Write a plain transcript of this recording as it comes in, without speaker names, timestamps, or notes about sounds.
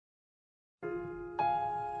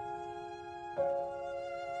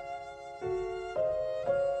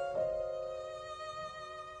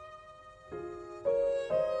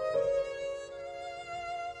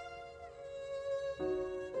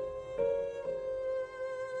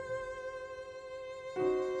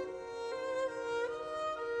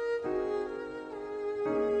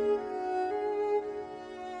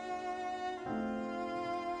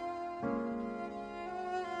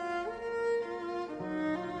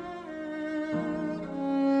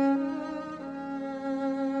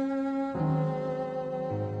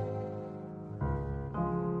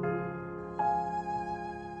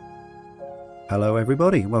Hello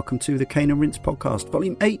everybody, welcome to the Cane and Rinse podcast,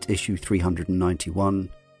 volume 8, issue 391.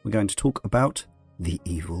 We're going to talk about The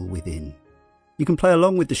Evil Within. You can play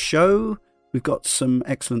along with the show. We've got some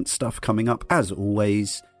excellent stuff coming up, as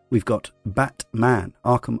always. We've got Batman,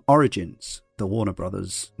 Arkham Origins, the Warner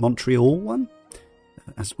Brothers Montreal one,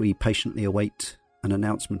 as we patiently await an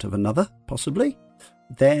announcement of another, possibly.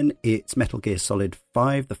 Then it's Metal Gear Solid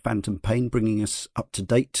 5, The Phantom Pain, bringing us up to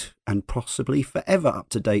date, and possibly forever up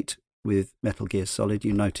to date with Metal Gear Solid.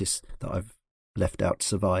 You notice that I've left out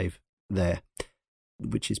Survive there,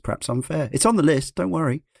 which is perhaps unfair. It's on the list, don't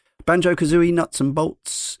worry. Banjo-Kazooie Nuts and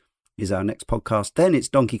Bolts is our next podcast. Then it's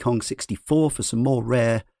Donkey Kong 64 for some more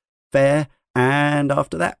rare fare. And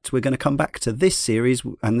after that, we're going to come back to this series,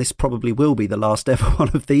 and this probably will be the last ever one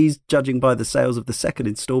of these, judging by the sales of the second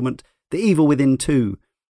instalment, The Evil Within 2.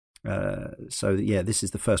 So yeah, this is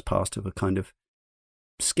the first part of a kind of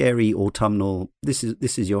scary autumnal, this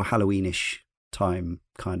is your Halloweenish time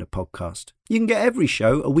kind of podcast. You can get every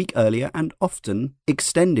show a week earlier and often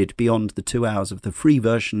extended beyond the 2 hours of the free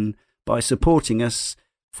version by supporting us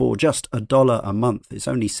for just $1 a month. It's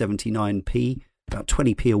only 79p, about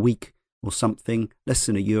 20p a week or something, less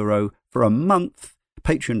than €1 for a month.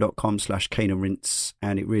 Patreon.com/caneandrinse,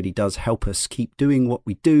 and it really does help us keep doing what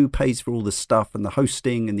we do, pays for all the stuff and the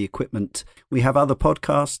hosting and the equipment. We have other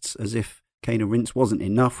podcasts, as if Cane and Rinse wasn't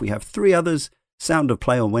enough. We have 3 others: Sound of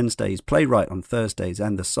Play on Wednesdays, Playwright on Thursdays,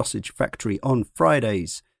 and The Sausage Factory on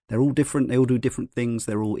Fridays. They're all different, they all do different things,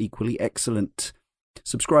 they're all equally excellent.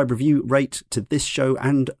 Subscribe, review, rate to this show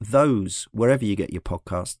and those wherever you get your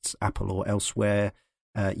podcasts, Apple or elsewhere.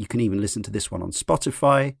 You can even listen to this one on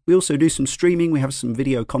Spotify. We also do some streaming. We have some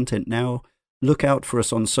video content now. Look out for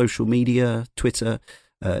us on social media, Twitter,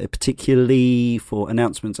 particularly for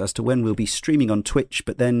announcements as to when we'll be streaming on Twitch.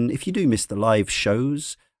 But then if you do miss the live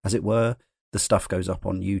shows, as it were, the stuff goes up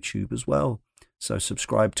on YouTube as well. So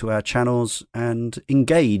subscribe to our channels and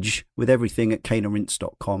engage with everything at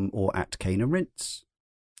caneandrinse.com or at caneandrinse.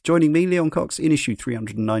 Joining me, Leon Cox, in issue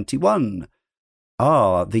 391.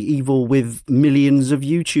 The evil with millions of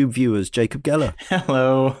YouTube viewers, Jacob Geller.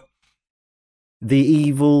 Hello. The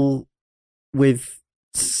evil with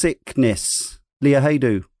sickness, Leah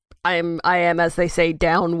Haydu. I am, as they say,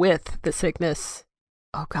 down with the sickness.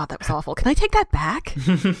 Oh God, that was awful. Can I take that back?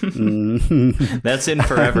 That's in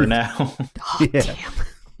forever now. Oh, yeah. Damn.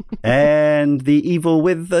 And the evil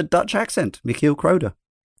with the Dutch accent, Michiel Kroder.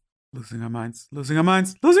 Losing our minds, losing our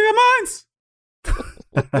minds, losing our minds!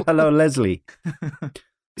 Hello, Leslie.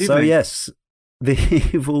 So yes, The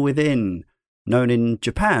Evil Within, known in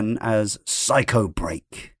Japan as Psycho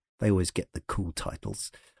Break. They always get the cool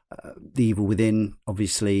titles. The Evil Within,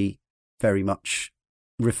 obviously, very much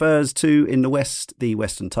refers to, in the West, the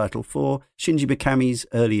Western title for Shinji Mikami's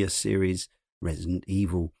earlier series, Resident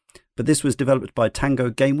Evil. But this was developed by Tango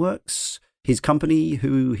Gameworks, his company,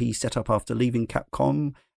 who he set up after leaving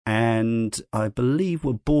Capcom, and I believe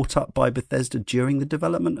were bought up by Bethesda during the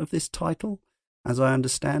development of this title, as I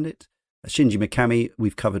understand it. Shinji Mikami,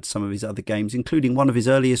 we've covered some of his other games, including one of his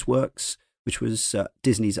earliest works, which was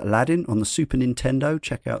Disney's Aladdin on the Super Nintendo.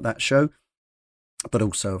 Check out that show. But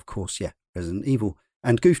also, of course, Resident Evil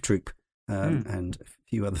and Goof Troop and a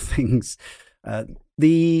few other things.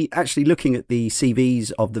 Actually looking at the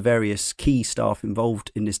CVs of the various key staff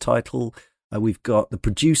involved in this title, we've got the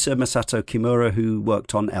producer, Masato Kimura, who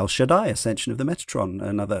worked on El Shaddai, Ascension of the Metatron,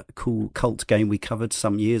 another cool cult game we covered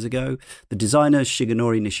some years ago. The designer,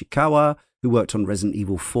 Shigenori Nishikawa, who worked on Resident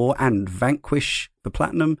Evil 4 and Vanquish for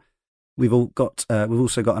Platinum. We've also got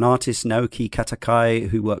an artist, Naoki Katakai,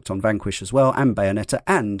 who worked on Vanquish as well, and Bayonetta,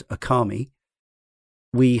 and Akami.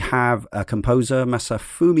 We have a composer,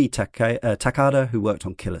 Masafumi Takada, who worked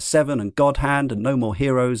on Killer 7 and God Hand and No More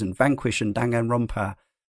Heroes and Vanquish and Danganronpa.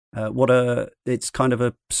 It's kind of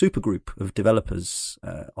a supergroup of developers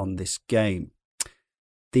on this game.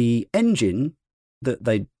 The engine that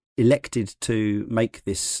they elected to make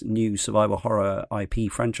this new survival horror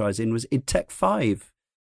IP franchise in was id Tech 5.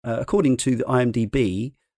 According to the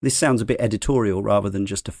IMDb, this sounds a bit editorial rather than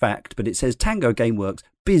just a fact, but it says Tango Gameworks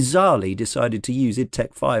bizarrely decided to use id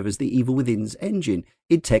Tech 5 as the Evil Within's engine.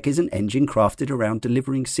 id Tech is an engine crafted around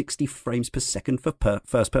delivering 60 frames per second for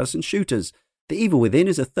first-person shooters. The Evil Within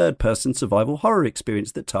is a third-person survival horror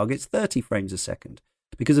experience that targets 30 frames a second.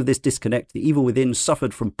 Because of this disconnect, The Evil Within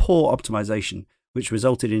suffered from poor optimization, which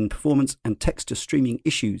resulted in performance and texture streaming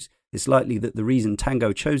issues. It's likely that the reason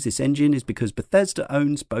Tango chose this engine is because Bethesda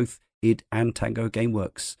owns both id and Tango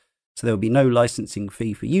Gameworks. So there will be no licensing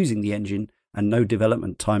fee for using the engine and no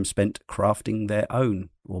development time spent crafting their own,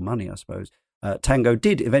 or money, I suppose. Tango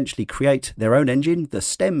did eventually create their own engine, the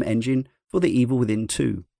STEM engine, for The Evil Within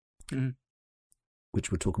 2.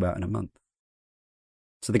 which we'll talk about in a month.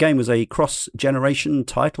 So the game was a cross-generation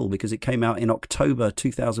title because it came out in October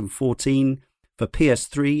 2014 for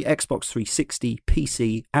PS3, Xbox 360,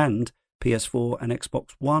 PC, and PS4 and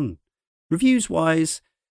Xbox One. Reviews-wise,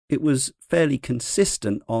 it was fairly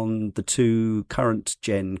consistent on the two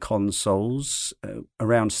current-gen consoles,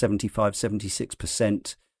 around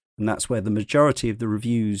 75-76%, and that's where the majority of the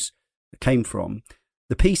reviews came from.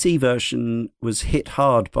 The PC version was hit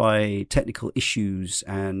hard by technical issues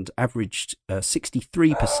and averaged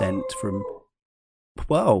 63% from...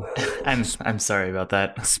 Wow. I'm sorry about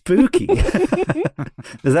that. Spooky.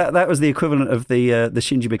 That was the equivalent of the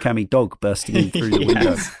Shinji Mikami dog bursting in through the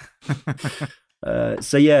window.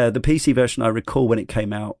 So yeah, the PC version, I recall when it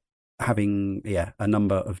came out, having a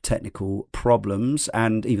number of technical problems,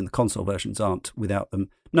 and even the console versions aren't without them.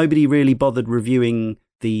 Nobody really bothered reviewing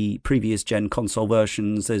the previous gen console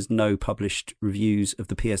versions. There's no published reviews of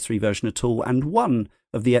the PS3 version at all, and one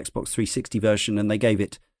of the Xbox 360 version, and they gave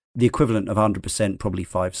it the equivalent of 100%, probably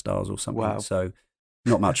 5 stars or something. Wow. So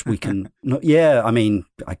not much we can... I mean,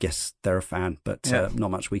 I guess they're a fan, but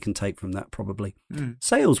not much we can take from that, probably.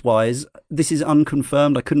 Sales-wise, this is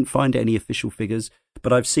unconfirmed. I couldn't find any official figures,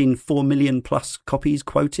 but I've seen 4 million plus copies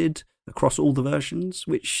quoted across all the versions,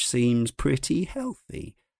 which seems pretty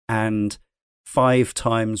healthy. And 5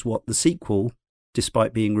 times what the sequel,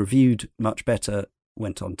 despite being reviewed much better,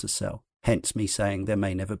 went on to sell. Hence me saying there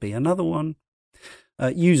may never be another one.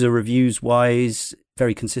 User reviews-wise,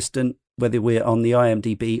 very consistent, whether we're on the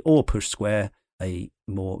IMDb or Push Square, a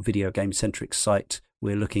more video game-centric site,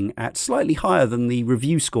 we're looking at slightly higher than the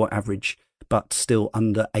review score average, but still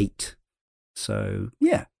under 8. So,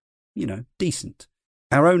 yeah, decent.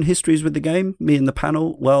 Our own histories with the game, me and the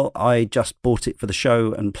panel, well, I just bought it for the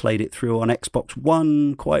show and played it through on Xbox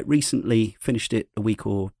One quite recently, finished it a week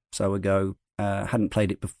or so ago, hadn't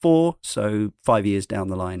played it before, so 5 years down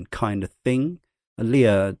the line kind of thing.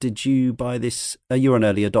 Leah, did you buy this? You're an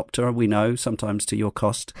early adopter, we know, sometimes to your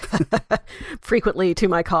cost. Frequently to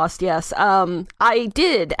my cost, yes. I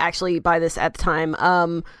did actually buy this at the time.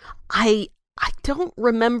 I don't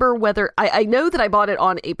remember whether... I know that I bought it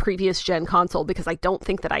on a previous gen console because I don't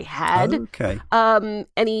think that I had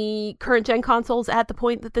any current gen consoles at the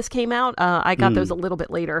point that this came out. I got those a little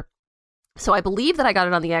bit later. So I believe that I got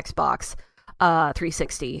it on the Xbox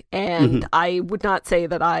 360, and I would not say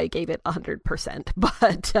that I gave it 100%,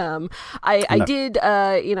 but I did,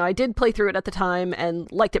 I did play through it at the time and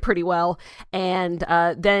liked it pretty well. And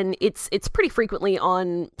then it's pretty frequently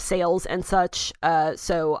on sales and such.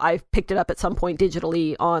 So I've picked it up at some point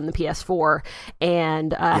digitally on the PS4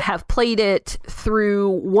 and have played it through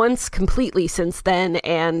once completely since then.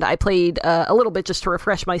 And I played a little bit just to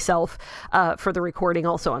refresh myself for the recording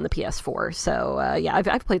also on the PS4. So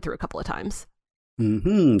I've played through a couple of times.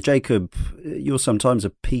 Jacob, you're sometimes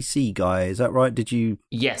a PC guy, is that right? Did you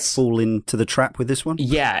fall into the trap with this one?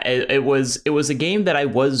 Yeah, it was a game that I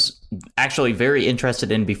was actually very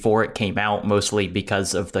interested in before it came out, mostly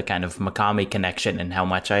because of the kind of Mikami connection and how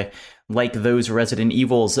much I like those Resident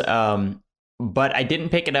Evils. But I didn't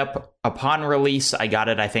pick it up upon release. I got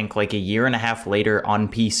it, I think, like a year and a half later on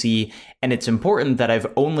PC. And it's important that I've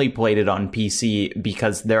only played it on PC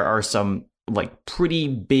because there are some like pretty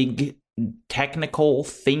big technical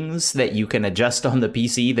things that you can adjust on the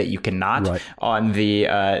PC that you cannot on the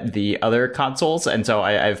other consoles. And so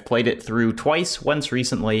I've played it through twice, once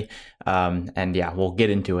recently. And yeah, we'll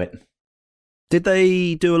get into it. Did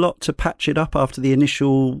they do a lot to patch it up after the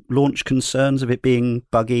initial launch concerns of it being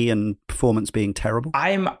buggy and performance being terrible?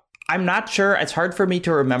 I'm not sure. It's hard for me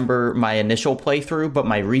to remember my initial playthrough, but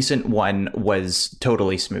my recent one was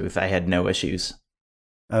totally smooth. I had no issues.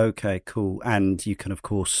 Okay, cool. And you can, of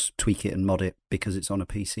course, tweak it and mod it because it's on a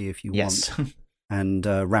PC if you want. And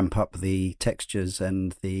ramp up the textures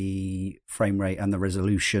and the frame rate and the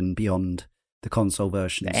resolution beyond the console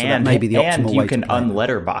version. So that may be the optimal way to play it. And you can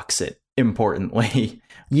unletterbox it, importantly.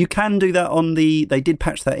 You can do that on the... They did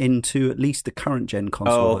patch that into at least the current gen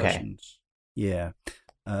console versions. Yeah.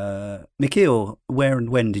 Mikhail, where and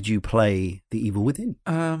when did you play The Evil Within?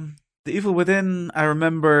 The Evil Within, I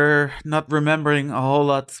remember not remembering a whole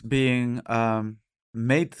lot being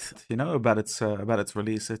made, about its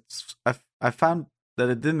release. I found that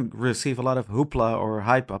it didn't receive a lot of hoopla or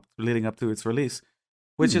hype leading up to its release,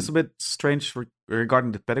 which is a bit strange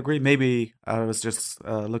regarding the pedigree. Maybe I was just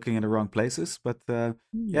looking in the wrong places, but I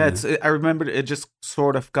remember it just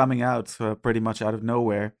sort of coming out pretty much out of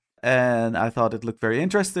nowhere, and I thought it looked very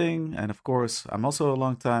interesting. And of course, I'm also a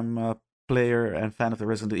long-time player and fan of the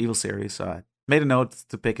Resident Evil series, so I made a note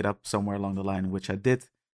to pick it up somewhere along the line, which I did.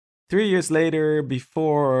 3 years later,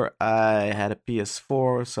 before I had a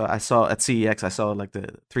PS4, so I saw at CEX, I saw like the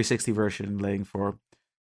 360 version laying for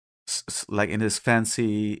like in this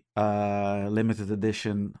fancy limited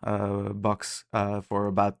edition box for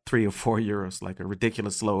about €3 or €4, like a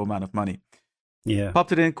ridiculous low amount of money. Yeah.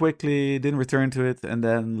 Popped it in quickly, didn't return to it, and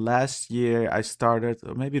then last year I started,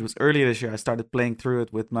 or maybe it was earlier this year, I started playing through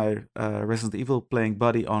it with my Resident Evil playing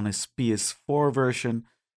buddy on his PS4 version,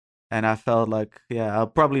 and I felt like, yeah, I'll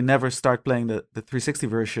probably never start playing the 360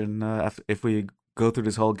 version if we go through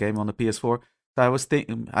this whole game on the PS4. So I was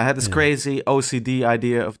thinking, I had this crazy OCD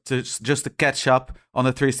idea of just to catch up on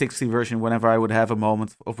the 360 version whenever I would have a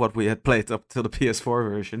moment of what we had played up to the PS4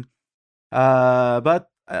 version. But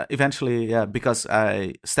eventually, yeah, because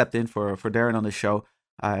I stepped in for Darren on the show,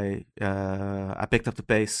 I picked up the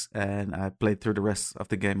pace and I played through the rest of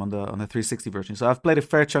the game on the 360 version. So I've played a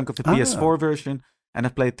fair chunk of the PS4 version, and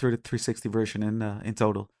I've played through the 360 version in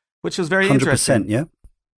total, which was very 100%, interesting. 100%, yeah.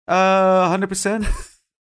 100%.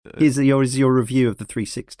 Here's your review of the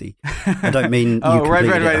 360. I don't mean you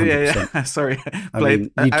completed it 100%. Yeah. Sorry,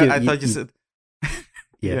 I thought you said.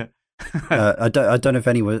 Yeah. I don't know if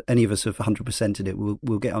any of us have 100%ed it.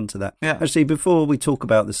 We'll get onto that. Yeah. Actually, before we talk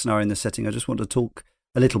about the scenario and the setting, I just want to talk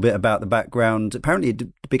a little bit about the background. Apparently,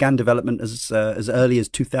 it began development as early as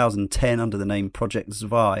 2010 under the name Project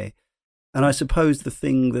Zwei. And I suppose the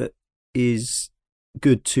thing that is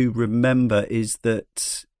good to remember is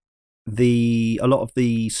that a lot of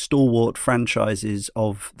the stalwart franchises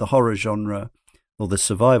of the horror genre or the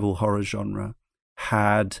survival horror genre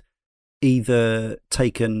had either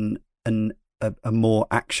taken a more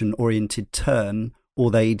action-oriented turn,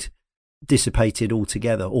 or they'd dissipated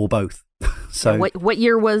altogether, or both. So, what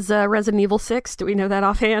year was Resident Evil 6? Do we know that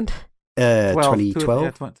offhand?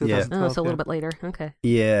 2012. Yeah. Oh, it's a little bit later. Okay.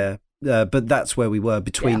 Yeah, but that's where we were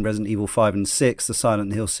between Resident Evil 5 and 6. The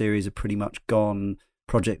Silent Hill series are pretty much gone.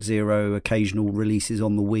 Project Zero, occasional releases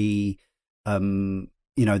on the Wii.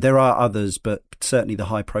 There are others, but certainly the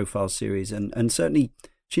high-profile series, and certainly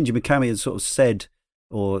Shinji Mikami has sort of said,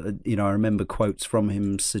 or I remember quotes from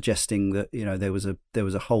him suggesting that there was a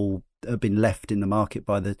hole been left in the market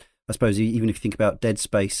by I suppose even if you think about Dead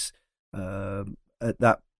Space, at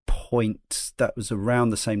that point that was around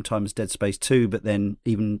the same time as Dead Space 2, but then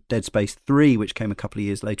even Dead Space 3, which came a couple of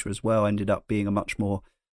years later as well, ended up being a much more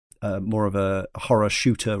of a horror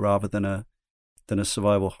shooter rather than a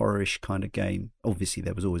survival horror-ish kind of game. Obviously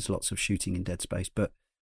there was always lots of shooting in Dead Space, but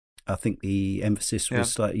I think the emphasis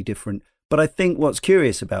was slightly different. But I think what's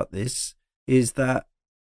curious about this is that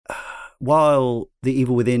while The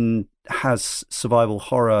Evil Within has survival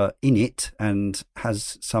horror in it and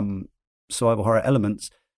has some survival horror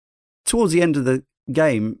elements, towards the end of the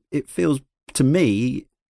game, it feels to me,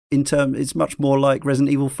 it's much more like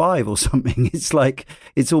Resident Evil 5 or something. It's like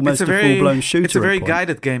it's almost a full-blown shooter. It's a very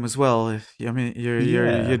guided game as well.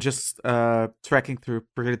 You're just tracking through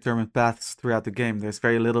predetermined paths throughout the game. There's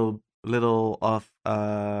very little of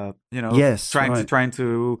trying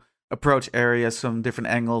to approach areas from different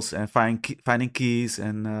angles and finding keys,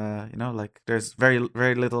 and there's very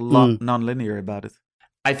very little non-linear about it.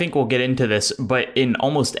 I think we'll get into this, but in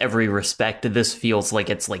almost every respect, this feels like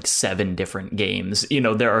it's like 7 different games.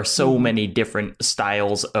 There are so many different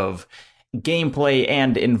styles of gameplay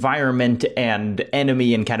and environment and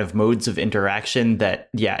enemy and kind of modes of interaction that,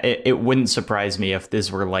 it wouldn't surprise me if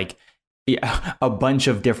this were like a bunch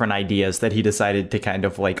of different ideas that he decided to kind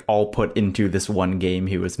of like all put into this one game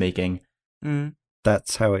he was making.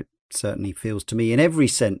 That's how it certainly feels to me in every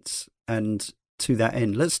sense. And to that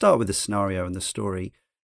end, let's start with the scenario and the story.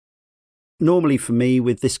 Normally for me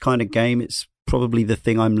with this kind of game, it's probably the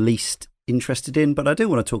thing I'm least interested in, but I do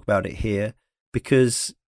want to talk about it here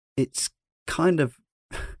because it's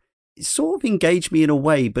sort of engaged me in a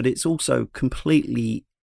way, but it's also completely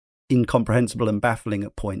incomprehensible and baffling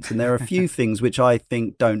at points. And there are a few things which I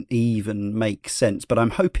think don't even make sense, but I'm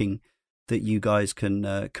hoping that you guys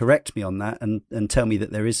can correct me on that and tell me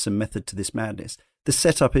that there is some method to this madness. The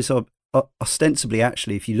setup is ostensibly,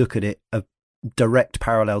 actually, if you look at it, a direct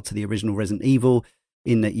parallel to the original Resident Evil,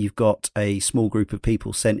 in that you've got a small group of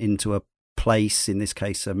people sent into a place, in this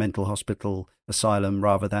case a mental hospital asylum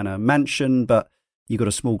rather than a mansion, but you've got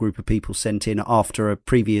a small group of people sent in after a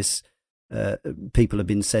previous people have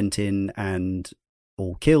been sent in and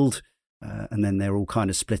all killed, and then they're all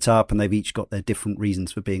kind of split up and they've each got their different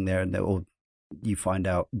reasons for being there, or you find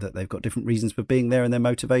out that they've got different reasons for being there and their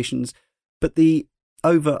motivations. But the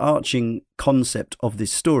overarching concept of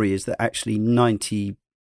this story is that actually 99%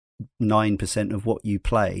 of what you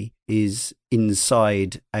play is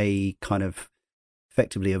inside a kind of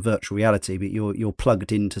effectively a virtual reality, but you're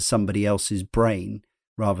plugged into somebody else's brain,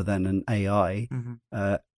 rather than an AI.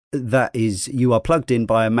 That is, you are plugged in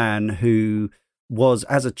by a man who was,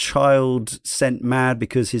 as a child, sent mad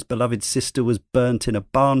because his beloved sister was burnt in a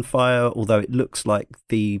barn fire, although it looks like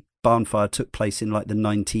the barn fire took place in like the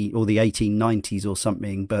 1890s or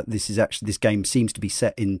something. But this game seems to be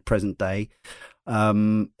set in present day.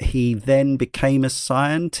 He then became a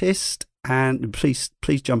scientist, and please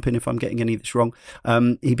jump in if I'm getting any of this wrong.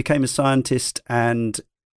 He became a scientist, and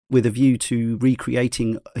with a view to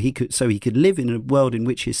recreating, he could live in a world in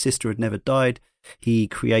which his sister had never died. He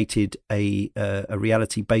created a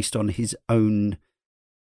reality based on his own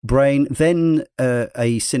brain. Then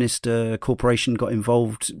a sinister corporation got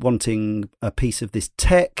involved, wanting a piece of this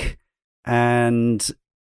tech, and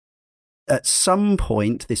at some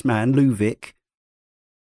point, this man Luvic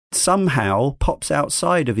somehow pops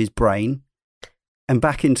outside of his brain and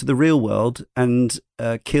back into the real world and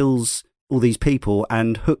kills all these people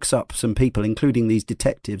and hooks up some people, including these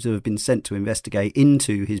detectives who have been sent to investigate,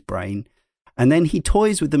 into his brain. And then he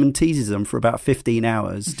toys with them and teases them for about 15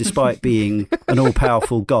 hours, despite being an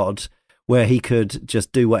all-powerful god, where he could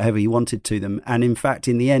just do whatever he wanted to them. And in fact,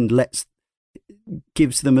 in the end,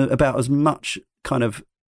 gives them about as much kind of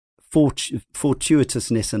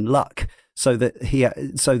fortuitousness and luck, so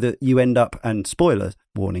that you end up, and spoiler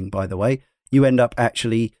warning, by the way, you end up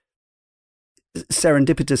actually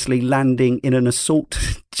serendipitously landing in an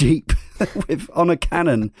assault jeep on a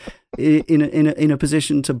cannon in a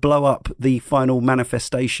position to blow up the final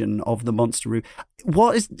manifestation of the monster.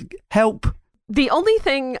 Help? The only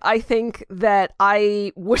thing I think that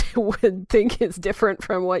I would think is different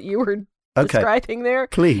from what you were describing there,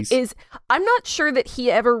 please, is I'm not sure that he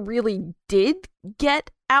ever really did get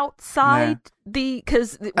outside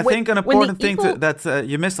because I think an important thing that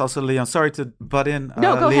you missed also, Leon. Sorry to butt in,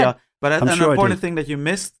 no, go Leah. ahead. But an important thing that you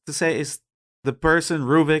missed to say is the person,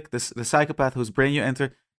 Ruvik, the psychopath whose brain you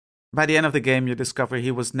enter, by the end of the game, you discover he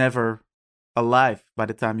was never alive by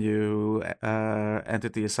the time you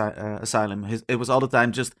entered the asylum. It was all the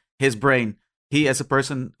time just his brain. He, as a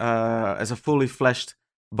person, as a fully fleshed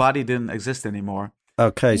body, didn't exist anymore.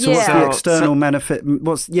 Okay, so what's the external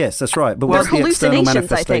manifest? Yes, that's right. But what's the external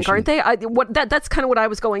manifestation? I think, aren't they? That's kind of what I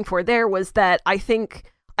was going for. There was that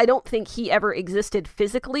I don't think he ever existed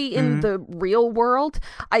physically in the real world.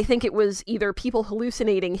 I think it was either people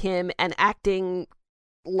hallucinating him and acting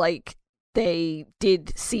like they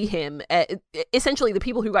did see him. Essentially, the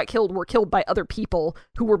people who got killed were killed by other people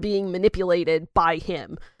who were being manipulated by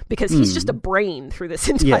him, because he's just a brain through this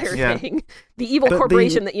entire thing. The evil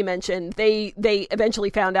corporation that you mentioned, they eventually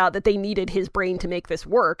found out that they needed his brain to make this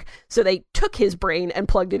work, so they took his brain and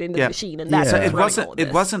plugged it into the machine, and that's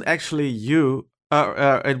it wasn't actually you.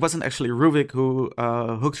 It wasn't actually Ruvik who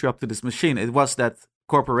hooked you up to this machine. It was that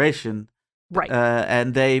corporation, right?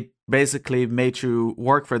 And they basically made you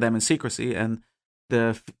work for them in secrecy. And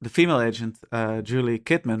the female agent, Julie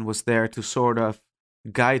Kidman, was there to sort of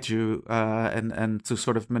guide you and to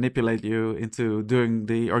sort of manipulate you into doing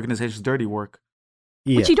the organization's dirty work.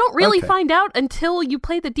 Yeah. Which you don't really find out until you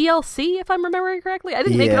play the DLC, if I'm remembering correctly. I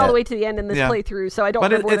didn't make it all the way to the end in this playthrough, so I don't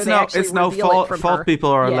remember whether they actually reveal it from fault her. People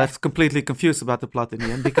are left completely confused about the plot in the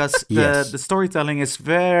end, because the storytelling is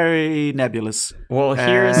very nebulous. Well,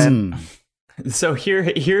 here's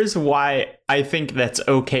why I think that's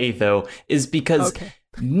okay, though, is because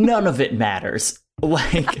none of it matters.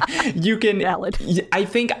 Like, you can valid. I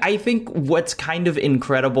think what's kind of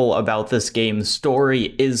incredible about this game's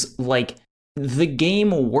story is, like, the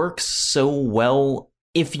game works so well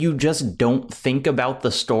if you just don't think about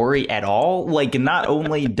the story at all. Like, not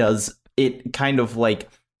only does it kind of like,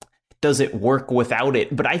 does it work without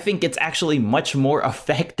it, but I think it's actually much more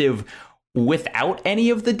effective without any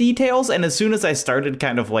of the details. And as soon as I started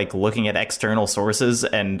kind of like looking at external sources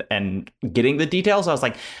and getting the details, I was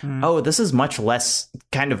like, oh, this is much less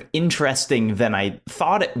kind of interesting than I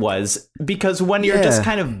thought it was. Because when you're just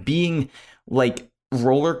kind of being like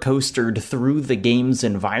roller coastered through the game's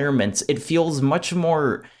environments, it feels much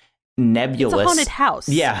more nebulous. It's a haunted house.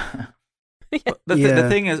 Yeah. The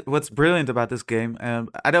thing is, what's brilliant about this game,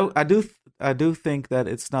 I do think that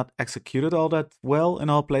it's not executed all that well in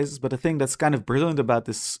all places, but the thing that's kind of brilliant about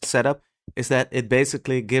this setup is that it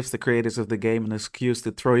basically gives the creators of the game an excuse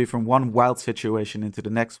to throw you from one wild situation into the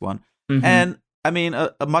next one. And I mean,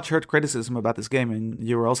 a much heard criticism about this game, and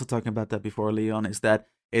you were also talking about that before, Leon, is that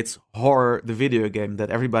it's horror, the video game, that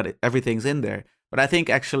everything's in there. But I think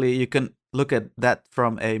actually you can look at that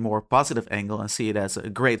from a more positive angle and see it as a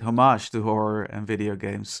great homage to horror and video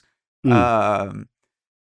games.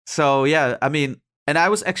 So yeah, I mean, and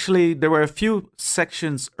there were a few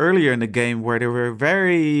sections earlier in the game where they were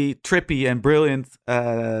very trippy and brilliant,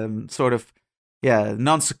 sort of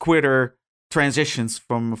non sequitur transitions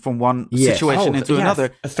from one situation into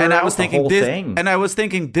another. And I was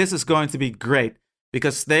thinking this is going to be great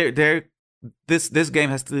because this game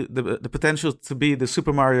has the potential to be the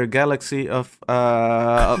Super Mario Galaxy of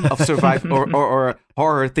survive or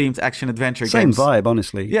horror themed action adventure games. Same vibe,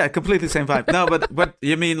 honestly. Yeah, completely same vibe. No, but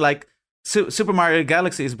you mean like Super Mario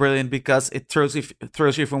Galaxy is brilliant because it throws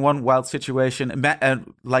you from one wild situation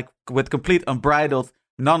and like with complete unbridled,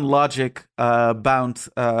 non-logic bound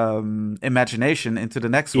imagination into the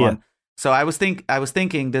next one. So I was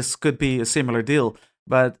thinking this could be a similar deal.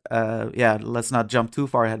 But let's not jump too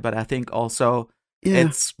far ahead. But I think also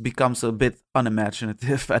it becomes a bit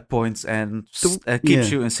unimaginative at points and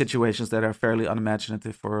keeps you in situations that are fairly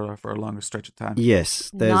unimaginative for a longer stretch of time.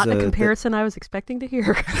 Yes, not a comparison I was expecting to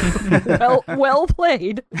hear. well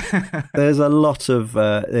played. There's a lot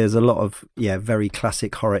of very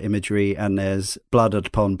classic horror imagery, and there's blood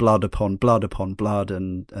upon blood upon blood upon blood,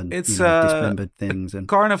 and it's dismembered things and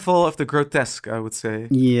carnival of the grotesque, I would say.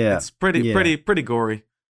 Yeah, it's pretty gory.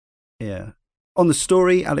 Yeah. On the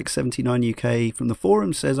story, Alex79UK from the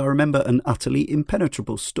forum says, I remember an utterly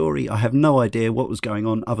impenetrable story. I have no idea what was going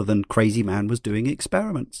on other than crazy man was doing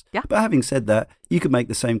experiments. Yeah. But having said that, you could make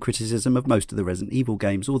the same criticism of most of the Resident Evil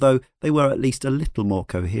games, although they were at least a little more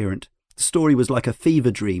coherent. The story was like a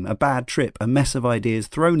fever dream, a bad trip, a mess of ideas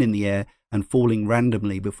thrown in the air and falling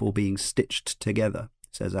randomly before being stitched together,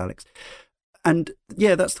 says Alex. And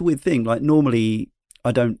yeah, that's the weird thing. Like normally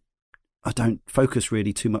I don't focus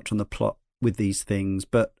really too much on the plot with these things,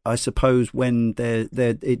 but I suppose when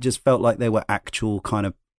it just felt like there were actual kind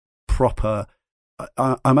of proper.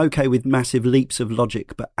 I'm okay with massive leaps of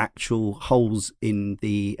logic, but actual holes in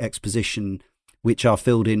the exposition, which are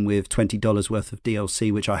filled in with $20 worth of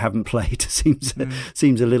DLC, which I haven't played, seems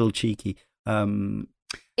a little cheeky.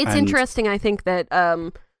 It's interesting. I think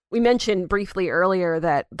that we mentioned briefly earlier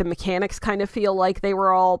that the mechanics kind of feel like they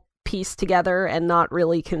were all pieced together and not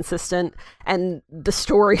really consistent, and the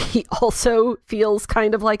story also feels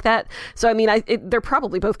kind of like that. So I mean, they're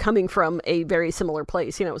probably both coming from a very similar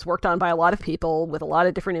place. You know, it was worked on by a lot of people with a lot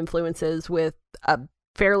of different influences, with a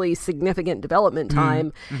fairly significant development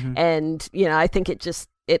time, and you know, I think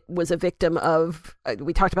it was a victim of.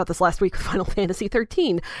 We talked about this last week with Final Fantasy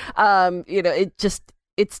 13. You know,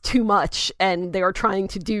 it's too much, and they are trying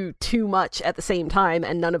to do too much at the same time,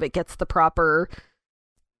 and none of it gets the proper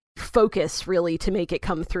focus really to make it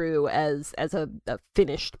come through as a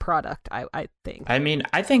finished product. I think. I mean,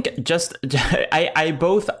 I think just I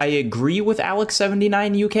agree with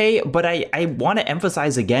Alex79UK, but I want to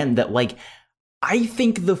emphasize again that like I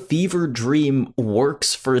think the fever dream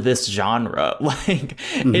works for this genre. Like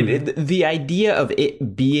the idea of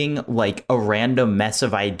it being like a random mess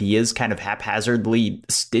of ideas kind of haphazardly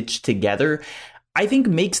stitched together, I think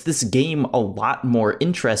makes this game a lot more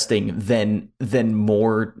interesting than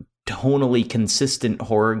more tonally consistent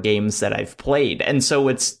horror games that I've played. And so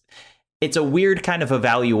it's a weird kind of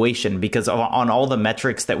evaluation because on all the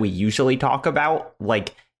metrics that we usually talk about,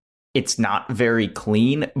 like it's not very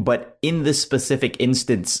clean. But in this specific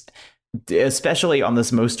instance, especially on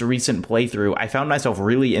this most recent playthrough, I found myself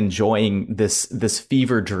really enjoying this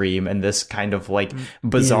fever dream and this kind of like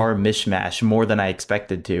bizarre mishmash more than I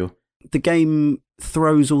expected to. The game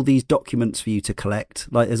throws all these documents for you to collect.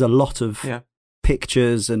 Like there's a lot of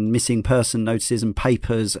pictures and missing person notices and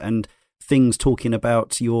papers and things talking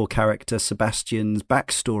about your character Sebastian's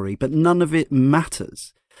backstory, but none of it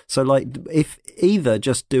matters. So like if either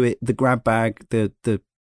just do it the grab bag, the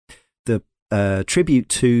tribute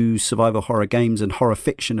to survival horror games and horror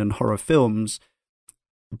fiction and horror films,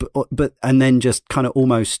 but and then just kind of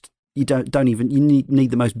almost you don't even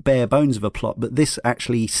need the most bare bones of a plot, but this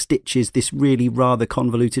actually stitches this really rather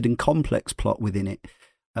convoluted and complex plot within it,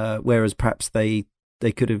 whereas perhaps they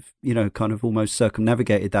could have kind of almost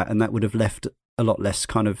circumnavigated that, and that would have left a lot less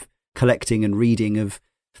kind of collecting and reading of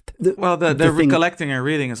the collecting and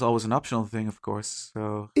reading is always an optional thing, of course.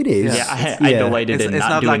 So it is. Yeah, I delighted in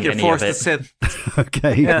not doing any of it. It's not like you're forced to sit.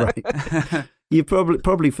 Okay, right. You're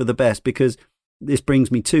probably for the best, because this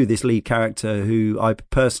brings me to this lead character who I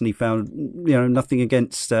personally found, nothing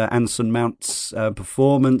against Anson Mount's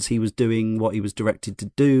performance. He was doing what he was directed to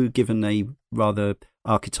do, given a rather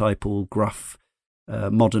archetypal, gruff,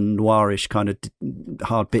 modern noirish kind of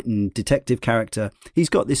hard-bitten detective character. He's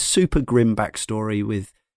got this super grim backstory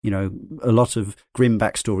with, a lot of grim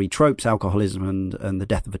backstory tropes, alcoholism and the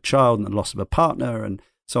death of a child and the loss of a partner and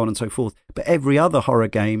so on and so forth. But every other horror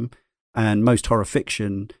game and most horror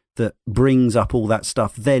fiction that brings up all that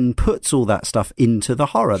stuff, then puts all that stuff into the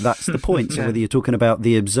horror. That's the point. So whether you're talking about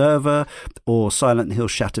The Observer or Silent Hill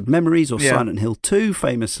Shattered Memories or Silent Hill 2,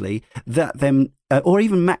 famously, that then, or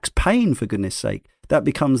even Max Payne, for goodness sake, that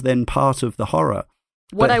becomes then part of the horror.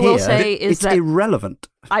 What I will say is it's that irrelevant.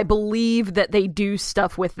 I believe that they do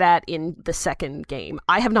stuff with that in the second game.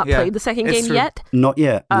 I have not played the second game yet. Not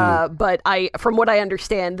yet. No. But from what I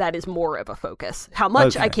understand, that is more of a focus. How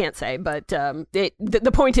much, I can't say, but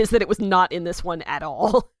the point is that it was not in this one at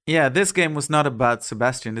all. Yeah, this game was not about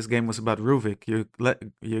Sebastian. This game was about Ruvik.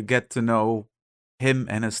 You get to know him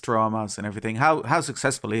and his traumas and everything. How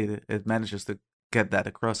successfully it manages to get that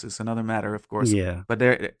across is another matter, of course. Yeah, but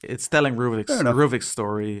it's telling Ruvik's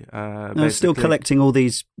story. Still collecting all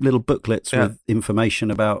these little booklets with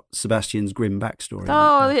information about Sebastian's grim backstory.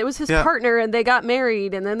 Oh, it was his partner, and they got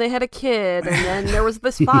married, and then they had a kid, and then there was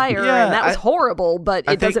this fire, and that was horrible. But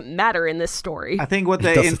it doesn't matter in this story. I think what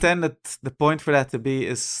they intended the point for that to be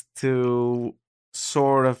is to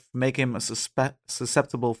sort of make him a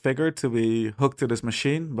susceptible figure to be hooked to this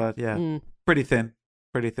machine. But pretty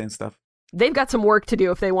thin stuff. They've got some work to do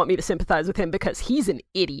if they want me to sympathize with him, because he's an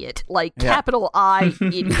idiot. Like, capital I,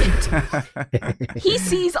 idiot. He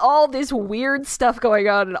sees all this weird stuff going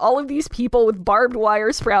on and all of these people with barbed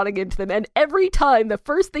wire sprouting into them. And every time, the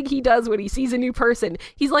first thing he does when he sees a new person,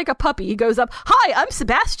 he's like a puppy. He goes up, "Hi, I'm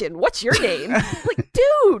Sebastian. What's your name?" Like,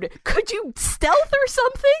 dude, could you stealth or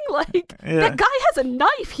something? Like, that guy has a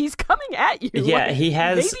knife. He's coming at you. Yeah, like, he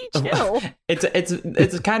has. Maybe chill.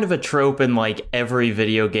 It's kind of a trope in like every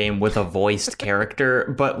video game with a voiced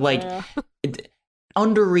character, but like it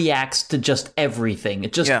underreacts to just everything,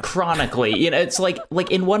 just chronically. You know, it's like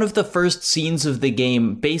in one of the first scenes of the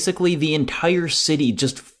game, basically the entire city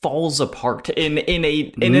just falls apart in an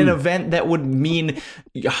event that would mean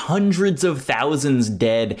hundreds of thousands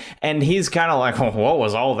dead, and he's kind of like, "Oh, what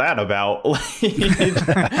was all that about?"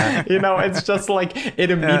 You know, it's just like it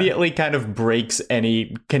immediately kind of breaks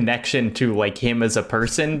any connection to like him as a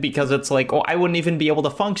person, because it's like, oh, I wouldn't even be able to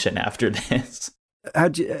function after this.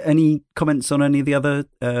 Any comments on any of the other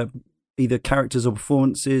either characters or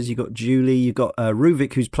performances? You got Julie, you got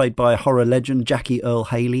Ruvik, who's played by horror legend Jackie Earle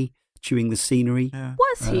Haley, chewing the scenery.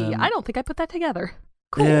 Was he? I don't think I put that together.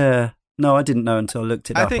 Cool. Yeah, no, I didn't know until I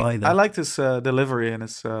looked it up either. I liked his delivery and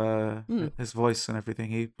his voice and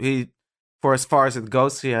everything. He for as far as it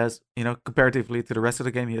goes, he has, you know, comparatively to the rest of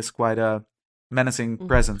the game, he has quite a menacing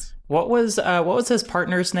presence. What was his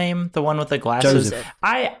partner's name? The one with the glasses? Joseph.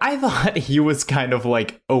 I thought he was kind of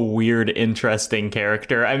like a weird, interesting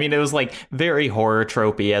character. I mean, it was like very horror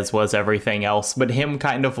tropey, as was everything else, but him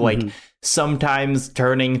kind of like sometimes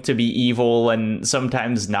turning to be evil and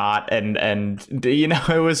sometimes not, and you know,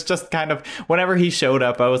 it was just kind of, whenever he showed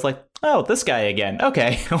up, I was like, oh, this guy again.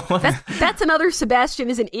 Okay. That's another Sebastian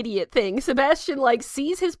is an idiot thing. Sebastian like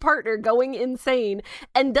sees his partner going insane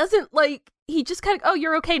and doesn't like, he just kind of, oh,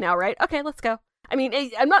 you're okay now, right? Okay, let's go. I mean,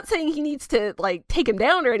 I'm not saying he needs to like take him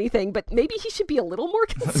down or anything, but maybe he should be a little more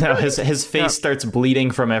concerned. No, his face starts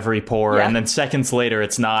bleeding from every pore, and then seconds later,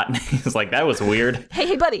 it's not. He's like, that was weird.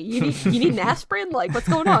 Hey, buddy, you need an aspirin? Like, what's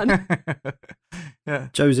going on?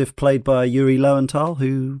 Joseph, played by Yuri Lowenthal,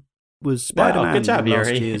 who was Spider-Man. Oh, good job, last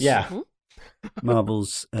Yuri. year's Yeah.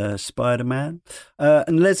 Marvel's Spider-Man.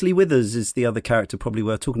 And Leslie Withers is the other character probably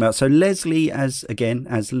worth talking about. So Leslie, as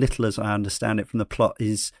little as I understand it from the plot,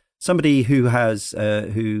 is somebody who has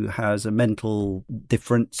a mental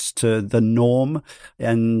difference to the norm,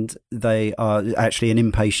 and they are actually an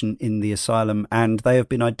inpatient in the asylum, and they have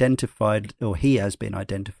been identified, or he has been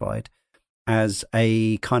identified, as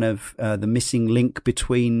a kind of the missing link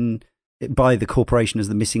between, by the corporation, as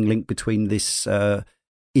the missing link between this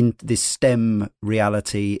in this STEM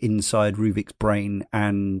reality inside Ruvik's brain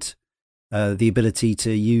and the ability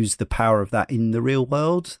to use the power of that in the real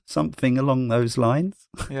world, something along those lines.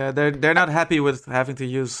 Yeah, they're not happy with having to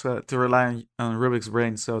use to rely on Ruvik's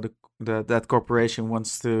brain, so that corporation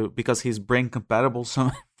wants to, because he's brain compatible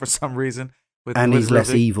for some reason. And he's Ruvik.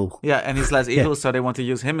 less evil. Yeah, and he's less evil, so they want to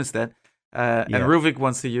use him instead. And Ruvik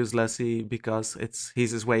wants to use Leslie because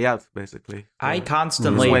he's his way out, basically. I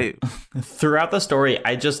constantly, throughout the story,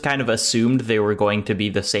 I just kind of assumed they were going to be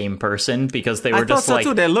the same person, because they were just like,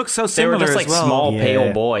 too. They look so similar. They were just like small,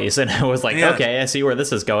 pale boys, and I was like, Yeah. okay, I see where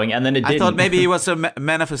this is going. And then it didn't. I thought maybe he was a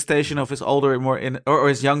manifestation of his older, or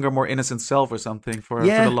his younger, more innocent self, or something for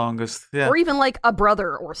the longest. Yeah. Or even like a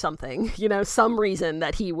brother or something. You know, some reason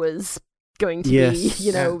that he was going to be,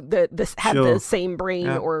 you know, have the same brain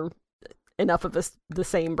or enough of the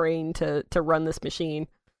same brain to run this machine.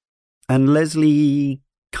 And Leslie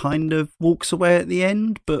kind of walks away at the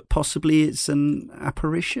end, but possibly it's an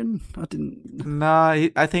apparition. I didn't. No,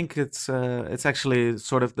 I think it's actually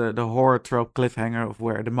sort of the horror trope cliffhanger of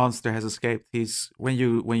where the monster has escaped. He's when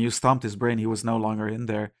you stomped his brain, he was no longer in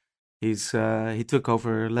there. He took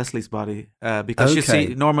over Leslie's body because you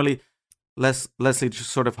see normally Leslie just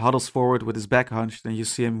sort of huddles forward with his back hunched, and you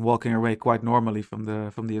see him walking away quite normally from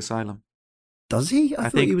the asylum. Does he? I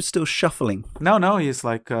thought he was still shuffling. No, he's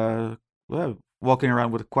like walking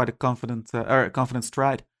around with quite a confident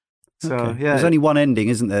stride. So yeah, there's only one ending,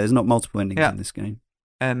 isn't there? There's not multiple endings in this game.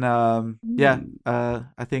 And I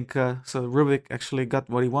think so. Rubik actually got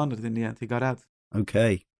what he wanted in the end. He got out.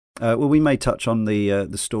 Okay. Well, we may touch on the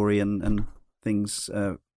story and things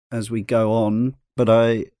as we go on, but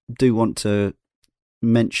I do want to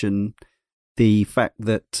mention the fact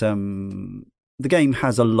that the game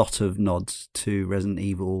has a lot of nods to Resident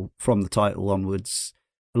Evil from the title onwards.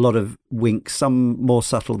 A lot of winks, some more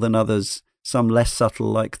subtle than others, some less subtle,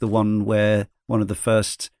 like the one where one of the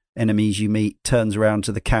first enemies you meet turns around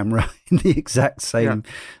to the camera in the exact same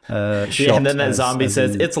shot. Yeah, and then that zombie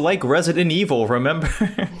says, "It's like Resident Evil, remember?"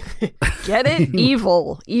 Get it?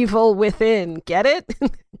 Evil within. Get it?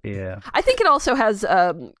 Yeah. I think it also has,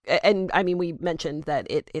 and I mean, we mentioned that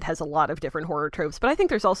it has a lot of different horror tropes, but I think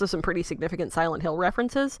there's also some pretty significant Silent Hill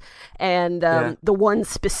references. And the one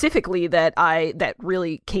specifically that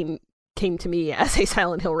really came to me as a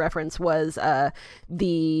Silent Hill reference was I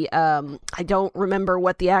don't remember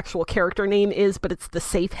what the actual character name is, but it's the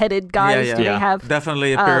safe-headed guys. Yeah. Do they have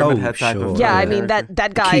definitely a pyramid head type of yeah, I mean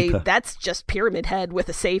that guy, Keeper. that's just Pyramid Head with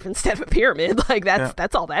a safe instead of a pyramid. Like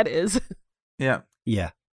that's all that is. Yeah. Yeah.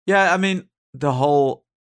 I mean, the whole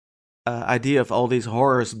idea of all these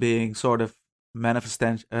horrors being sort of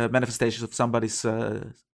manifestations of somebody's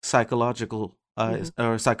psychological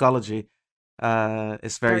or psychology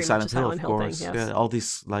is very Silent Hill, of course. Thing, yes. Yeah, all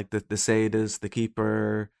these, like the sadist, the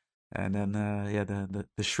keeper, and then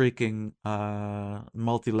the shrieking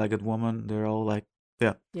multi-legged woman. They're all like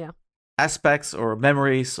aspects or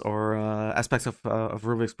memories or aspects of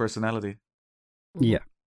Rubik's personality. Yeah.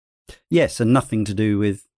 Yes, and nothing to do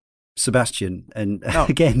with Sebastian. And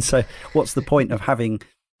again, so what's the point of having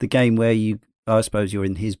the game where I suppose you're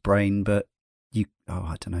in his brain, but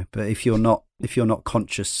I don't know. But if you're not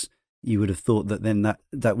conscious, you would have thought that then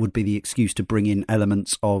that would be the excuse to bring in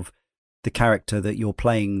elements of the character that you're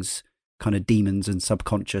playing's kind of demons and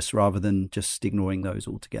subconscious, rather than just ignoring those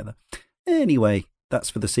altogether. Anyway, that's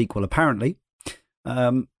for the sequel, apparently.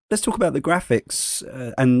 Let's talk about the graphics,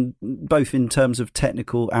 and both in terms of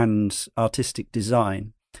technical and artistic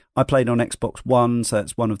design. I played on Xbox One, so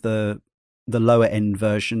it's one of the lower end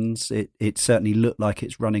versions. It certainly looked like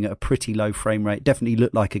it's running at a pretty low frame rate. Definitely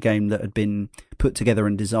looked like a game that had been put together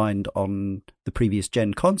and designed on the previous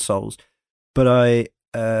gen consoles. But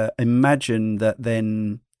I imagine that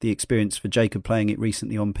then the experience for Jacob playing it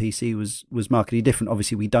recently on PC was markedly different.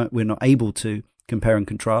 Obviously, we're not able to compare and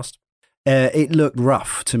contrast. It looked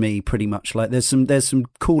rough to me, pretty much. Like there's some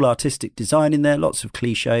cool artistic design in there, lots of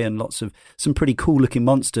cliche and lots of some pretty cool looking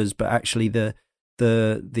monsters, but actually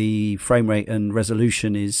the frame rate and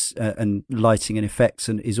resolution is and lighting and effects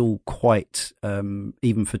and is all quite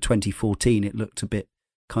even for 2014 it looked a bit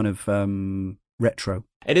kind of retro.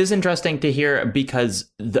 It is interesting to hear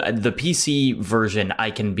because the PC version,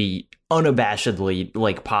 I can be unabashedly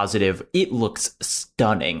like positive. It looks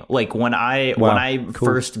stunning. Like when I Cool.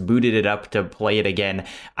 first booted it up to play it again,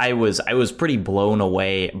 I was pretty blown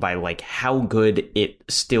away by like how good it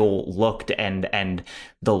still looked and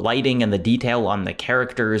the lighting and the detail on the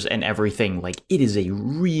characters and everything. Like it is a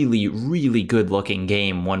really, really good looking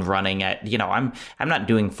game when running at, I'm not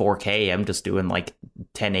doing 4K. I'm just doing like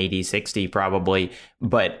 1080, 60 probably,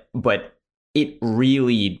 but it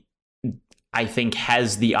really, I think,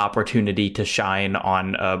 has the opportunity to shine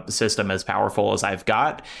on a system as powerful as I've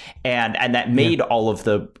got. And that made all of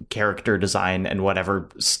the character design and whatever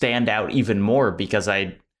stand out even more because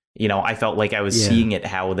I felt like I was seeing it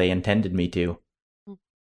how they intended me to.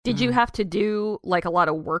 Did you have to do like a lot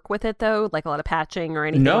of work with it though, like a lot of patching or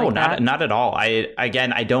anything? No, like that? not at all. I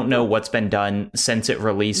don't know what's been done since it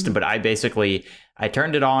released, but I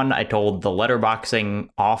turned it on, I told the letterboxing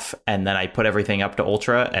off, and then I put everything up to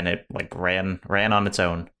ultra, and it like ran on its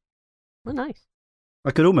own. Oh, nice. I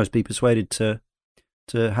could almost be persuaded to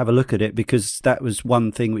have a look at it, because that was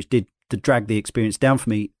one thing which did to drag the experience down for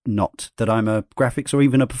me. Not that I'm a graphics or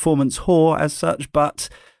even a performance whore as such, but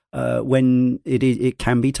when it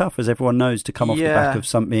can be tough, as everyone knows, to come off the back of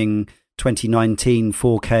something 2019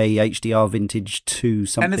 4K HDR vintage to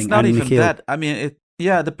something. And it's not even Nikhil, that. I mean,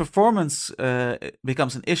 Yeah, the performance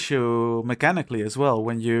becomes an issue mechanically as well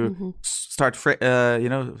when you start,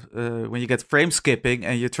 when you get frame skipping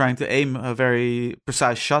and you're trying to aim a very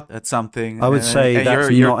precise shot at something. I would say that's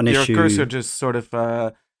not an issue. Your cursor just sort of,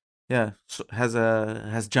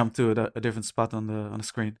 has jumped to a different spot on the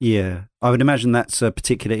screen. Yeah, I would imagine that's a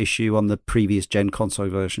particular issue on the previous gen console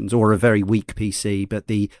versions or a very weak PC. But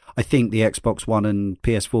I think the Xbox One and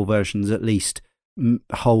PS4 versions at least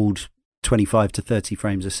hold 25 to 30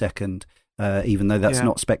 frames a second, even though that's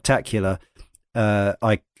not spectacular.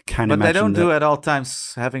 I can imagine. But they don't do at all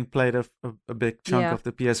times, having played a big chunk of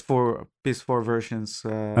the PS4 versions,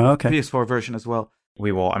 PS4 version as well.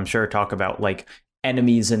 We will, I'm sure, talk about like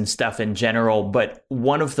enemies and stuff in general, but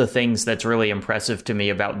one of the things that's really impressive to me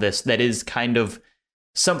about this that is kind of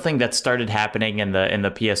something that started happening in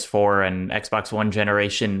the PS4 and Xbox One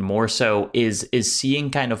generation more so is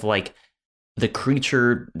seeing kind of like the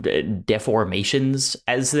creature deformations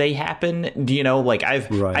as they happen. You know, like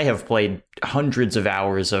I have played hundreds of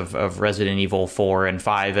hours of Resident Evil 4 and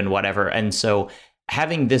 5 and whatever, and so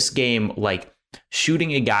having this game like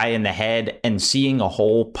shooting a guy in the head and seeing a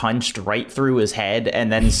hole punched right through his head and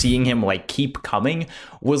then seeing him like keep coming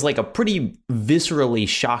was like a pretty viscerally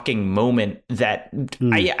shocking moment that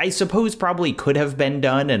I suppose probably could have been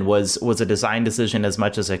done and was a design decision as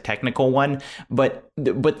much as a technical one. But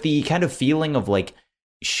the kind of feeling of like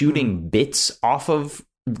shooting bits off of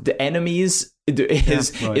the enemies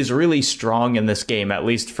is really strong in this game, at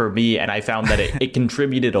least for me. And I found that it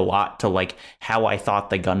contributed a lot to like how I thought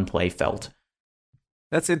the gunplay felt.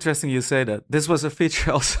 That's interesting you say that. This was a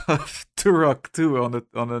feature also of Turok 2 on the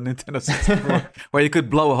Nintendo 64, where you could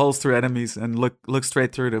blow holes through enemies and look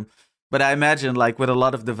straight through them. But I imagine, like with a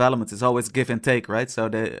lot of development, it's always give and take, right? So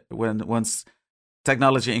once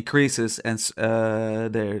technology increases and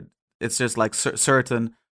it's just like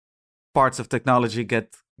certain parts of technology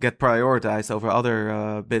get prioritized over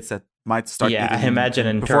other bits that might start. Yeah, I imagine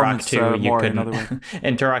in Turok 2 you couldn't.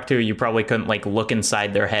 In Turok 2 you probably couldn't like look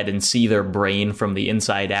inside their head and see their brain from the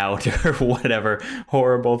inside out or whatever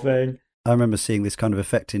horrible thing. I remember seeing this kind of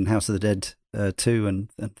effect in House of the Dead 2 and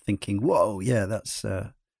thinking, whoa, yeah, that's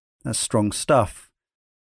strong stuff.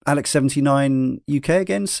 Alex79 UK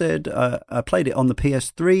again said, I played it on the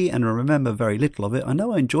PS3 and I remember very little of it. I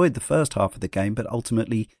know I enjoyed the first half of the game, but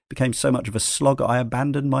ultimately became so much of a slog I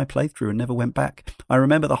abandoned my playthrough and never went back. I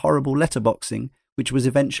remember the horrible letterboxing, which was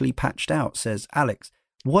eventually patched out, says Alex.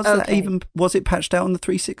 Was it patched out on the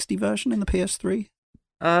 360 version in the PS3?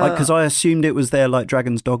 Because I assumed it was there like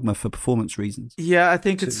Dragon's Dogma for performance reasons. Yeah, I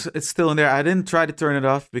think it's still in there. I didn't try to turn it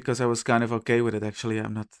off because I was kind of okay with it, actually.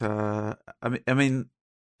 I'm not... I mean,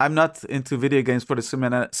 I'm not into video games for the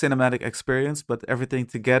cinematic experience, but everything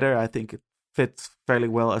together, I think it fits fairly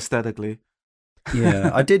well aesthetically. Yeah,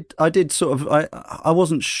 I did sort of, I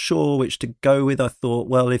wasn't sure which to go with. I thought,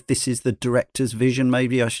 well, if this is the director's vision,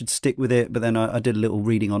 maybe I should stick with it. But then I did a little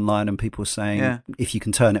reading online and people were saying, if you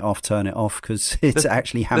can turn it off, because it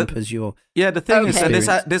actually hampers your... Yeah, the thing is, and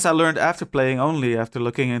this I learned after playing only, after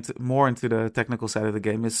looking more into the technical side of the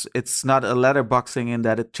game, is it's not a letterboxing in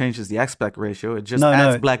that it changes the aspect ratio. It just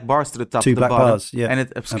adds black bars to the top of the bottom. Bars, yeah, and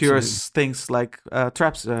it obscures things like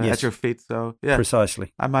traps at your feet. So, yeah.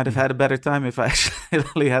 Precisely. I might have had a better time if I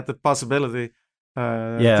actually had the possibility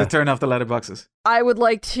to turn off the letterboxes. I would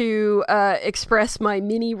like to express my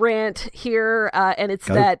mini rant here, and it's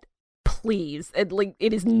that, please,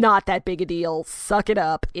 it is not that big a deal. Suck it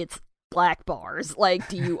up. It's black bars. Like,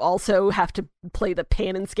 do you also have to play the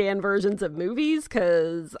pan and scan versions of movies?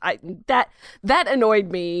 Because that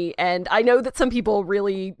annoyed me, and I know that some people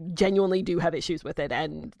really genuinely do have issues with it,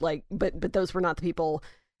 and like, but those were not the people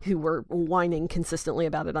who were whining consistently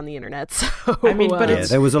about it on the internet. So I mean, but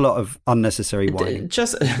there was a lot of unnecessary whining.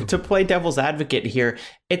 Just to play devil's advocate here,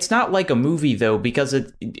 it's not like a movie though, because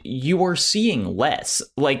you are seeing less.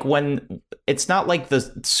 Like when it's not like the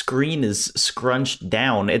screen is scrunched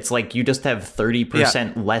down. It's like you just have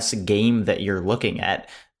 30% less game that you're looking at.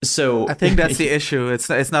 So I think that's the issue. It's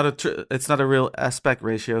not a real aspect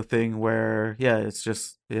ratio thing where it's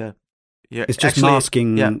just it's just actually,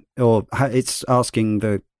 masking or it's asking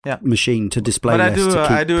the machine to display. But less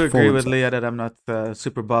I do agree with Leah that I'm not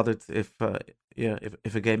super bothered if a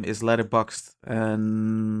game is letterboxed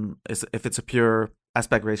and if it's a pure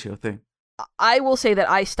aspect ratio thing. I will say that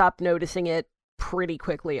I stopped noticing it pretty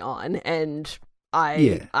quickly on, and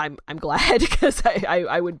I'm glad, because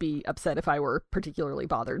I would be upset if I were particularly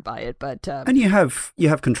bothered by it. But and you have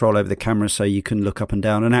control over the camera, so you can look up and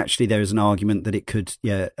down. And actually, there is an argument that it could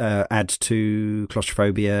add to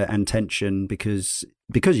claustrophobia and tension because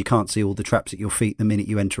you can't see all the traps at your feet the minute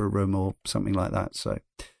you enter a room or something like that. So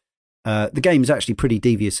The game's actually pretty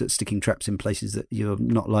devious at sticking traps in places that you're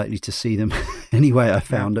not likely to see them anyway. I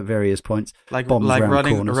found at various points, like bombs around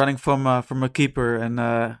corners. running from a keeper,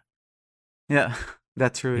 and yeah,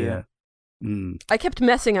 that's true. Yeah. I kept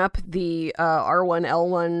messing up the R1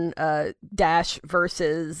 L1 dash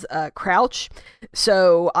versus crouch,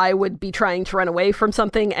 so I would be trying to run away from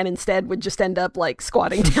something and instead would just end up like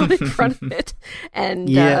squatting down in front of it, and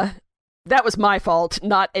that was my fault,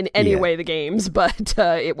 not in any way the game's, but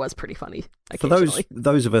it was pretty funny. For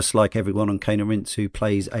those of us like everyone on Cane and Rinse who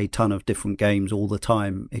plays a ton of different games all the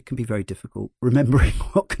time, it can be very difficult remembering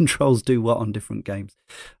what controls do what on different games,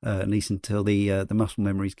 at least until the muscle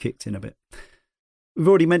memory's kicked in a bit. We've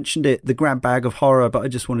already mentioned it, the grab bag of horror, but I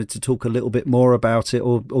just wanted to talk a little bit more about it,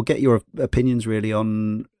 or get your opinions really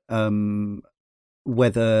on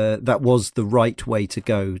whether that was the right way to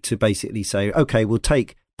go, to basically say, okay, we'll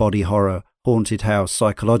take body horror, haunted house,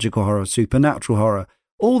 psychological horror, supernatural horror,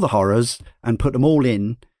 all the horrors, and put them all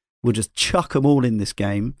in. We'll just chuck them all in this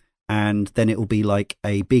game, and then it will be like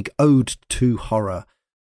a big ode to horror.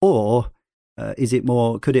 Or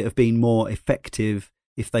could it have been more effective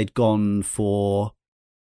if they'd gone for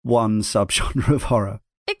one subgenre of horror?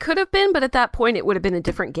 It could have been, but at that point it would have been a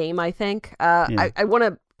different game, I think. I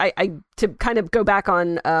want to kind of go back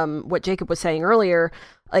on what Jacob was saying earlier,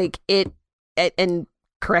 like and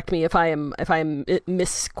correct me if I'm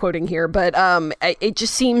misquoting here, but it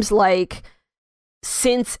just seems like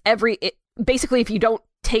basically if you don't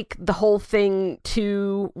take the whole thing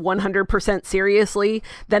to 100% seriously,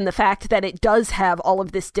 then the fact that it does have all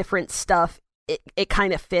of this different stuff, it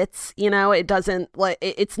kind of fits, it doesn't like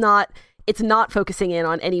it's not focusing in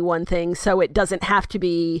on any one thing, so it doesn't have to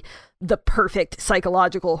be the perfect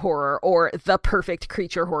psychological horror or the perfect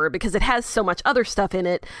creature horror, because it has so much other stuff in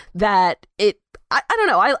it that I don't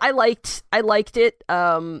know. I liked it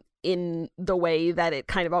in the way that it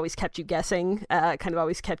kind of always kept you guessing, kind of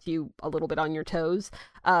always kept you a little bit on your toes.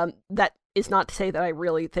 That is not to say that I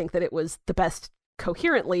really think that it was the best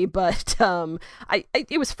coherently, but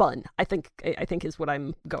it was fun. I think is what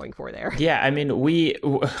I'm going for there. Yeah, I mean,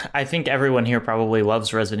 I think everyone here probably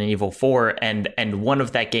loves Resident Evil 4, and one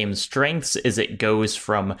of that game's strengths is it goes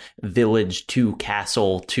from village to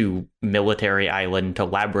castle to military island to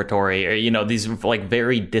laboratory, or these like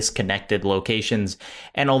very disconnected locations.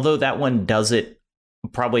 And although that one does it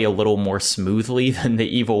probably a little more smoothly than the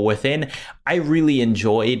Evil Within, I really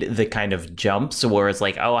enjoyed the kind of jumps where it's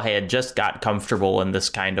like, oh, I had just got comfortable in this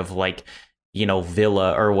kind of like,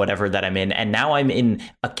 villa or whatever that I'm in, and now I'm in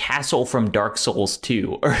a castle from Dark Souls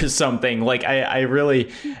 2 or something. Like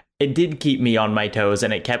it did keep me on my toes,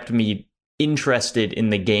 and it kept me interested in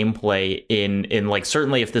the gameplay in like,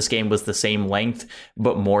 certainly if this game was the same length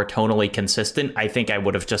but more tonally consistent, I think I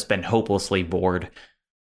would have just been hopelessly bored.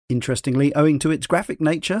 Interestingly, owing to its graphic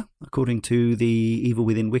nature, according to the Evil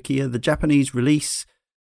Within Wikia, the Japanese release,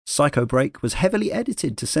 Psycho Break, was heavily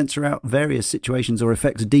edited to censor out various situations or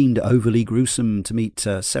effects deemed overly gruesome to meet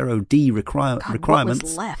Cero D requirements. What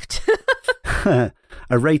was left?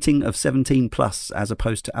 A rating of 17 plus as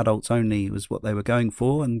opposed to adults only was what they were going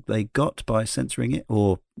for, and they got by censoring it,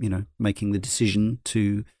 or making the decision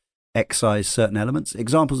to excise certain elements.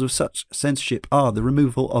 Examples of such censorship are the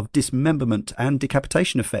removal of dismemberment and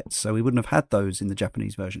decapitation effects, so we wouldn't have had those in the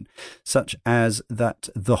Japanese version, such as that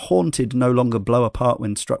the haunted no longer blow apart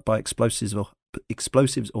when struck by explosives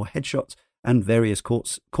or headshots, and various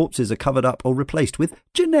corpses are covered up or replaced with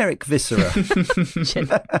generic viscera.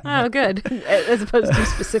 Oh, good. As opposed to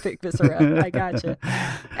specific viscera. I gotcha.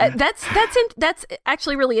 That's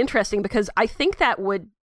actually really interesting, because I think that would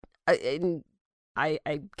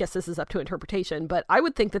I guess this is up to interpretation, but I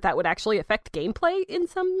would think that would actually affect gameplay in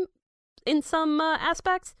some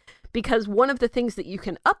aspects, because one of the things that you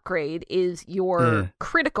can upgrade is your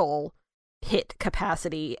critical hit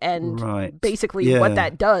capacity, and basically what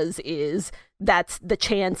that does is that's the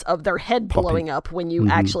chance of their head blowing up when you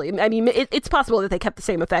actually, I mean, it's possible that they kept the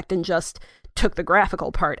same effect and just took the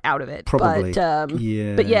graphical part out of it. Probably. But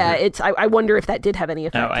it's I wonder if that did have any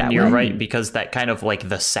effect. And you're right, because that kind of like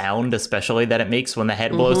the sound, especially that it makes when the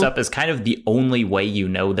head blows up, is kind of the only way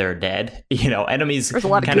they're dead. Enemies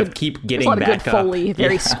kind of keep getting back up. There's a lot of good Foley,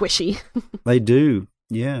 very squishy. They do,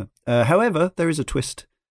 yeah. However, there is a twist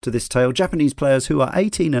to this tale. Japanese players who are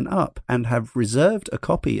 18 and up and have reserved a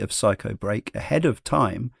copy of Psycho Break ahead of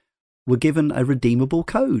time were given a redeemable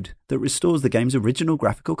code that restores the game's original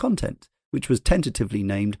graphical content, which was tentatively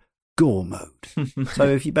named Gore Mode. So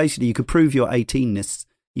if you could prove your 18ness,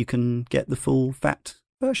 you can get the full fat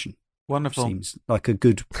version. Wonderful. Seems like a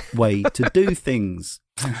good way to do things.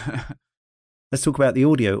 let's talk about the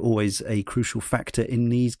audio, always a crucial factor in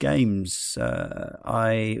these games.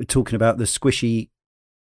 Talking about the squishy,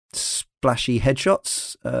 splashy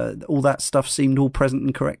headshots, all that stuff seemed all present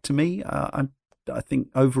and correct to me. I think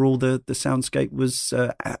overall the soundscape was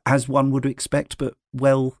as one would expect, but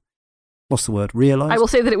what's the word? Realised? I will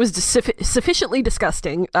say that it was sufficiently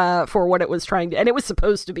disgusting for what it was trying to, and it was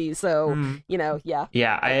supposed to be. So yeah.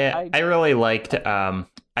 Yeah, I really liked.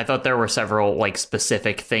 I thought there were several like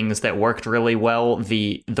specific things that worked really well.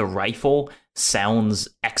 The rifle sounds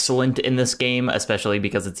excellent in this game, especially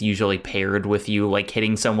because it's usually paired with you like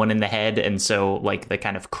hitting someone in the head, and so like the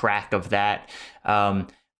kind of crack of that.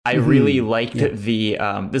 I really liked the.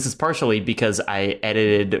 This is partially because I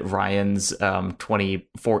edited Ryan's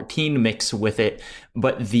 2014 mix with it,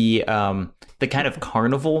 but the kind of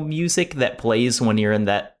carnival music that plays when you're in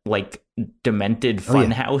that like demented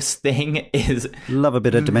funhouse thing is love a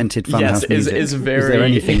bit of demented funhouse music. Is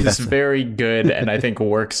very good, and I think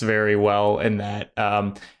works very well in that.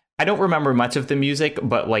 I don't remember much of the music,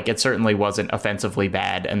 but like it certainly wasn't offensively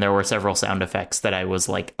bad, and there were several sound effects that I was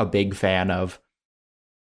like a big fan of.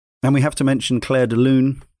 And we have to mention Claire de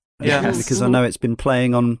Lune, because I know it's been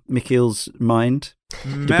playing on Michiel's mind.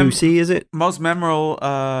 Debussy, is it? Most memorable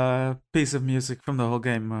piece of music from the whole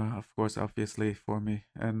game, of course, obviously, for me.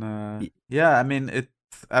 And I mean,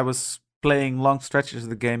 I was playing long stretches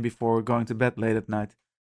of the game before going to bed late at night.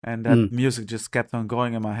 And that music just kept on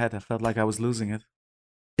going in my head. I felt like I was losing it.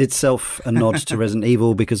 Itself a nod to Resident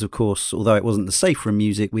Evil because, of course, although it wasn't the safe room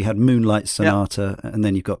music, we had Moonlight Sonata, and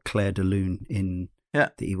then you've got Claire de Lune in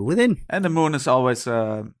The Evil Within. And the moon is always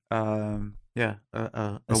a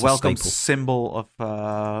welcome symbol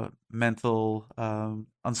of mental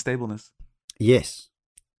unstableness. Yes.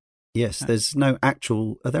 There's no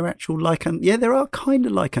actual. Are there actual lycan? Yeah, there are kind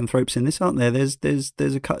of lycanthropes in this, aren't there? There's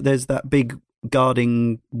that big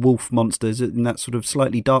guarding wolf monsters in that sort of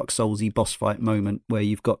slightly Dark Soulsy boss fight moment where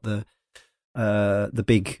you've got the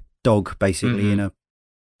big dog basically in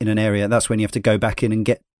an area. That's when you have to go back in and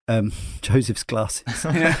get Joseph's glasses.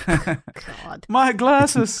 God, my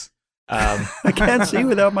glasses. I can't see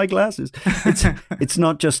without my glasses. It's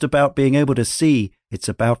not just about being able to see; it's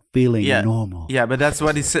about feeling normal. Yeah, but that's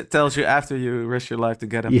what he tells you after you risk your life to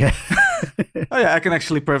get him. Yeah. Oh yeah, I can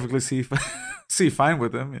actually perfectly see fine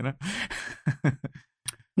with him. You know.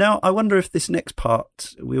 Now I wonder if this next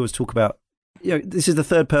part we always talk about. This is the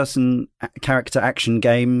third-person character action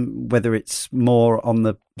game. Whether it's more on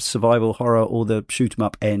the survival horror or the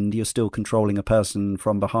shoot-'em-up end, you're still controlling a person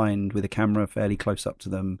from behind with a camera fairly close up to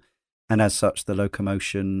them. And as such, the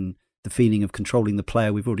locomotion, the feeling of controlling the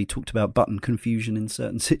player. We've already talked about button confusion in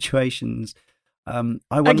certain situations. I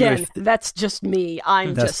wonder if that's just me.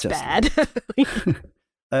 I'm just bad.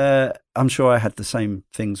 I'm sure I had the same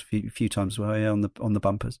things a few times on the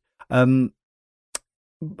bumpers.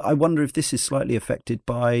 I wonder if this is slightly affected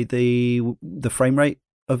by the frame rate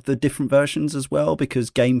of the different versions as well, because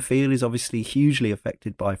game feel is obviously hugely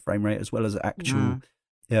affected by frame rate as well as actual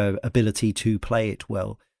ability to play it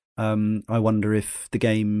well. I wonder if the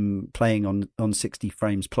game playing on 60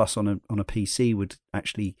 frames plus on a PC would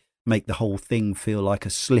actually make the whole thing feel like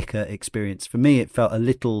a slicker experience. For me, it felt a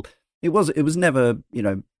little. It was never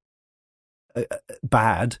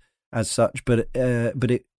bad as such, but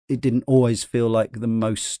it didn't always feel like the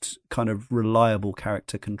most kind of reliable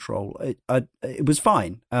character control. It was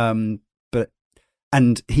fine, and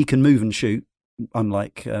he can move and shoot,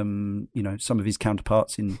 unlike some of his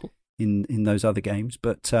counterparts in those other games.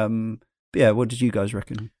 But what did you guys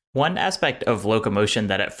reckon? One aspect of locomotion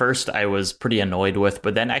that at first I was pretty annoyed with,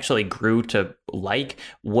 but then actually grew to like,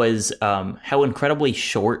 was how incredibly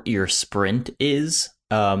short your sprint is.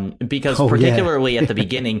 Because particularly at the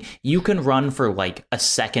beginning, you can run for like a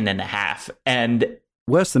second and a half, and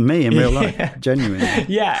worse than me in real life, genuinely.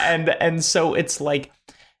 Yeah, and so it's like,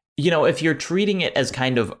 if you're treating it as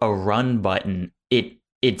kind of a run button,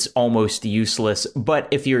 it's almost useless. But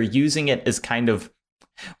if you're using it as kind of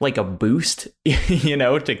like a boost,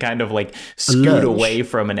 to kind of like scoot away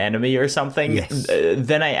from an enemy or something,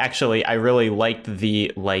 then I really liked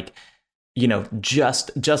the like.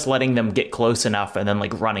 Just letting them get close enough and then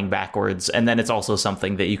like running backwards, and then it's also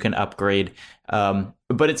something that you can upgrade. But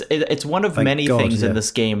it's one of many things in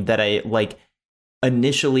this game that I like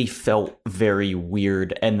initially felt very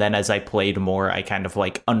weird, and then as I played more, I kind of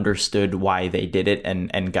like understood why they did it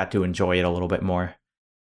and got to enjoy it a little bit more.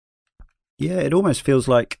 Yeah, it almost feels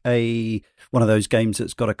like one of those games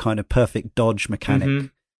that's got a kind of perfect dodge mechanic.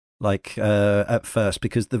 Like at first,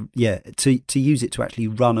 because to use it to actually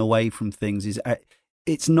run away from things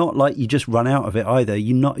it's not like you just run out of it either.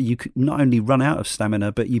 You could not only run out of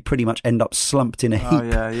stamina, but you pretty much end up slumped in a heap. Oh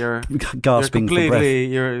yeah, you're gasping for breath.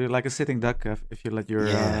 You're like a sitting duck if you let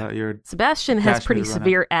your Sebastian has pretty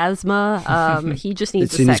severe asthma. He just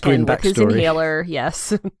needs It's a second with his inhaler.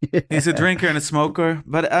 Yes, he's a drinker and a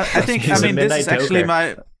this is actually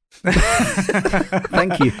my.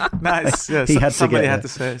 Thank you. Nice. Yeah, somebody had to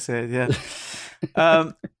say it.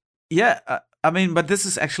 Yeah. But this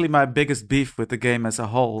is actually my biggest beef with the game as a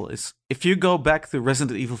whole. Is if you go back to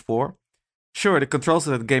Resident Evil 4, sure, the controls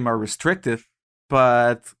of that game are restrictive,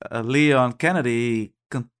 but Leon Kennedy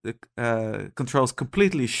controls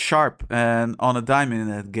completely sharp and on a dime in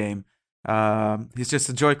that game. He's just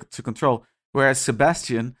a joy to control. Whereas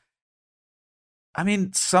Sebastian,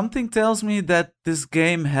 something tells me that this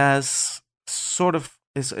game has sort of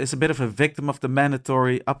is a bit of a victim of the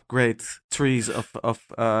mandatory upgrade trees of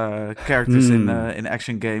characters in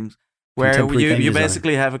action games, where you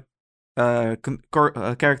basically have a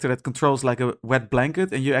character that controls like a wet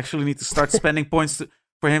blanket, and you actually need to start spending points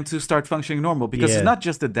for him to start functioning normal, because it's not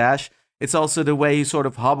just the dash, it's also the way he sort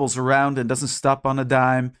of hobbles around and doesn't stop on a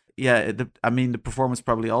dime. The performance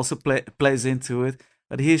probably also plays into it.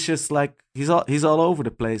 But he's just like he's all over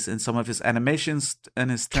the place, and some of his animations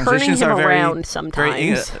and his transitions are very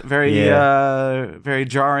sometimes very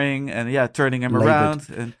jarring, and turning him around,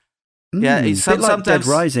 and it's a bit like Dead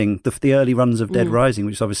Rising, the early runs of Dead Rising,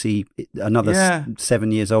 which is obviously another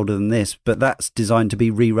 7 years older than this, but that's designed to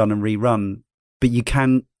be rerun. But you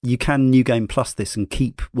can New Game Plus this and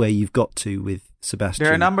keep where you've got to with Sebastian.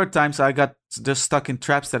 There are a number of times I got just stuck in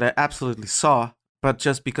traps that I absolutely saw. But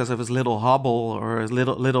just because of his little hobble or his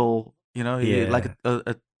little, like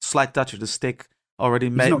a slight touch of the stick already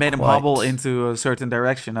made him hobble into a certain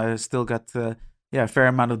direction. I still got a fair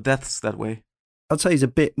amount of deaths that way. I'd say he's a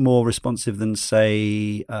bit more responsive than,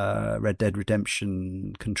 say, Red Dead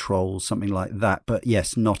Redemption controls, something like that. But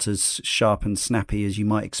yes, not as sharp and snappy as you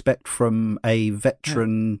might expect from a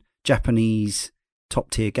veteran Japanese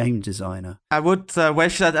top-tier game designer. I would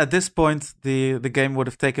wish that at this point the game would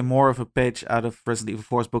have taken more of a page out of Resident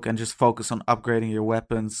Evil 4's book and just focus on upgrading your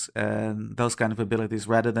weapons and those kind of abilities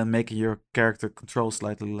rather than making your character control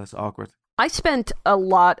slightly less awkward. I spent a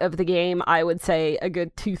lot of the game, I would say a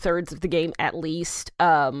good 2/3 of the game at least,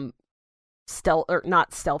 not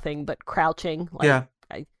stealthing, but crouching.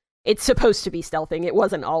 It's supposed to be stealthing. It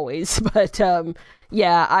wasn't always, but I'm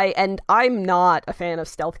not a fan of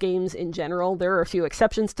stealth games in general. There are a few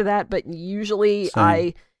exceptions to that, but usually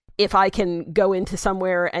if I can go into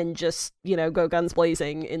somewhere and just, go guns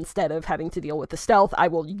blazing instead of having to deal with the stealth, I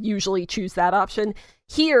will usually choose that option.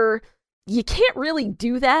 Here, you can't really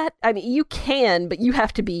do that. You can, but you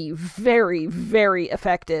have to be very, very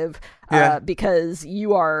effective because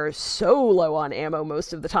you are so low on ammo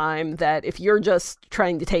most of the time that if you're just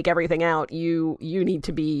trying to take everything out, you need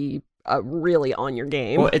to be really on your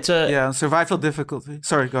game. Well, it's survival difficulty.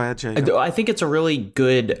 Sorry, go ahead, Jay. I think it's a really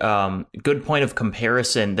good point of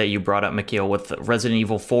comparison that you brought up, Mikhail, with Resident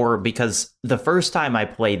Evil 4, because the first time I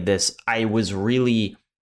played this, I was really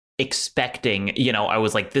expecting, I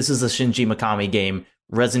was like, this is a Shinji Mikami game.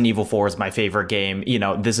 Resident Evil 4 is my favorite game.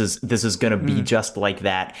 This is going to be just like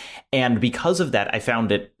that. And because of that, I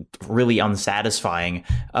found it really unsatisfying.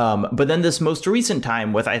 But then this most recent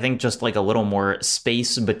time with, I think, just like a little more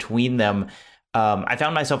space between them, I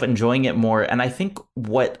found myself enjoying it more. And I think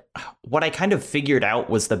what I kind of figured out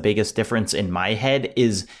was the biggest difference in my head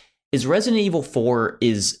is Resident Evil 4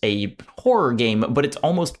 is a horror game, but it's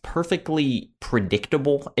almost perfectly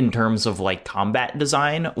predictable in terms of like combat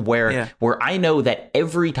design, where I know that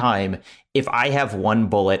every time if I have one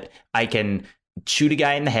bullet, I can shoot a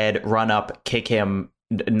guy in the head, run up, kick him,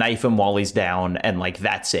 knife him while he's down, and like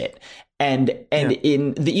that's it. And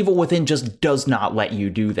in The Evil Within just does not let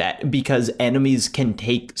you do that, because enemies can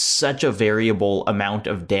take such a variable amount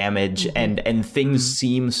of damage, and things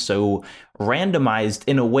seem so randomized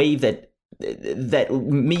in a way that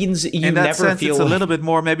means you in that never sense, feel it's a little bit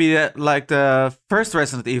more maybe like the first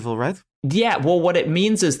Resident Evil, right? Yeah, well, what it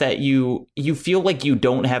means is that you feel like you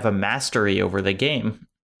don't have a mastery over the game.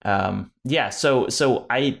 So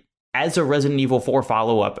I, as a Resident Evil 4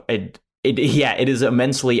 follow-up, it is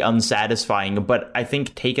immensely unsatisfying, but I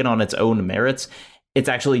think taken on its own merits, it's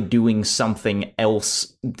actually doing something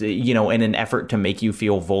else, in an effort to make you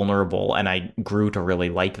feel vulnerable, and I grew to really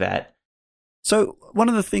like that. So one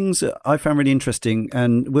of the things that I found really interesting,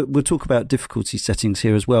 and we'll talk about difficulty settings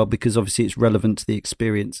here as well, because obviously it's relevant to the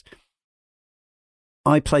experience.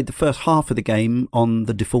 I played the first half of the game on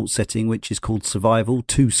the default setting, which is called Survival,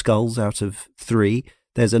 2 skulls out of 3.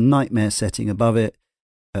 There's a nightmare setting above it,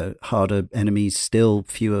 harder enemies still,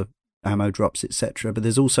 fewer ammo drops, etc. But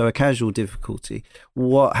there's also a casual difficulty.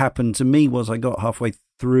 What happened to me was I got halfway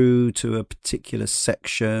through to a particular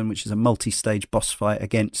section, which is a multi-stage boss fight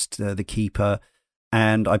against the Keeper,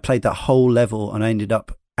 and I played that whole level, and I ended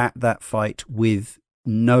up at that fight with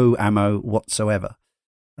no ammo whatsoever,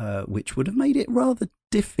 which would have made it rather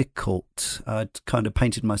difficult. I'd kind of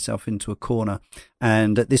painted myself into a corner,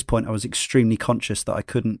 and at this point I was extremely conscious that I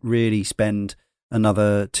couldn't really spend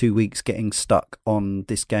another 2 weeks getting stuck on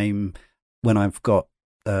this game when I've got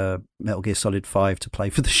Metal Gear Solid 5 to play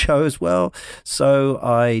for the show as well. So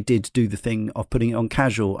I did do the thing of putting it on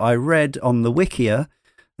casual. I read on the Wikia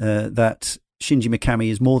that Shinji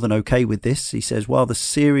Mikami is more than okay with this. He says, while the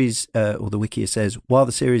series, or the Wikia says, while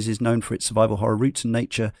the series is known for its survival horror roots and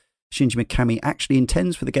nature, Shinji Mikami actually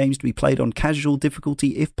intends for the games to be played on casual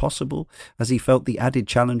difficulty if possible, as he felt the added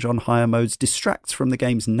challenge on higher modes distracts from the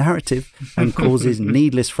game's narrative and causes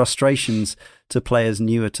needless frustrations to players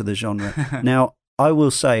newer to the genre. Now, I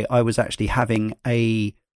will say I was actually having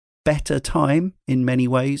a better time in many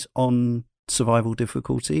ways on survival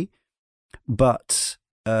difficulty, but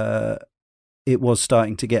it was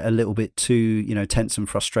starting to get a little bit too, tense and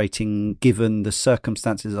frustrating given the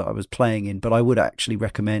circumstances that I was playing in. But I would actually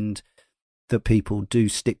recommend that people do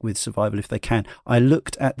stick with survival if they can. I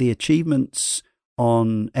looked at the achievements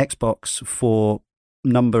on Xbox for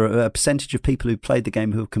a percentage of people who played the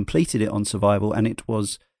game who have completed it on survival, and it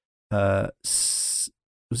was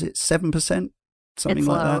it 7%? Something it's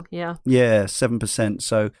like low, that. yeah. Yeah, 7%.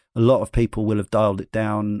 So a lot of people will have dialed it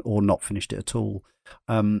down or not finished it at all.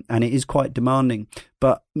 And it is quite demanding.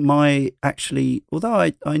 But although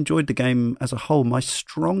I enjoyed the game as a whole, my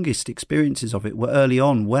strongest experiences of it were early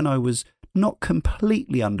on when I was not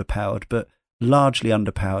completely underpowered, but largely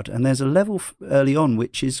underpowered. And there's a level early on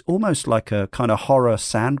which is almost like a kind of horror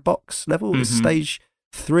sandbox level. It's stage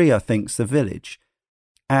 3, I think, is the village.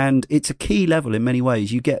 And it's a key level in many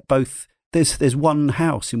ways. You get both. There's one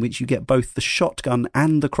house in which you get both the shotgun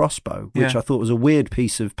and the crossbow, which I thought was a weird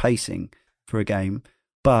piece of pacing for a game,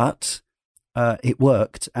 but it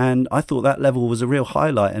worked, and I thought that level was a real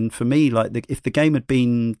highlight. And for me, if the game had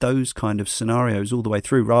been those kind of scenarios all the way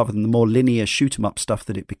through, rather than the more linear shoot 'em up stuff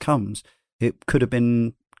that it becomes, it could have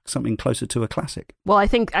been something closer to a classic. Well, I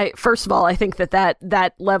think first of all, I think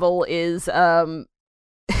that level is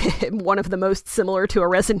one of the most similar to a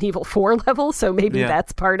Resident Evil 4 level, so maybe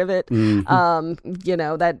that's part of it.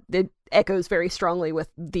 Mm-hmm. That it echoes very strongly with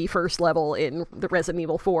the first level in the Resident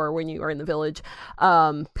Evil 4 when you are in the village.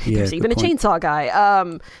 There's even a chainsaw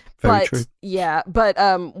guy. Very true. Yeah, but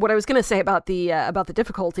what I was going to say about the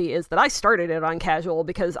difficulty is that I started it on casual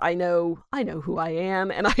because I know who I am,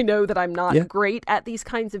 and I know that I'm not great at these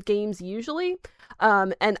kinds of games usually.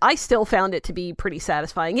 And I still found it to be pretty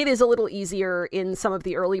satisfying. It is a little easier in some of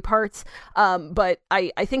the early parts, but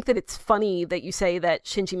I think that it's funny that you say that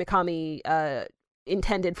Shinji Mikami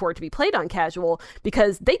intended for it to be played on casual,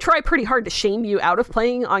 because they try pretty hard to shame you out of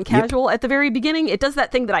playing on casual at the very beginning. It does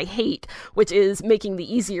that thing that I hate, which is making the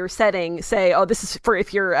easier setting say, oh, this is for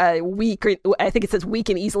if you're weak, or I think it says weak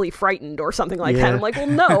and easily frightened or something like that. I'm like, well,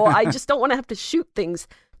 no, I just don't want to have to shoot things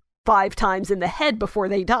 5 times in the head before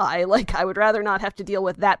they die. Like, I would rather not have to deal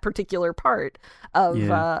with that particular part of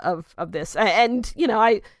this. And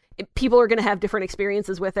people are going to have different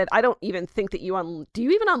experiences with it. I don't even think that do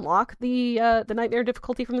you even unlock the nightmare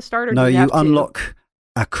difficulty from the start? Or no, do you unlock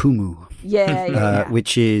Akumu. Yeah.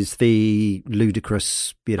 Which is the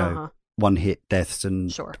ludicrous, one-hit deaths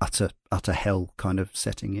and utter hell kind of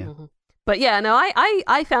setting. Yeah. Mm-hmm. But yeah, no,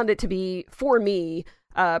 I found it to be, for me,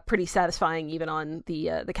 pretty satisfying even on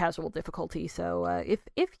the casual difficulty. So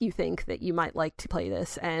if you think that you might like to play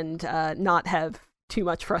this and not have too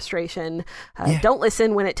much frustration, don't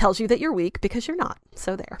listen when it tells you that you're weak, because you're not.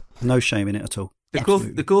 So there. No shame in it at all.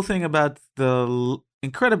 The cool thing about the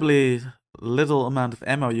incredibly little amount of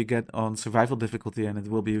ammo you get on survival difficulty, and it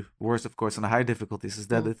will be worse, of course, on the high difficulties, is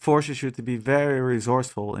that it forces you to be very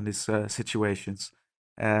resourceful in these situations.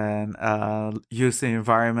 And use the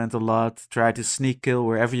environment a lot. Try to sneak kill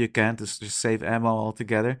wherever you can to just save ammo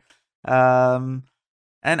altogether. And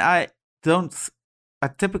I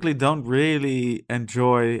typically don't really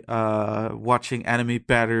enjoy watching enemy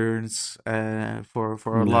patterns for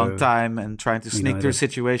a long time and trying to sneak through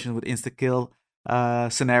situations with insta kill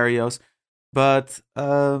scenarios. But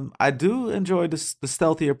I do enjoy the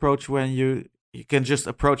stealthy approach when you can just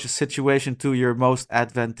approach a situation to your most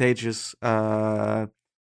advantageous. To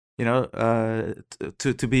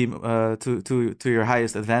your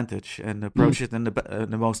highest advantage, and approach it in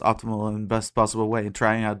the most optimal and best possible way, and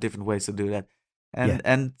trying out different ways to do that.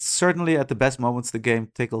 And certainly at the best moments, the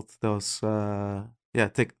game tickled those.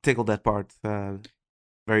 Tickled that part.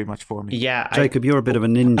 very much for me. Yeah, Jacob, you're a bit of a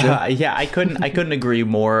ninja. Yeah, I couldn't agree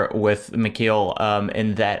more with Mikhail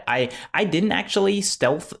in that I didn't actually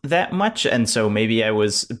stealth that much, and so maybe I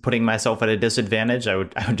was putting myself at a disadvantage. I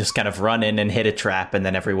would just kind of run in and hit a trap, and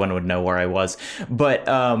then everyone would know where I was. But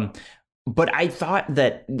I thought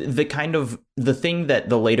that the thing that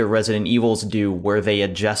the later Resident Evils do, where they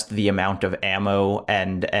adjust the amount of ammo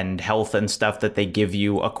and health and stuff that they give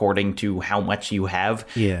you according to how much you have,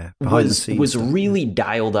 was really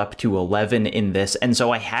dialed up to 11 in this. And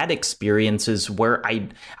so I had experiences where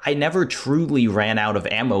I never truly ran out of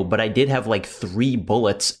ammo, but I did have like 3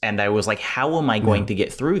 bullets, and I was like, how am I going to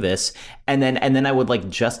get through this? And then I would like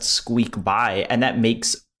just squeak by, and that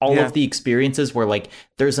makes all of the experiences where like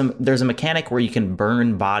there's a mechanic where you can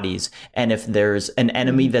burn bodies, and if there's an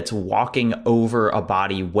enemy that's walking over a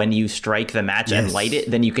body when you strike the match and light it,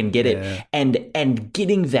 then you can get it. And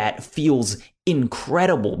getting that feels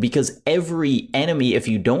incredible, because every enemy, if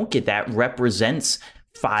you don't get that, represents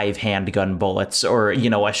 5 handgun bullets or, you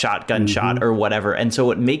know, a shotgun shot or whatever. And so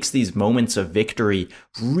it makes these moments of victory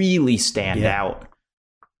really stand out.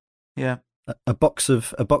 Yeah. A box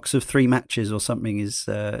of 3 matches or something is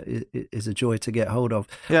a joy to get hold of.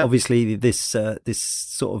 Yeah. Obviously, this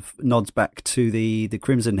sort of nods back to the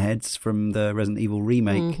Crimson Heads from the Resident Evil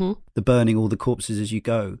remake, the burning all the corpses as you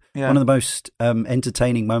go. Yeah. One of the most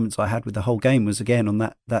entertaining moments I had with the whole game was again on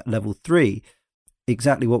that level 3.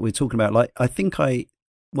 Exactly what we're talking about. Like, I think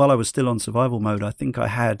while I was still on survival mode, I think I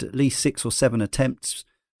had at least 6 or 7 attempts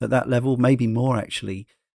at that level, maybe more actually,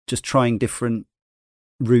 just trying different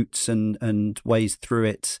routes and ways through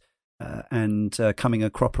it, and coming a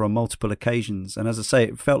cropper on multiple occasions. And as I say,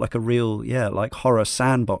 it felt like a real like horror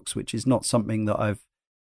sandbox, which is not something that I've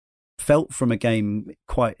felt from a game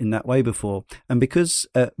quite in that way before. And because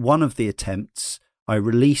one of the attempts I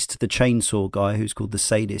released the chainsaw guy, who's called the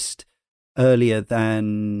Sadist, earlier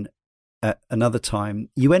than at another time,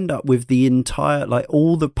 you end up with the entire, like,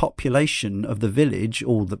 all the population of the village,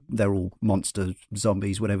 they're all monster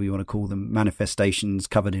zombies, whatever you want to call them, manifestations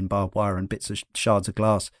covered in barbed wire and bits of shards of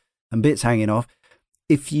glass and bits hanging off.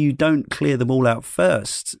 If you don't clear them all out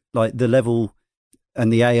first, like, the level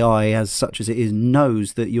and the AI, as such as it is,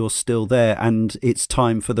 knows that you're still there and it's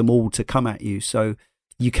time for them all to come at you. So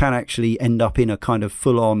you can actually end up in a kind of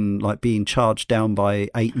full-on, like, being charged down by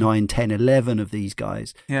 8, 9, 10, 11 of these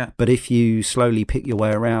guys. Yeah. But if you slowly pick your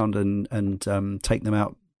way around and take them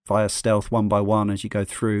out via stealth one by one as you go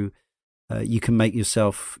through, you can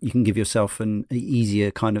give yourself an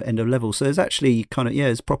easier kind of end of level. So there's actually kind of,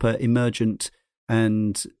 it's proper emergent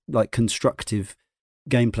and, like, constructive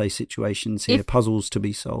gameplay situations here, puzzles to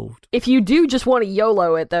be solved. If you do just want to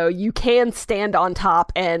YOLO it, though, you can stand on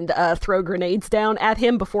top and throw grenades down at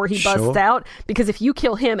him before he busts out, because if you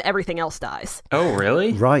kill him, everything else dies. Oh,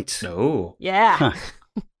 really? Right. Oh. Yeah.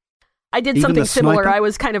 Huh. I did something similar. I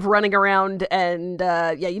was kind of running around, and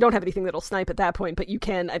you don't have anything that'll snipe at that point, but you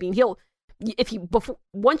can, I mean,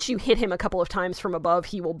 once you hit him a couple of times from above,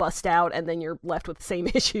 he will bust out, and then you're left with the same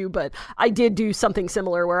issue. But I did do something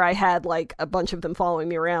similar where I had like a bunch of them following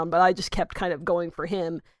me around, but I just kept kind of going for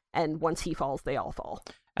him, and once he falls, they all fall.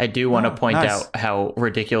 I do want to point out how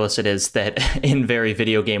ridiculous it is that in very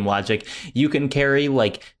video game logic, you can carry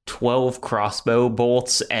like 12 crossbow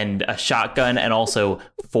bolts and a shotgun and also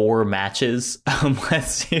 4 matches.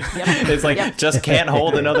 It's like, just can't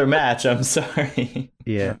hold another match. I'm sorry.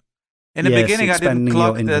 Yeah. In the beginning, I didn't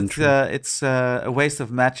clock that it's a waste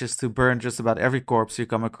of matches to burn just about every corpse you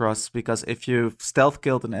come across, because if you've stealth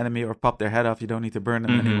killed an enemy or popped their head off, you don't need to burn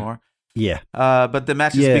them anymore. Yeah. But the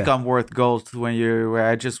matches become worth gold where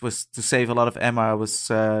I just was, to save a lot of ammo, I was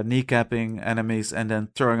kneecapping enemies and then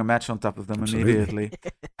throwing a match on top of them immediately.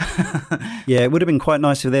 Yeah, it would have been quite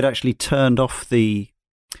nice if they'd actually turned off the...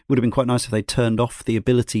 Would have been quite nice if they turned off the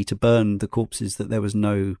ability to burn the corpses, that there was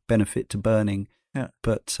no benefit to burning. Yeah,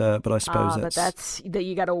 but I suppose that's that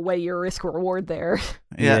you got to weigh your risk reward there.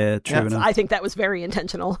 Yeah, true enough. I think that was very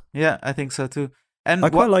intentional. Yeah, I think so too. And I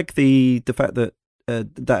quite like the fact that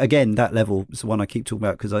that again, that level is the one I keep talking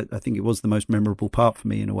about, because I think it was the most memorable part for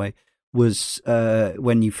me in a way. Was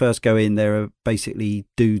when you first go in, there are basically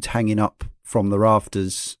dudes hanging up from the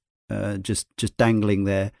rafters, just dangling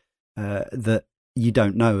there, that you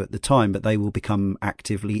don't know at the time, but they will become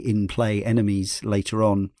actively in play enemies later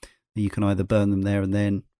on. You can either burn them there and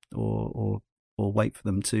then, or wait for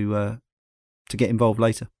them to get involved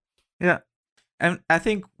later. Yeah, and I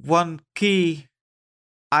think one key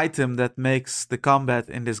item that makes the combat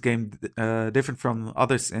in this game different from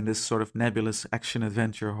others in this sort of nebulous action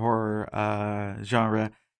adventure horror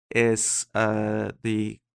genre is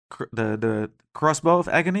the crossbow of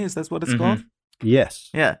agony. Is that what it's called? Yes.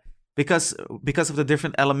 Yeah. because of the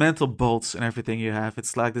different elemental bolts and everything you have,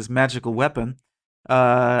 it's like this magical weapon.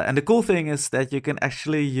 And the cool thing is that you can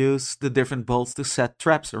actually use the different bolts to set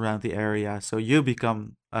traps around the area. So you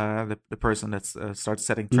become the person that starts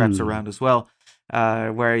setting traps around as well,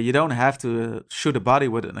 where you don't have to shoot a body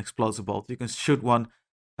with an explosive bolt. You can shoot one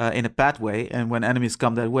in a pathway, and when enemies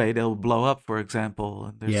come that way, they'll blow up, for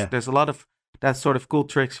example. And there's a lot of that sort of cool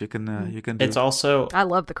tricks you can do. It's also... I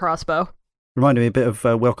love the crossbow. Reminded me a bit of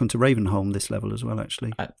Welcome to Ravenholm, this level as well,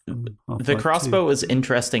 actually. The crossbow is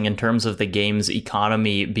interesting in terms of the game's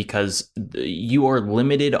economy because you are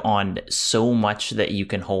limited on so much that you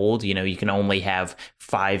can hold. You know, you can only have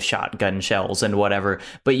 5 shotgun shells and whatever,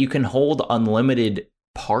 but you can hold unlimited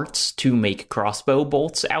parts to make crossbow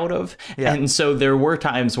bolts out of. Yeah. And so there were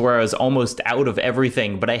times where I was almost out of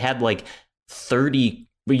everything, but I had like 30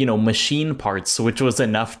 machine parts, which was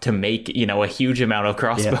enough to make, a huge amount of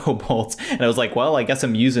crossbow bolts. And I was like, well, I guess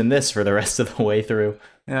I'm using this for the rest of the way through.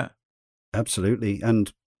 Yeah, absolutely.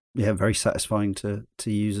 And very satisfying to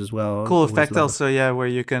use as well. Cool effect also, where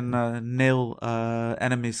you can nail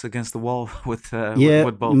enemies against the wall with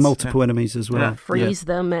bolts. Multiple enemies as well. Freeze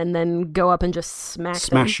them and then go up and just smash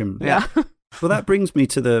them. Yeah. Well, that brings me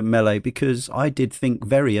to the melee, because I did think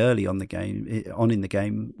very early in the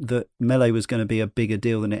game that melee was going to be a bigger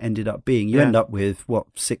deal than it ended up being. You end up with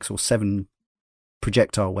 6 or 7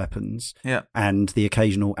 projectile weapons, and the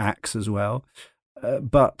occasional axe as well.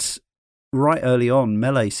 But right early on,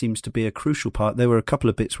 melee seems to be a crucial part. There were a couple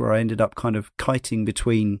of bits where I ended up kind of kiting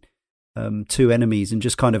between 2 enemies and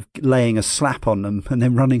just kind of laying a slap on them and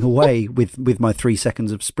then running away with my 3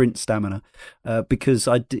 seconds of sprint stamina, because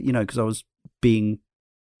I was being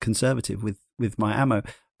conservative with my ammo.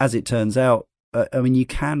 As it turns out, you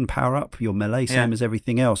can power up your melee, same as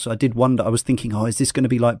everything else. I did wonder, I was thinking, is this going to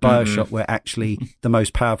be like Bioshock, where actually the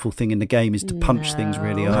most powerful thing in the game is to punch things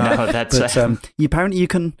really hard? No, but apparently you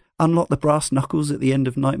can unlock the brass knuckles at the end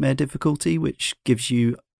of Nightmare difficulty, which gives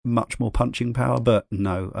you much more punching power. But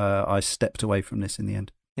no, I stepped away from this in the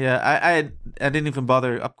end. Yeah, I didn't even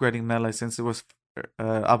bother upgrading melee, since it was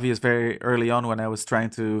obvious very early on when I was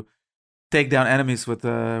trying to take down enemies with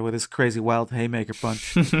his crazy wild haymaker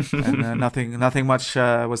punch, and nothing much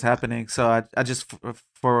was happening. So I just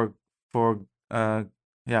forwent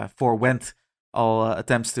all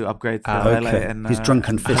attempts to upgrade melee. And his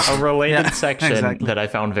drunken fist. A related section that I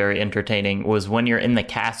found very entertaining was when you're in the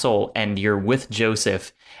castle and you're with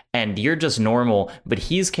Joseph and you're just normal, but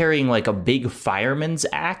he's carrying like a big fireman's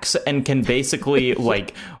axe and can basically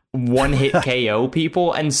like one-hit KO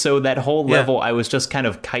people. And so that whole level, I was just kind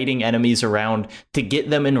of kiting enemies around to get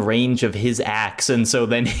them in range of his axe. And so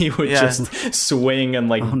then he would just swing and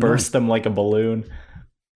burst them like a balloon.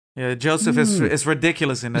 Yeah, Joseph is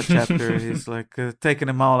ridiculous in that chapter. He's like taking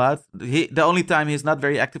them all out. The only time he's not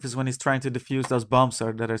very active is when he's trying to defuse those bombs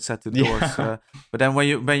that are set to doors. But then when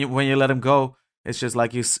you let him go, it's just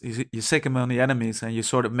like you sick him on the enemies and you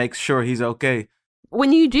sort of make sure he's okay.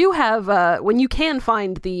 When you do have, when you can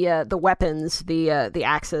find the weapons, the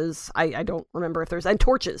axes, I don't remember if there's, and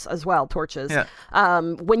torches as well,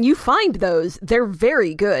 when you find those, they're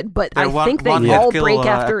very good, but I think they all break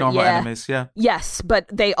after, enemies, yes, but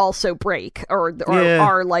they also break, or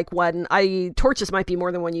are like one, torches might be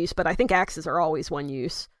more than one use, but I think axes are always one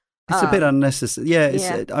use. It's a bit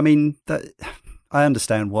unnecessary. I mean, I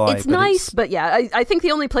understand why. It's nice, but I think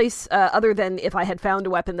the only place, other than if I had found a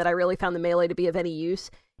weapon that I really found the melee to be of any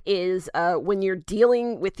use, is when you're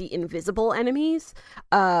dealing with the invisible enemies.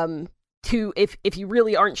 If you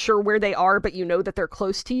really aren't sure where they are, but you know that they're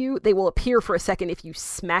close to you, they will appear for a second if you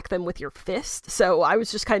smack them with your fist. So I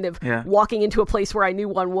was just kind of walking into a place where I knew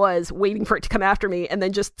one was, waiting for it to come after me, and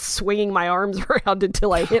then just swinging my arms around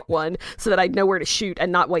until I hit one, so that I'd know where to shoot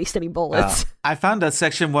and not waste any bullets. I found that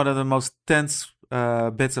section one of the most tense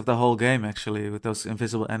bits of the whole game, actually, with those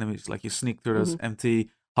invisible enemies. Like you sneak through those empty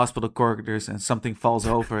hospital corridors and something falls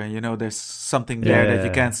over and there's something there that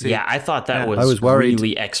you can't see. Yeah, I thought that was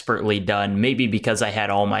really expertly done. Maybe because I had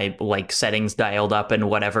all my settings dialed up and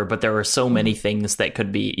whatever, but there were so many things that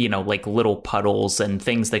could be, like little puddles and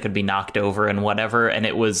things that could be knocked over and whatever. And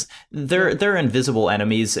it was they're invisible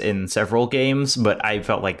enemies in several games, but I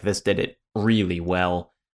felt like this did it really well.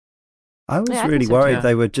 I was really worried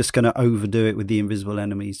they were just going to overdo it with the invisible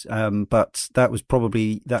enemies, but that was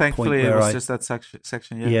probably that Thankfully, point where it was just that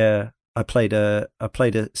section. I played a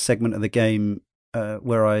segment of the game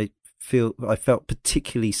where I felt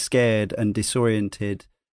particularly scared and disoriented,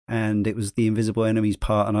 and it was the invisible enemies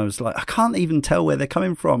part, and I was like, I can't even tell where they're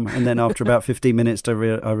coming from. And then after about 15 minutes, I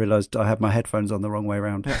realized I had my headphones on the wrong way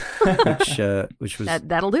around, which was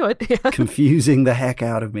that'll do it. confusing the heck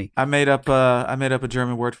out of me. I made up a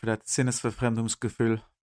German word for that. Sinnesverfremdungsgefühl.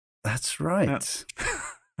 That's right. Yeah.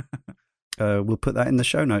 We'll put that in the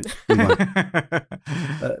show notes. We might.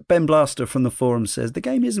 Ben Blaster from the forum says the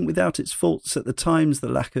game isn't without its faults. At times, the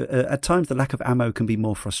lack of ammo can be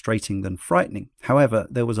more frustrating than frightening. However,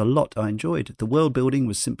 there was a lot I enjoyed. The world building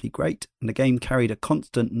was simply great, and the game carried a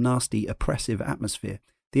constant, nasty, oppressive atmosphere.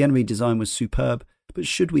 The enemy design was superb, but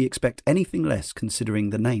should we expect anything less considering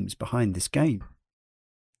the names behind this game?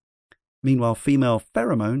 Meanwhile, Female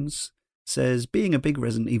Pheromones says, being a big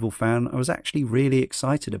Resident Evil fan, I was actually really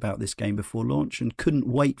excited about this game before launch and couldn't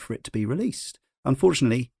wait for it to be released.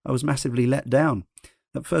 Unfortunately, I was massively let down.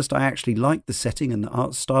 At first, I actually liked the setting and the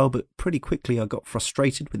art style, but pretty quickly I got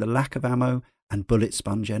frustrated with the lack of ammo and bullet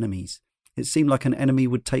sponge enemies. It seemed like an enemy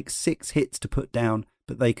would take 6 hits to put down,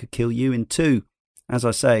 but they could kill you in 2. As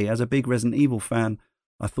I say, as a big Resident Evil fan,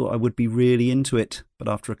 I thought I would be really into it, but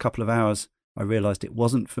after a couple of hours, I realised it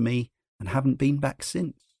wasn't for me and haven't been back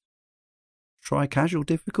since. Try casual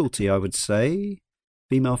difficulty, I would say.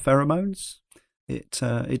 Female Pheromones. It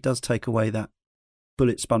does take away that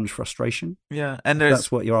bullet sponge frustration. Yeah, and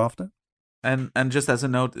that's what you're after. And just as a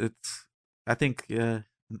note, I think I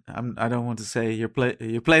don't want to say you played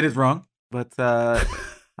it wrong, but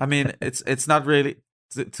I mean it's not really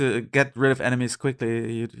to get rid of enemies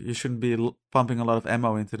quickly. You shouldn't be pumping a lot of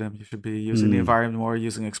ammo into them. You should be using the environment more,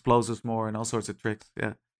 using explosives more, and all sorts of tricks.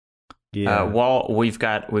 Yeah. Yeah. Well, we've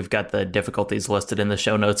got the difficulties listed in the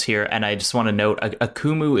show notes here, and I just want to note,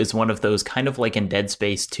 Akumu is one of those kind of like in Dead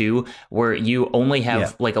Space 2, where you only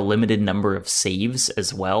have like a limited number of saves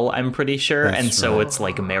as well, I'm pretty sure. That's and so it's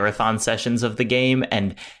like marathon sessions of the game,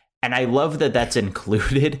 and I love that that's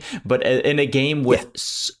included, but in a game with...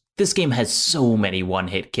 This game has so many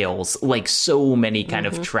one-hit kills, like so many kind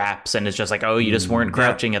of traps, and it's just like, oh, you just weren't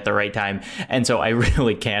crouching at the right time. And so I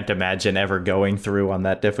really can't imagine ever going through on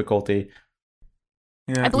that difficulty.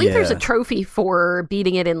 Yeah. I believe there's a trophy for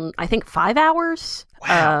beating it in, I think, 5 hours.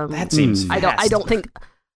 Wow, that seems fast. I don't think...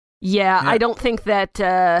 I don't think that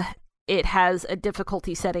it has a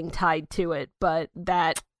difficulty setting tied to it, but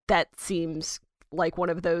that seems... like one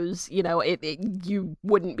of those, you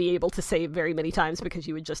wouldn't be able to save very many times because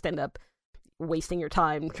you would just end up wasting your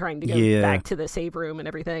time trying to go back to the save room and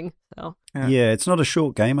everything. So it's not a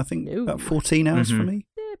short game. I think about 14 hours for me.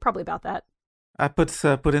 Probably about that. I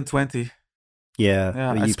put in 20.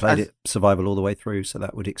 Yeah, you played it survival all the way through, so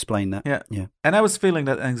that would explain that. Yeah. And I was feeling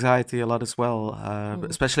that anxiety a lot as well,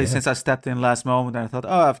 especially since I stepped in last moment and I thought,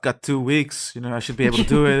 I've got 2 weeks. I should be able to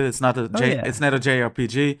do it. It's not a it's not a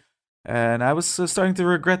JRPG. And I was starting to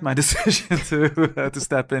regret my decision to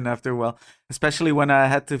step in after a while, especially when I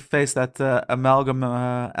had to face that Amalgam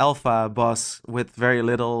Alpha boss with very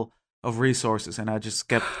little of resources, and I just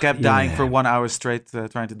kept dying for 1 hour straight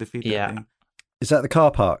trying to defeat that thing. Is that the car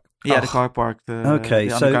park? Yeah, the car park. The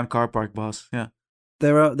underground car park boss. Yeah.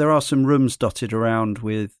 There are some rooms dotted around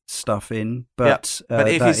with stuff in, but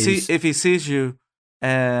if he sees you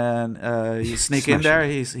and you sneak in there,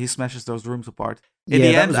 he smashes those rooms apart. In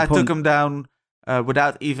the end, I took him down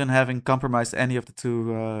without even having compromised any of the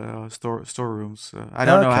 2 storerooms. I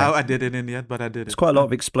don't know how I did it in the end, but I did it. There's quite a lot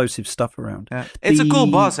of explosive stuff around. Yeah. It's a cool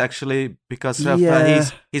boss, actually, because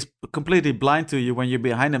he's completely blind to you when you're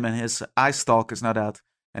behind him and his eye stalk is not out.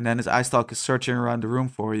 And then his eye stalk is searching around the room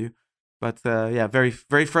for you. But very,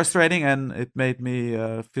 very frustrating, and it made me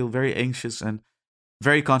feel very anxious and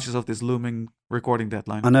very conscious of this looming recording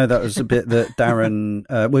deadline. I know that was a bit that Darren.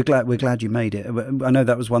 We're glad you made it. I know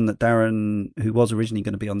that was one that Darren, who was originally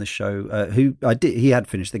going to be on this show, he had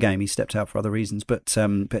finished the game. He stepped out for other reasons, but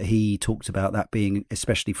he talked about that being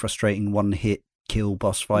especially frustrating. One hit kill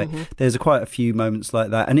boss fight. There's quite a few moments like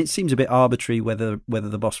that, and it seems a bit arbitrary whether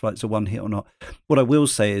the boss fights are one hit or not. What I will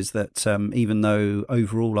say is that even though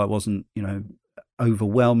overall I wasn't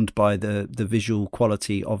overwhelmed by the visual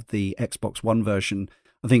quality of the Xbox One version,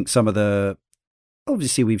 I think some of the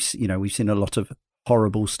obviously we've seen a lot of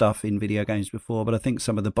horrible stuff in video games before, but I think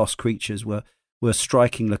some of the boss creatures were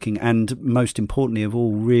striking looking, and most importantly of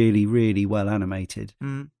all, really, really well animated.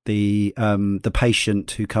 The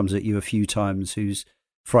patient who comes at you a few times, who's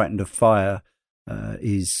frightened of fire,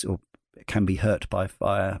 or can be hurt by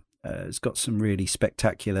fire, has got some really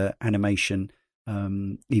spectacular animation.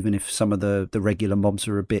 Even if some of the regular mobs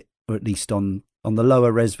are a bit, or at least on the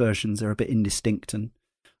lower res versions, they're a bit indistinct and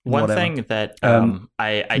one whatever. thing that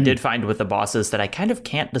I did find with the bosses that I kind of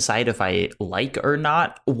can't decide if I like or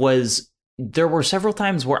not was there were several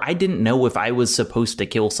times where I didn't know if I was supposed to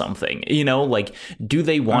kill something, like, do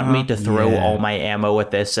they want me to throw all my ammo at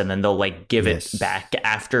this and then they'll like give it back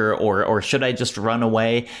after, or should I just run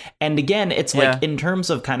away? And again, it's like, in terms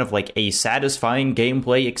of kind of like a satisfying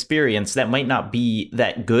gameplay experience, that might not be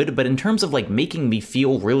that good, but in terms of like making me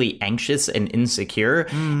feel really anxious and insecure,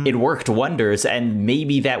 it worked wonders, and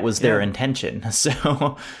maybe that was their intention.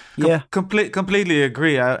 So completely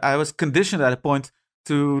agree. I was conditioned at a point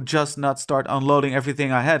to just not start unloading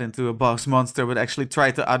everything I had into a boss monster, but actually try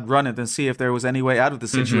to outrun it and see if there was any way out of the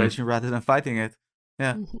situation rather than fighting it.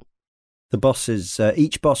 Yeah. The bosses,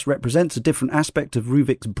 each boss represents a different aspect of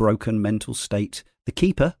Ruvik's broken mental state. The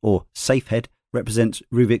Keeper, or Safehead, represents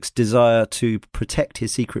Ruvik's desire to protect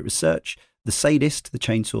his secret research. The Sadist, the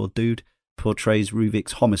Chainsaw Dude, portrays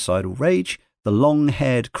Ruvik's homicidal rage. The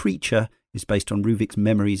Long-Haired Creature is based on Ruvik's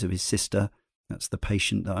memories of his sister. That's the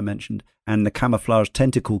patient that I mentioned. And the Camouflage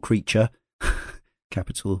Tentacle Creature,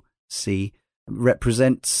 capital C,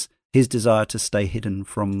 represents his desire to stay hidden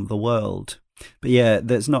from the world. But yeah,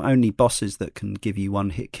 there's not only bosses that can give you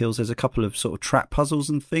one-hit kills. There's a couple of sort of trap puzzles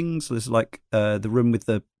and things. There's like the room with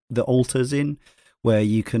the altars in, where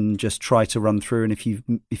you can just try to run through. And if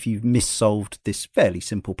you've missolved this fairly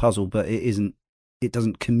simple puzzle, but it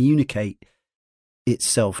doesn't communicate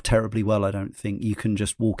itself terribly well, I don't think, you can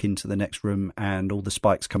just walk into the next room and all the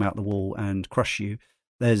spikes come out the wall and crush you.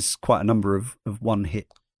 There's quite a number of one-hit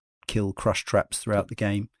kill crush traps throughout the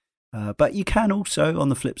game. But you can also, on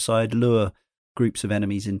the flip side, lure groups of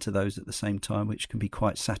enemies into those at the same time, which can be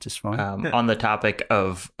quite satisfying. On the topic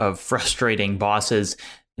of frustrating bosses,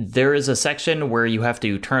 there is a section where you have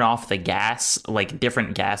to turn off the gas, like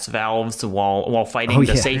different gas valves, while fighting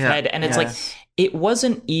the Safehead, and it's like, it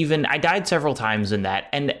wasn't even, I died several times in that,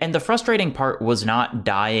 and the frustrating part was not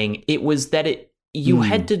dying, it was that you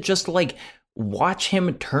had to just like watch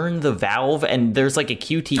him turn the valve, and there's like a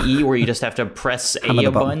QTE where you just have to press a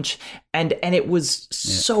bunch, and it was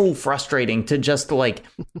so frustrating to just like,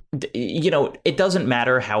 it doesn't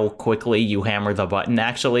matter how quickly you hammer the button,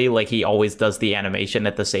 actually, like he always does the animation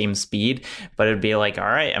at the same speed, but it'd be like, all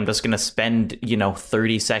right, I'm just gonna spend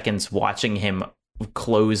 30 seconds watching him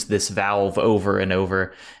close this valve over and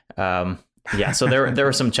over. So there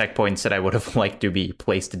were some checkpoints that I would have liked to be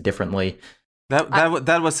placed differently.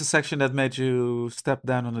 That was the section that made you step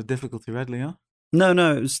down on the difficulty, right, Leon? No,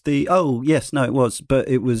 it was it was, but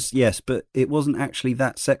it wasn't actually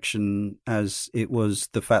that section, as it was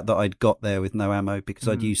the fact that I'd got there with no ammo because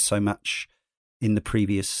I'd used so much in the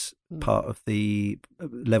previous part of the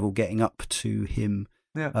level getting up to him.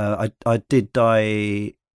 Yeah. I did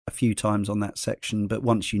die a few times on that section, but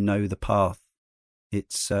once you know the path,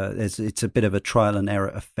 it's a bit of a trial and error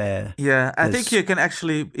affair. Yeah, I think you can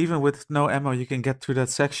actually, even with no ammo, you can get through that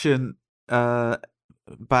section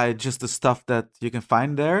by just the stuff that you can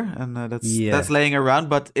find there, and that's laying around,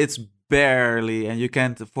 but it's barely, and you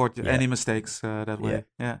can't afford any mistakes that way.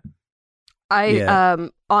 Yeah.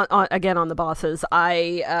 On the bosses,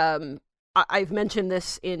 I've mentioned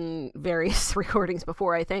this in various recordings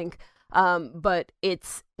before, I think, but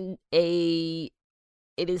it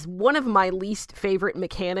is one of my least favorite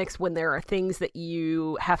mechanics when there are things that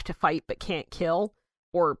you have to fight but can't kill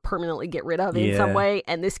or permanently get rid of in some way,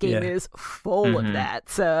 and this game is full of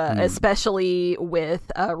that, especially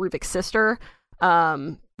with Ruvik's sister.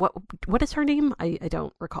 What is her name? I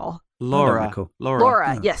don't recall.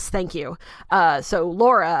 Laura. Yes, thank you. So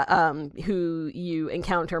Laura, who you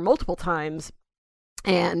encounter multiple times,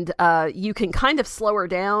 and you can kind of slow her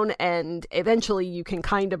down, and eventually you can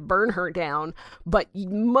kind of burn her down, but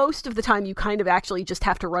most of the time you kind of actually just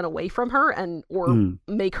have to run away from her or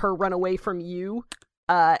make her run away from you.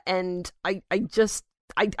 And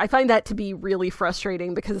I find that to be really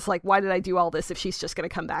frustrating, because it's like, why did I do all this if she's just going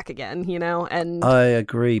to come back again, And I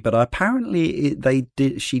agree, but apparently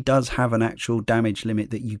she does have an actual damage limit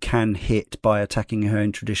that you can hit by attacking her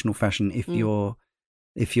in traditional fashion if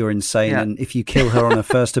you're insane, and if you kill her on her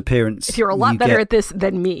first appearance, if you're a lot better at this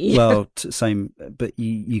than me. Well, same, but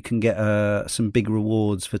you can get some big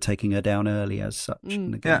rewards for taking her down early as such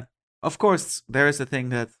in the game. Yeah, of course, there is a thing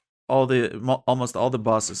that almost all the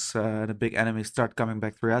bosses, the big enemies, start coming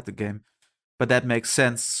back throughout the game, but that makes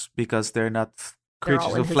sense because they're not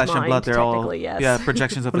creatures of flesh and blood. They're all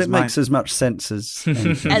projections of his mind. It makes as much sense as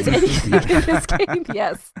anything. As anything in this game.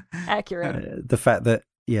 Yes, accurate. The fact that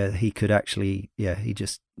he could actually, Oh.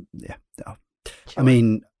 Sure. I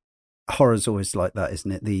mean, horror's always like that,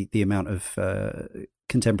 isn't it? The amount of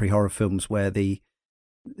contemporary horror films where the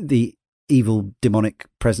evil demonic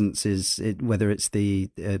presence is, whether it's the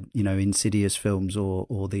Insidious films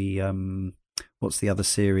or the what's the other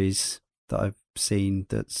series that I've seen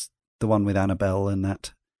that's the one with Annabelle and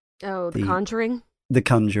that. Oh, The Conjuring? The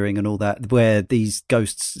Conjuring and all that, where these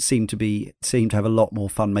ghosts seem to have a lot more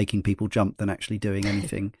fun making people jump than actually doing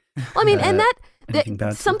anything. Well, I mean, and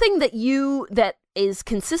bad. Something that is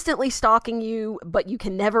consistently stalking you, but you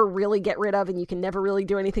can never really get rid of, and you can never really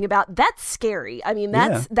do anything about. That's scary. I mean,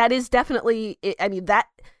 that is definitely. I mean, that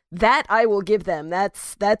I will give them.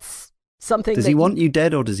 That's something. Does he want you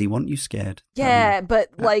dead, or does he want you scared? Yeah, but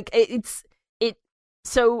like it's.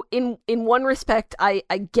 So in one respect, I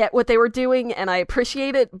get what they were doing and I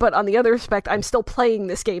appreciate it, but on the other respect, I'm still playing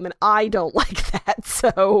this game and I don't like that.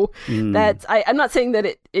 So that's I'm not saying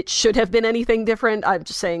that it should have been anything different. I'm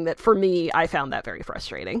just saying that for me, I found that very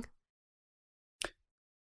frustrating.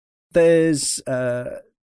 There's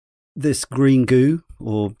this green goo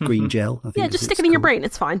or green gel. I think just stick it in your brain.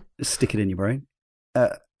 It's fine. Stick it in your brain.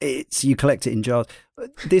 You collect it in jars.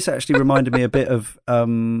 This actually reminded me a bit of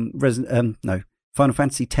Final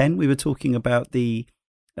Fantasy X. We were talking about the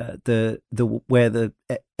where the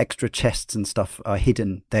extra chests and stuff are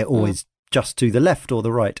hidden. They're always just to the left or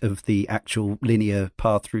the right of the actual linear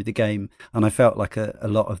path through the game. And I felt like a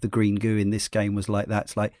lot of the green goo in this game was like that.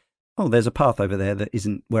 It's like, oh, there's a path over there that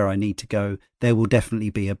isn't where I need to go. There will definitely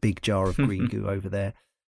be a big jar of green goo over there.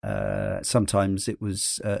 Sometimes it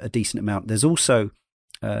was a decent amount. There's also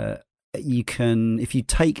you can, if you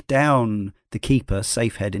take down the keeper,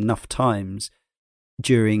 Safehead, enough times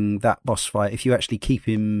during that boss fight, if you actually keep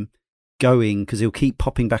him going, because he'll keep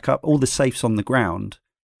popping back up, all the safes on the ground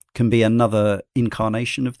can be another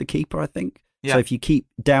incarnation of the keeper, I think. So if you keep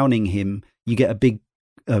downing him, you get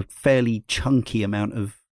a fairly chunky amount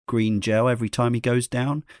of green gel every time he goes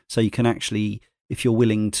down. So you can actually, if you're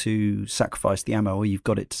willing to sacrifice the ammo or you've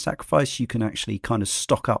got it to sacrifice, you can actually kind of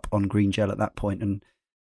stock up on green gel at that point and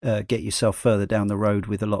get yourself further down the road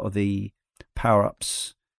with a lot of the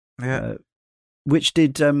power-ups. Which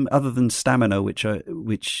did, other than stamina,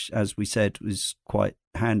 which, as we said, was quite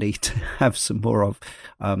handy to have some more of,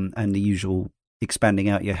 and the usual expanding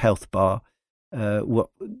out your health bar. I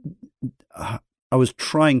was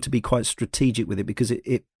trying to be quite strategic with it because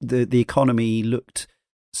the economy looked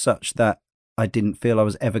such that I didn't feel I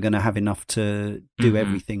was ever going to have enough to do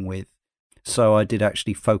everything with. So I did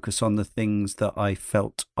actually focus on the things that I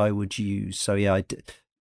felt I would use. So yeah, I did,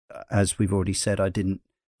 as we've already said, I didn't.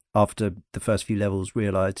 After the first few levels, I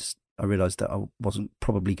realized that I wasn't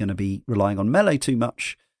probably going to be relying on melee too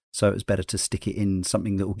much, so it was better to stick it in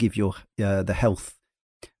something that will give your the health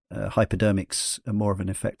hypodermics more of an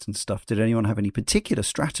effect and stuff. Did anyone have any particular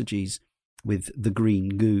strategies with the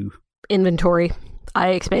green goo? Inventory. I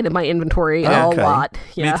expanded my inventory a lot.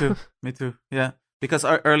 Yeah. Me too. Yeah, because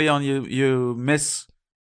early on you miss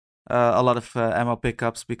a lot of ammo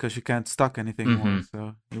pickups because you can't stock anything more.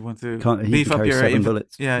 So you want to beef up your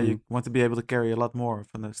bullets. Yeah, you want to be able to carry a lot more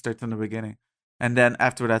straight from the beginning, and then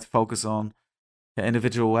after that focus on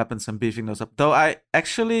individual weapons and beefing those up. Though I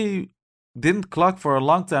actually didn't clock for a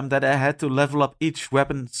long time that I had to level up each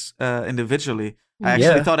weapons individually. I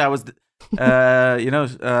actually thought I was,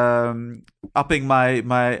 upping my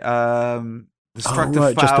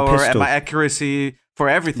destructive power and my accuracy for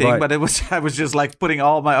everything, but I was just like putting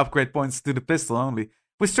all my upgrade points to the pistol only,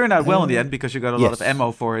 which turned out well in the end because you got a lot of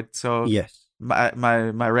ammo for it. So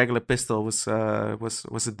my regular pistol was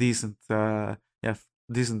a decent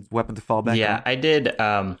decent weapon to fall back on. I did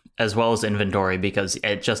as well as inventory because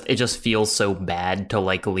it just feels so bad to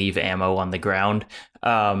like leave ammo on the ground.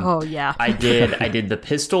 I did the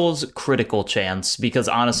pistol's critical chance because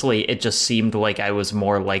honestly it just seemed like I was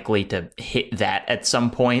more likely to hit that at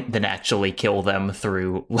some point than actually kill them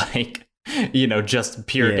through like just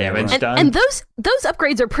pure damage done. And those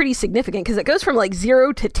upgrades are pretty significant because it goes from like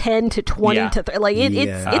 0 to 10 to 20 to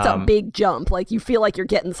it's a big jump. Like you feel like you're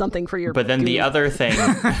getting something for your. But then the other thing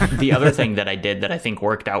that I did that I think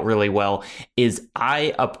worked out really well is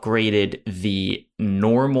I upgraded the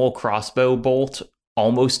normal crossbow bolt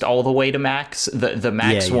almost all the way to max. The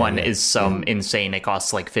max one is some insane. It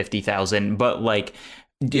costs like 50,000, but like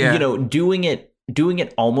doing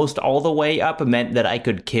it almost all the way up meant that I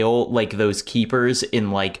could kill like those keepers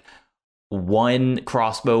in like one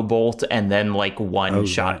crossbow bolt and then like one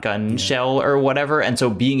shotgun shell or whatever. And so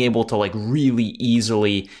being able to like really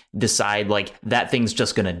easily decide like that thing's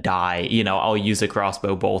just gonna die, I'll use a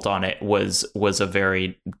crossbow bolt on it was a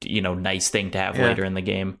very nice thing to have later in the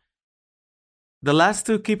game. The last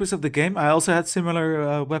two keepers of the game, I also had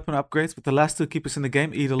similar weapon upgrades, but the last two keepers in the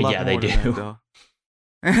game eat a lot more. They do. Than that,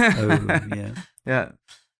 though.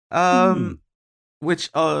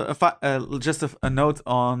 Which just a note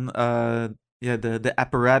on the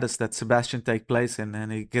apparatus that Sebastian takes place in,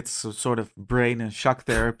 and he gets a sort of brain and shock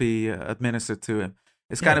therapy administered to him.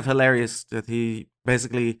 It's kind of hilarious that he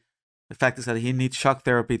basically, the fact is that he needs shock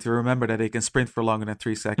therapy to remember that he can sprint for longer than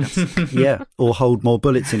 3 seconds. Yeah, or hold more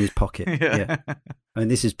bullets in his pocket. Yeah. I mean,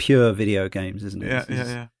 this is pure video games, isn't it?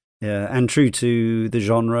 Yeah. Yeah, and true to the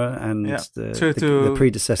genre and the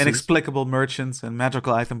predecessors. Inexplicable merchants and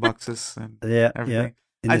magical item boxes and everything.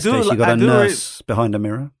 In this case, you got a nurse behind a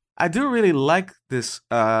mirror. I do really like this,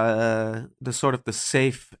 the sort of the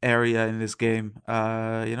safe area in this game.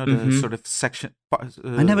 The sort of section.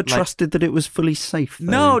 I never trusted that it was fully safe,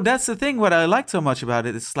 though. No, that's the thing. What I like so much about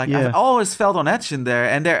it, it's like I've always felt on edge in there,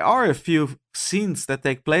 and there are a few scenes that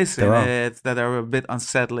take place in it that are a bit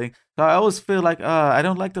unsettling. So I always feel like I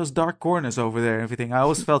don't like those dark corners over there and everything. I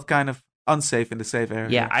always felt kind of unsafe in the safe area.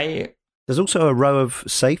 Yeah, There's also a row of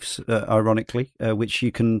safes, ironically, which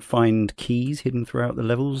you can find keys hidden throughout the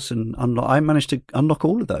levels and unlock. I managed to unlock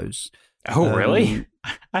all of those. Oh, really?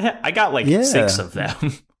 I got like 6 of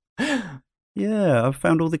them. Yeah, I've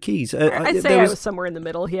found all the keys. I'd say I was somewhere in the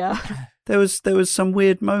middle. Yeah. There was some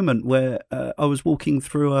weird moment where I was walking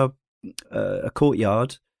through a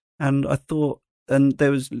courtyard, and I thought, and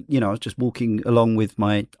there was, I was just walking along with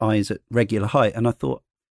my eyes at regular height, and I thought,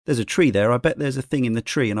 there's a tree there. I bet there's a thing in the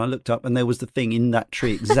tree. And I looked up and there was the thing in that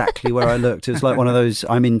tree exactly where I looked. It was like one of those,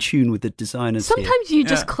 I'm in tune with the designers Sometimes you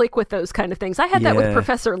just click with those kind of things. I had that with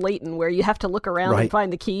Professor Layton where you have to look around and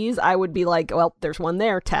find the keys. I would be like, well, there's one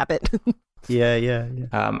there. Tap it. Yeah.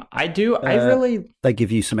 They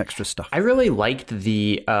give you some extra stuff. I really liked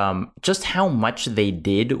the just how much they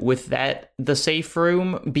did with the safe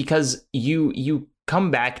room, because you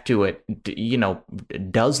come back to it,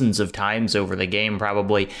 dozens of times over the game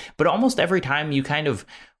probably, but almost every time you kind of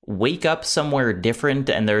wake up somewhere different,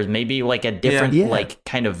 and there's maybe like a different like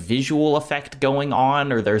kind of visual effect going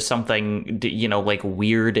on, or there's something like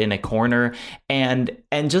weird in a corner, and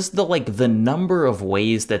just the number of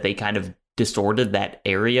ways that they kind of distorted that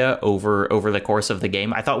area over the course of the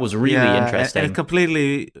game, I thought was really interesting. And it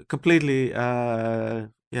completely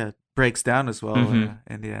breaks down as well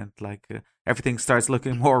in the end. Like everything starts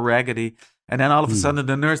looking more raggedy, and then all of a sudden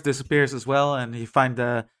the nurse disappears as well, and you find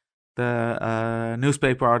the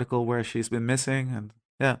newspaper article where she's been missing,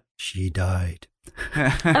 and she died.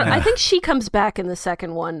 I think she comes back in the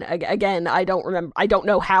second one. Again, I don't remember. I don't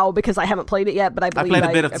know how, because I haven't played it yet, but I believe I played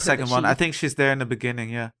a bit of the second one. I think she's there in the beginning.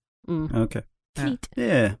 Yeah. Okay. Sweet.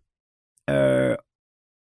 Yeah. Oh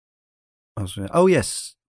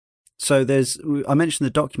yes. So I mentioned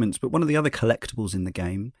the documents, but one of the other collectibles in the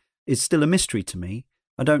game is still a mystery to me.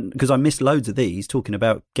 Because I missed loads of these, talking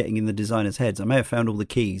about getting in the designers' heads. I may have found all the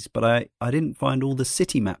keys, but I didn't find all the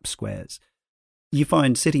city map squares. You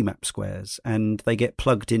find city map squares, and they get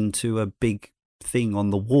plugged into a big thing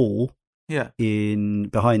on the wall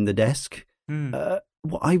behind the desk. I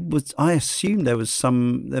assumed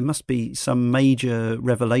there must be some major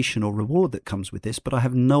revelation or reward that comes with this, but I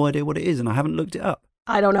have no idea what it is, and I haven't looked it up.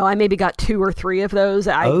 I don't know. I maybe got 2 or 3 of those.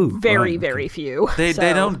 Very few. They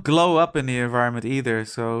don't glow up in the environment either,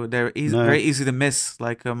 so they're very easy to miss,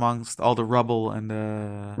 like amongst all the rubble and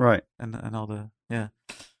and all the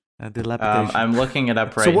dilapidation. I'm looking it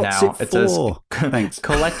up right so what's now. It says Thanks.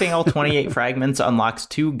 Collecting all 28 fragments unlocks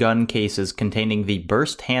 2 gun cases containing the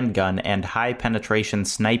burst handgun and high penetration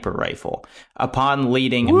sniper rifle. Upon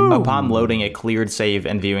loading a cleared save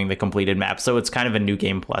and viewing the completed map, so it's kind of a new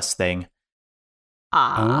game plus thing.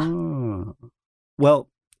 Well,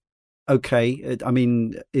 okay. I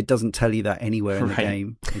mean, it doesn't tell you that anywhere in the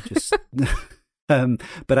game. It just,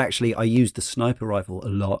 but actually, I used the sniper rifle a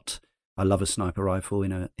lot. I love a sniper rifle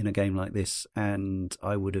in a game like this, and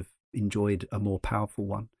I would have enjoyed a more powerful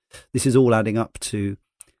one. This is all adding up to,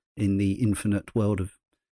 in the infinite world of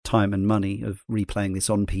time and money, of replaying this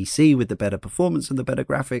on PC with the better performance and the better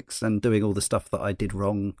graphics, and doing all the stuff that I did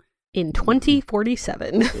wrong. In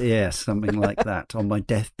 2047. Yeah, something like that, on my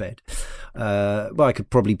deathbed. Well, I could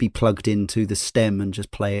probably be plugged into the stem and just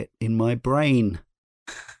play it in my brain.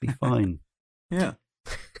 Be fine. Yeah.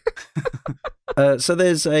 So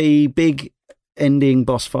there's a big ending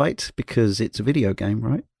boss fight, because it's a video game,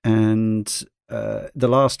 right? And the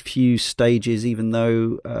last few stages, even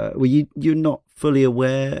though you're not fully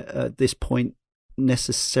aware at this point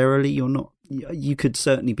necessarily, you could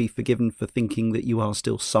certainly be forgiven for thinking that you are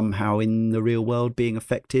still somehow in the real world being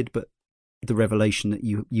affected, but the revelation that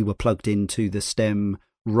you were plugged into the stem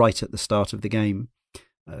right at the start of the game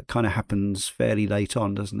kind of happens fairly late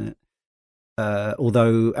on, doesn't it?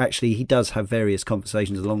 Although actually he does have various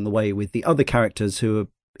conversations along the way with the other characters who are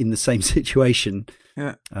in the same situation,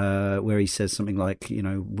 where he says something like,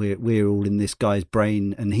 we're all in this guy's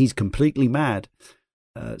brain and he's completely mad.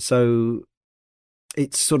 So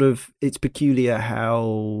it's peculiar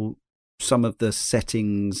how some of the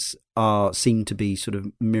settings seem to be sort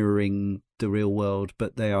of mirroring the real world,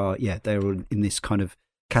 but they're in this kind of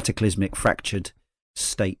cataclysmic, fractured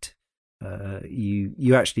state.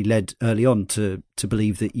 You actually led early on to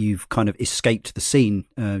believe that you've kind of escaped the scene.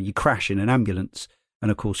 You crash in an ambulance,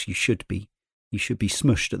 and of course you should be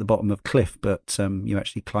smushed at the bottom of a cliff, but you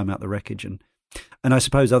actually climb out the wreckage, and I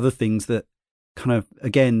suppose other things that kind of,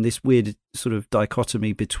 again, this weird sort of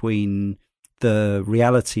dichotomy between the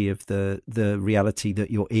reality of the reality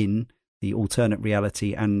that you're in, the alternate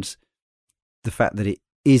reality, and the fact that it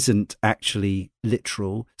isn't actually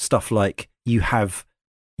literal. Stuff like you have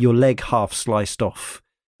your leg half sliced off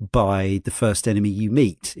by the first enemy you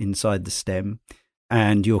meet inside the stem,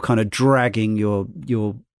 and you're kind of dragging your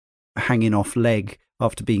hanging off leg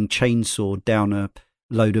after being chainsawed down a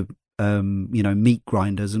load of meat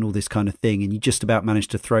grinders and all this kind of thing, and you just about manage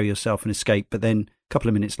to throw yourself and escape, but then a couple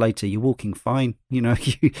of minutes later you're walking fine.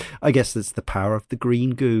 I guess that's the power of the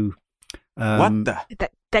green goo. What the?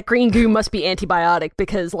 That green goo must be antibiotic,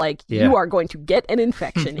 because you are going to get an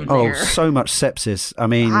infection in there. Oh, so much sepsis. I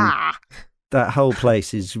mean, that whole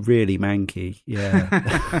place is really manky. Yeah.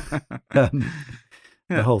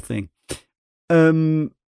 The whole thing.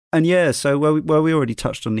 And yeah, so we already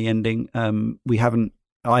touched on the ending.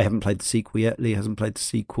 I haven't played the sequel yet. Lee hasn't played the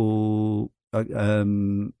sequel.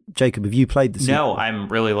 Jacob, have you played the sequel? No, I'm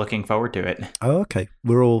really looking forward to it. Oh, okay.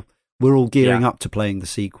 We're all gearing up to playing the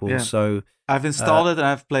sequel. Yeah. So I've installed it and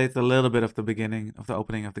I've played a little bit of the beginning of the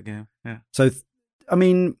opening of the game. Yeah. So, I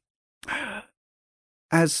mean,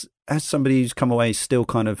 as somebody who's come away still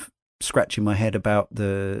kind of scratching my head about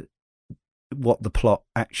what the plot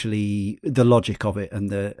actually, the logic of it,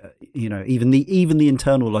 and even the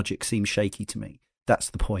internal logic seems shaky to me. That's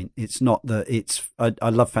the point. It's not that I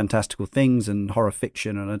love fantastical things and horror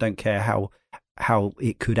fiction, and I don't care how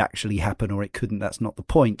it could actually happen or it couldn't. That's not the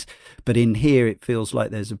point. But in here, it feels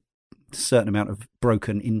like there's a certain amount of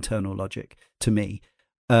broken internal logic to me.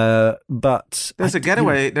 But there's a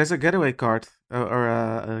getaway card or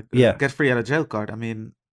a get free out of jail card. I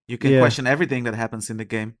mean, you can question everything that happens in the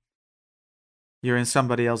game. You're in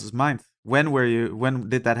somebody else's mind. When were you? When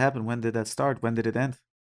did that happen? When did that start? When did it end?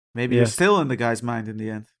 Maybe you're still in the guy's mind in the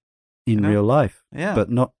end. In real life. Yeah. But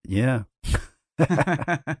not, yeah.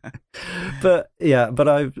 But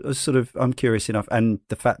I'm curious enough. And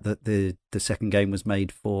the fact that the second game was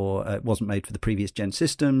wasn't made for the previous gen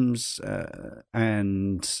systems,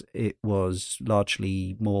 and it was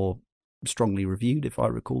largely more strongly reviewed, if I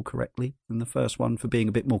recall correctly, than the first one, for being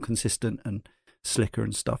a bit more consistent and slicker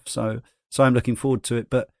and stuff. So I'm looking forward to it,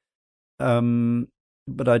 but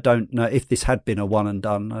I don't know if this had been a one and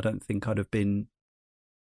done. I don't think I'd have been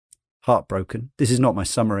heartbroken. This is not my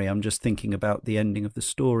summary. I'm just thinking about the ending of the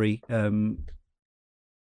story.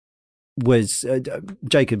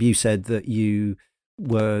 Jacob, you said that you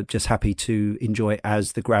were just happy to enjoy it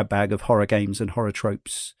as the grab bag of horror games and horror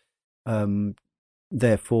tropes.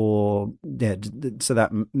 Therefore, so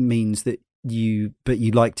that means that you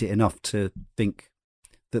liked it enough to think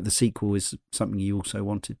that the sequel is something you also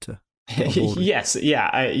wanted to get on board with. Yes, yeah.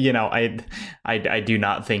 I do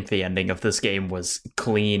not think the ending of this game was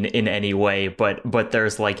clean in any way, but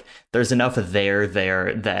there's enough there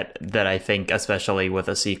that I think, especially with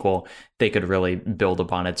a sequel, they could really build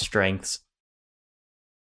upon its strengths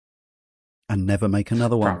and never make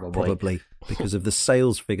another one, probably because of the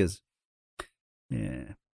sales figures.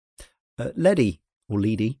 Yeah. Leddy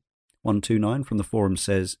 129 from the forum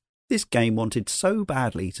says, this game wanted so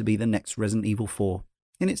badly to be the next Resident Evil 4.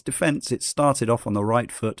 In its defense, it started off on the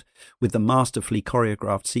right foot with the masterfully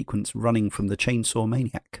choreographed sequence running from the Chainsaw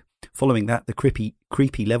Maniac. Following that, the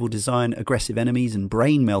creepy level design, aggressive enemies, and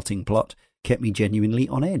brain-melting plot kept me genuinely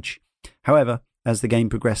on edge. However, as the game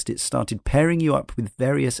progressed, it started pairing you up with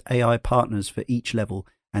various AI partners for each level,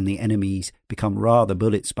 and the enemies become rather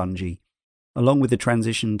bullet spongy. Along with the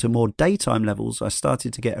transition to more daytime levels, I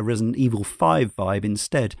started to get a Resident Evil 5 vibe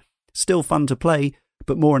instead. Still fun to play,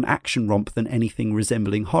 but more an action romp than anything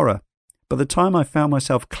resembling horror. By the time I found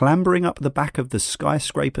myself clambering up the back of the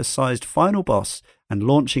skyscraper-sized final boss and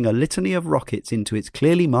launching a litany of rockets into its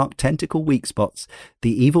clearly marked tentacle weak spots,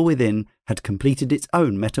 the evil within had completed its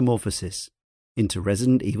own metamorphosis into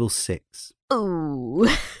Resident Evil 6. Ooh.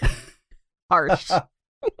 Harsh.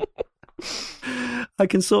 I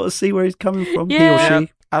can sort of see where he's coming from, Yeah. he or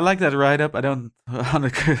she. I like that write-up. I don't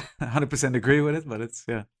 100% agree with it, but it's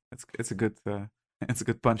a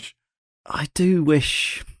good punch. I do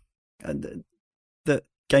wish that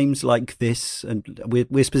games like this, and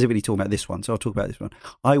we're specifically talking about this one, so I'll talk about this one.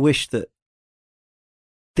 I wish that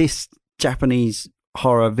this Japanese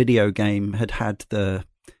horror video game had the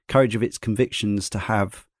courage of its convictions to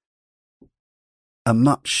have a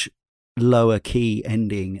much lower key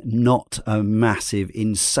ending, not a massive,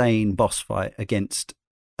 insane boss fight against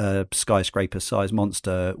a skyscraper-sized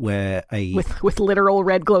monster where with literal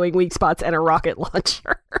red glowing weak spots and a rocket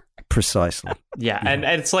launcher. Precisely. Yeah, and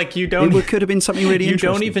it's like you don't. It could have been something really you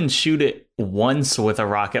interesting. don't even shoot it once with a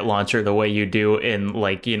rocket launcher the way you do in,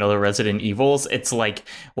 like, you know, the Resident Evils. It's like,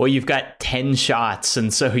 well, you've got 10 shots,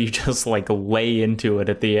 and so you just like lay into it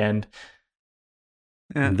at the end.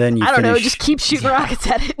 Yeah. And then I don't know, just keep shooting rockets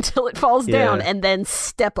at it until it falls down, Yeah. and then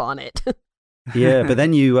step on it. Yeah, but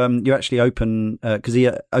then you actually open, because he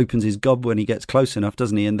opens his gob when he gets close enough,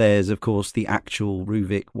 doesn't he? And there's, of course, the actual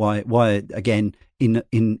Ruvik. Why again, in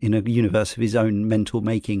a universe of his own mental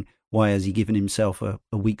making, why has he given himself a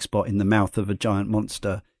weak spot in the mouth of a giant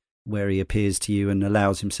monster where he appears to you and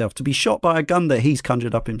allows himself to be shot by a gun that he's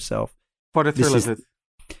conjured up himself? For the thrill of it.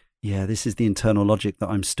 Yeah, this is the internal logic that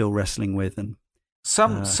I'm still wrestling with. And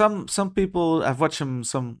some people, I've watched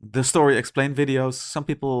the story explained videos. Some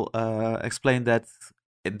people explain that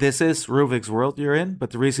this is Ruvik's world you're in,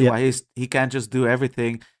 but the reason why he can't just do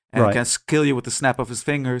everything and can kill you with the snap of his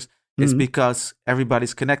fingers is because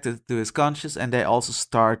everybody's connected to his conscious, and they also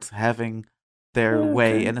start having their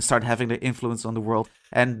way and start having their influence on the world.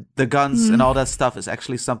 And the guns and all that stuff is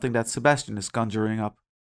actually something that Sebastian is conjuring up.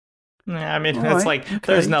 I mean, it's like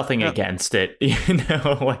there's nothing against it, you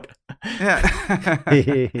know. Like, yeah.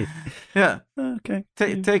 Okay.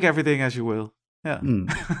 Take everything as you will. Yeah.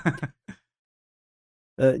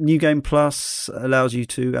 New Game Plus allows you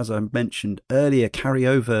to, as I mentioned earlier, carry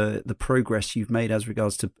over the progress you've made as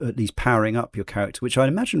regards to at least powering up your character, which I'd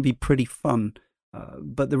imagine would be pretty fun.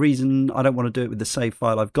 But the reason I don't want to do it with the save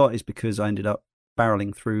file I've got is because I ended up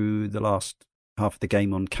barreling through the last half of the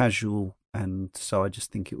game on casual, and so I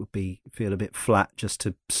just think it would feel a bit flat just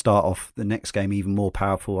to start off the next game even more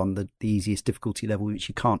powerful on the easiest difficulty level, which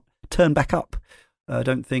you can't turn back up, I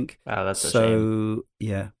don't think. Wow, that's a shame.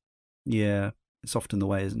 Yeah, it's often the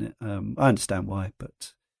way, isn't it? I understand why,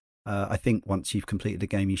 but I think once you've completed the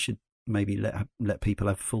game, you should maybe let people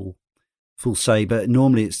have full say. But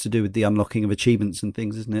normally it's to do with the unlocking of achievements and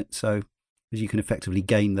things, isn't it? So because you can effectively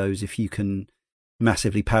gain those if you can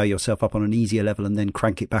massively power yourself up on an easier level and then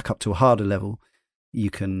crank it back up to a harder level,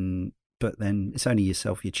 you can. But then it's only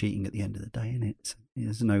yourself you're cheating at the end of the day, isn't it? So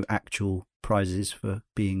there's no actual prizes for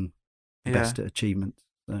being best at achievements.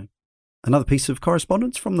 So another piece of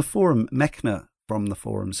correspondence from the forum. Mechner from the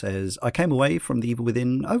forum says, I came away from The Evil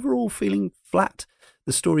Within overall feeling flat.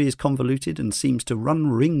 The story is convoluted and seems to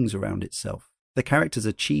run rings around itself. The characters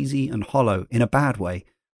are cheesy and hollow in a bad way.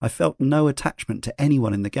 I felt no attachment to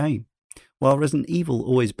anyone in the game. While Resident Evil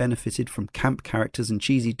always benefited from camp characters and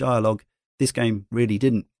cheesy dialogue, this game really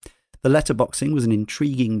didn't. The letterboxing was an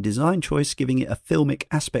intriguing design choice, giving it a filmic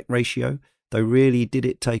aspect ratio, though really did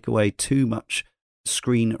it take away too much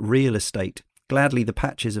screen real estate. Gladly, the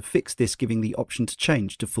patches have fixed this, giving the option to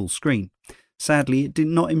change to full screen. Sadly, it did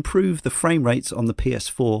not improve the frame rates on the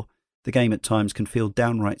PS4. The game at times can feel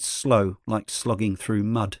downright slow, like slogging through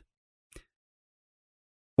mud.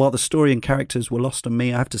 While the story and characters were lost on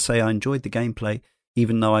me, I have to say I enjoyed the gameplay,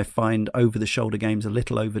 even though I find over-the-shoulder games a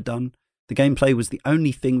little overdone. The gameplay was the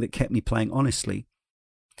only thing that kept me playing honestly.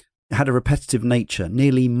 It had a repetitive nature,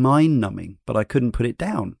 nearly mind-numbing, but I couldn't put it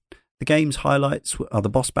down. The game's highlights are the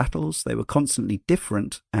boss battles. They were constantly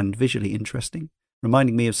different and visually interesting,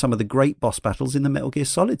 reminding me of some of the great boss battles in the Metal Gear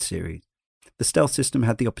Solid series. The stealth system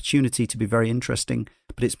had the opportunity to be very interesting,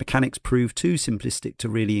 but its mechanics proved too simplistic to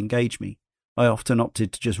really engage me. I often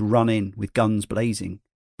opted to just run in with guns blazing,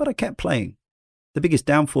 but I kept playing. The biggest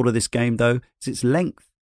downfall of this game, though, is its length.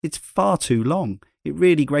 It's far too long. It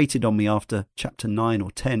really grated on me after Chapter 9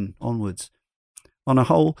 or 10 onwards. On a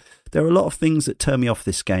whole, there are a lot of things that turn me off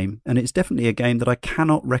this game, and it's definitely a game that I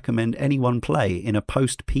cannot recommend anyone play in a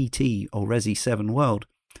post-PT or Resi 7 world.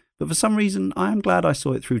 But for some reason, I am glad I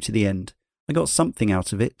saw it through to the end. I got something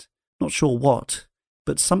out of it. Not sure what,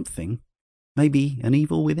 but something. Maybe an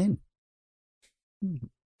evil within.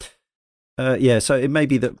 So it may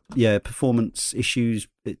be that, performance issues,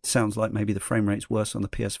 it sounds like maybe the frame rate's worse on the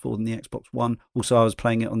PS4 than the Xbox One. Also, I was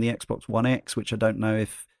playing it on the Xbox One X, which I don't know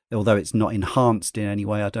if, although it's not enhanced in any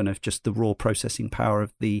way, I don't know if just the raw processing power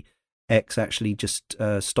of the X actually just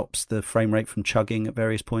stops the frame rate from chugging at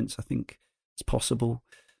various points. I think it's possible.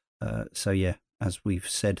 As we've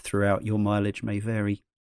said throughout, your mileage may vary.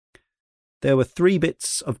 There were 3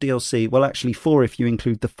 bits of DLC. Well, actually 4 if you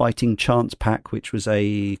include the Fighting Chance pack, which was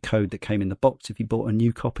a code that came in the box if you bought a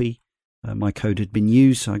new copy. My code had been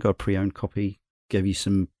used, so I got a pre-owned copy. Gave you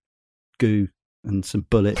some goo and some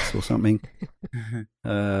bullets or something.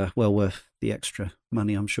 Well worth the extra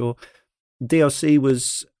money, I'm sure. DLC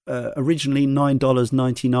was originally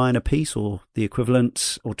 $9.99 a piece, or the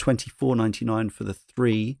equivalent, or $24.99 for the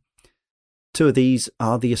 3. 2 of these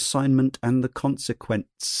are The Assignment and The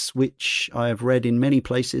Consequence, which I have read in many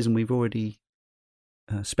places, and we've already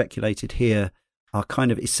speculated here, are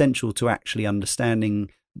kind of essential to actually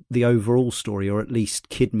understanding the overall story, or at least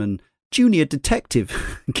Kidman, Junior Detective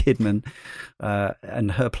Kidman,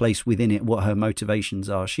 and her place within it, what her motivations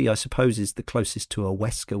are. She, I suppose, is the closest to a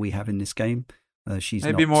Wesker we have in this game. She's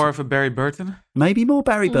maybe more of a Barry Burton? Maybe more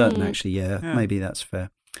Barry Burton, actually, yeah. Maybe that's fair.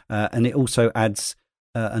 And it also adds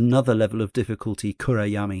another level of difficulty,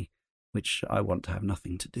 Kurayami, which I want to have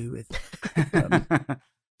nothing to do with.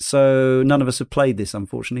 So none of us have played this,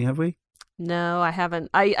 unfortunately, have we? No, I haven't.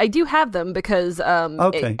 I do have them because,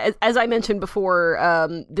 okay. As I mentioned before,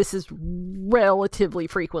 this is relatively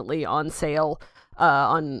frequently on sale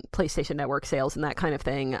on PlayStation Network sales and that kind of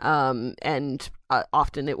thing. And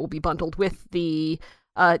often it will be bundled with the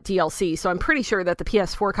DLC. So I'm pretty sure that the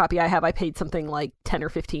PS4 copy I have, I paid something like $10 or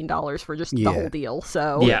 $15 for just the whole deal.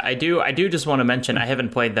 So yeah, I do just want to mention, I haven't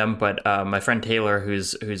played them, but my friend Taylor,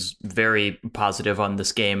 who's very positive on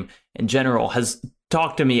this game in general, has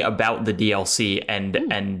talked to me about the DLC,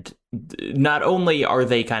 and not only are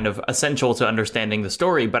they kind of essential to understanding the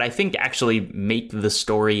story, but I think actually make the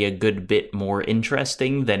story a good bit more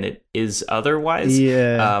interesting than it is otherwise.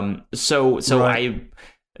 Yeah. So right.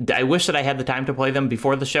 I wish that I had the time to play them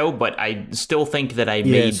before the show, but I still think that I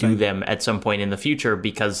may do them at some point in the future,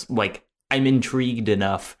 because like I'm intrigued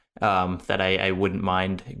enough that I wouldn't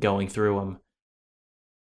mind going through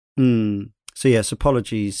them. So yes,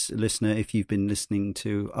 apologies, listener, if you've been listening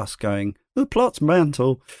to us going, the plot's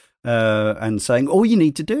mental, and saying all you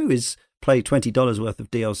need to do is play $20 worth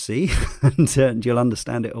of DLC and you'll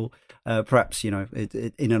understand it all. Perhaps,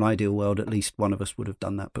 in an ideal world, at least one of us would have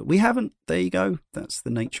done that, but we haven't. There you go. That's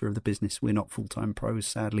the nature of the business. We're not full-time pros,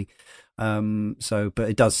 sadly. But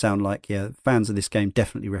it does sound like, fans of this game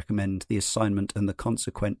definitely recommend The Assignment and The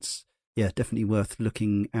Consequence. Yeah, definitely worth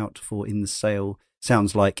looking out for in the sale.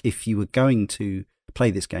 Sounds like if you were going to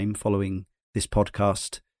play this game following this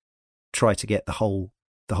podcast, try to get the whole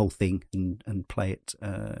thing and play it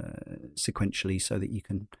sequentially so that you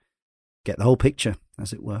can get the whole picture,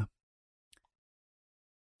 as it were.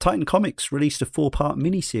 Titan Comics released a 4-part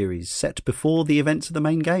miniseries set before the events of the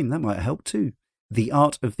main game. That might help too. The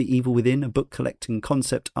Art of the Evil Within, a book collecting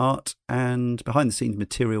concept art and behind-the-scenes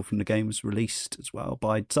material from the game, was released as well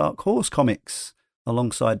by Dark Horse Comics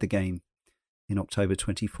alongside the game in October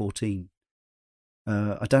 2014.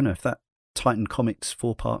 I don't know if that Titan Comics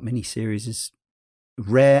 4-part miniseries is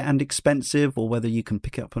rare and expensive, or whether you can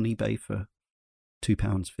pick it up on eBay for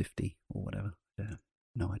 £2.50 or whatever.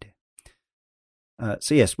 No idea.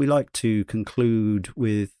 So yes, we like to conclude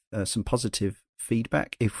with some positive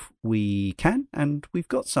feedback if we can, and we've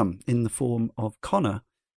got some in the form of Connor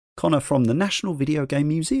from the National Video Game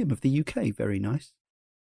Museum of the UK. Very nice.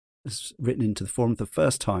 It's written into the forum for the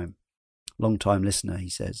first time. Long-time listener, he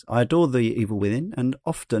says, I adore The Evil Within, and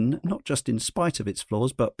often not just in spite of its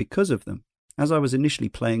flaws, but because of them. As I was initially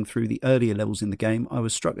playing through the earlier levels in the game, I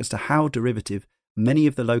was struck as to how derivative many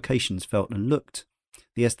of the locations felt and looked.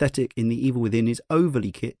 The aesthetic in The Evil Within is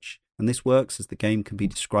overly kitsch, and this works as the game can be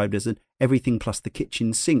described as an everything plus the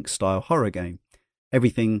kitchen sink style horror game.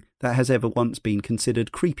 Everything that has ever once been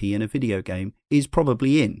considered creepy in a video game is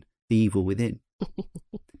probably in The Evil Within.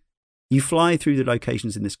 You fly through the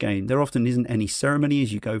locations in this game. There often isn't any ceremony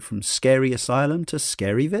as you go from scary asylum to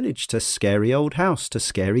scary village to scary old house to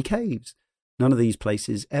scary caves. None of these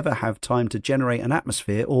places ever have time to generate an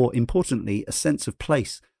atmosphere or, importantly, a sense of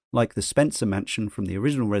place, like the Spencer Mansion from the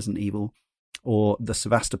original Resident Evil or the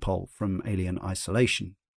Sevastopol from Alien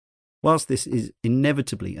Isolation. Whilst this is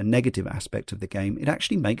inevitably a negative aspect of the game, it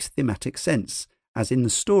actually makes thematic sense, as in the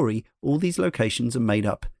story, all these locations are made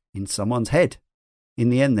up in someone's head. In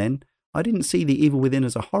the end, then, I didn't see The Evil Within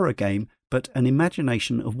as a horror game, but an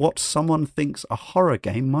imagination of what someone thinks a horror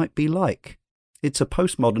game might be like. It's a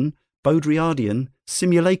postmodern, Baudrillardian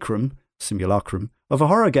simulacrum of a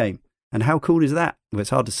horror game. And how cool is that? Well, it's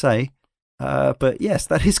hard to say. But yes,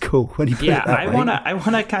 that is cool when you put it that way. I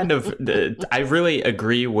wanna kind of, I really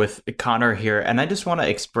agree with Connor here, and I just want to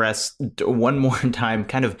express one more time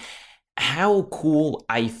kind of how cool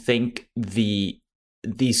I think the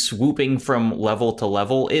swooping from level to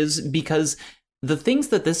level is, because the things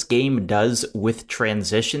that this game does with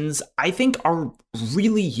transitions, I think, are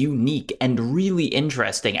really unique and really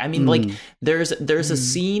interesting. I mean, like, there's a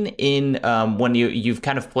scene in when you've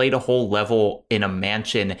kind of played a whole level in a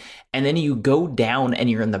mansion, and then you go down and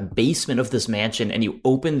you're in the basement of this mansion, and you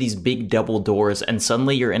open these big double doors, and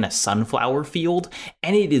suddenly you're in a sunflower field,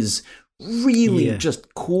 and it is really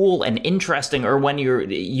just cool and interesting, or when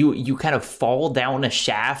you kind of fall down a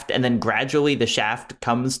shaft and then gradually the shaft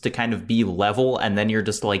comes to kind of be level and then you're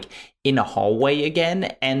just like in a hallway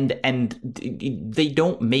again, and they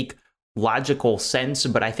don't make logical sense,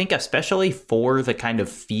 but I think especially for the kind of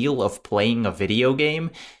feel of playing a video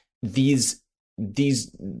game, these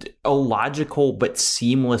illogical but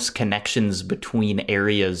seamless connections between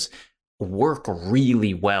areas work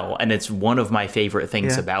really well, and it's one of my favorite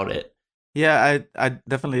things about it. Yeah, I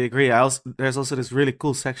definitely agree. There's also this really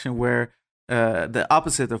cool section where the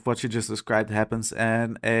opposite of what you just described happens,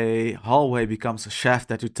 and a hallway becomes a shaft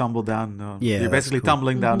that you tumble down. You're basically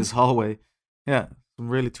tumbling down this hallway. Yeah, some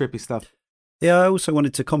really trippy stuff. Yeah, I also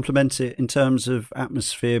wanted to compliment it in terms of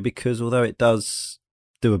atmosphere, because although it does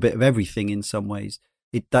do a bit of everything in some ways,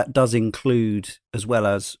 that does include, as well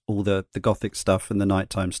as all the gothic stuff and the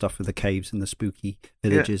nighttime stuff with the caves and the spooky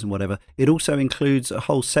villages and whatever, it also includes a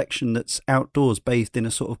whole section that's outdoors, bathed in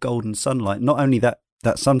a sort of golden sunlight. Not only that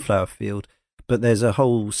sunflower field, but there's a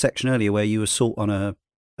whole section earlier where you assault on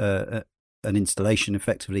an installation.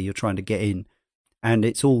 Effectively, you're trying to get in, and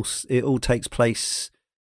it all takes place.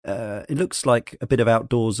 It looks like a bit of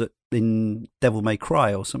outdoors in Devil May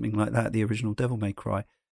Cry or something like that, the original Devil May Cry,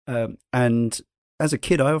 and as a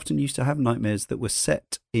kid, I often used to have nightmares that were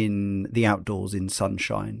set in the outdoors in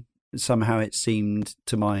sunshine. Somehow it seemed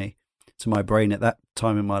to my brain at that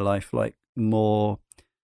time in my life like more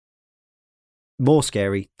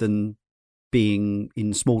scary than being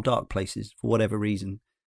in small dark places for whatever reason.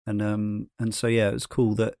 And so yeah, it was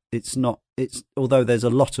cool that it's although there's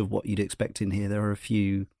a lot of what you'd expect in here, there are a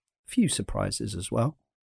few surprises as well.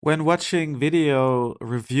 When watching video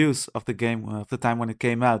reviews of the game of the time when it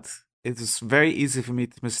came out, it is very easy for me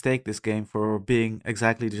to mistake this game for being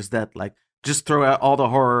exactly just that. Like, just throw out all the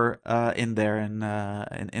horror in there and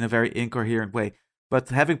in a very incoherent way. But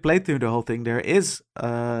having played through the whole thing, there is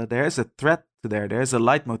a thread to there. There is a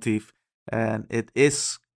leitmotif, and it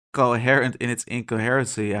is coherent in its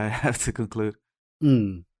incoherency, I have to conclude.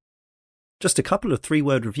 Just a couple of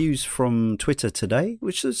 3-word reviews from Twitter today,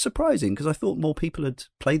 which is surprising because I thought more people had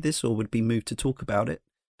played this or would be moved to talk about it.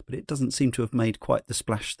 But it doesn't seem to have made quite the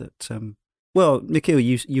splash that... Well, Nikhil,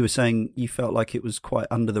 you were saying you felt like it was quite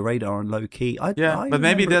under the radar and low key. But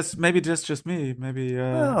maybe that's just me. Maybe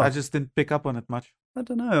I just didn't pick up on it much. I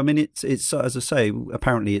don't know. I mean, it's as I say,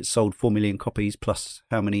 apparently it's sold 4 million copies plus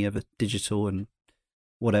how many of a digital and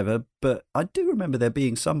whatever. But I do remember there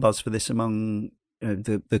being some buzz for this among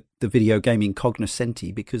the video gaming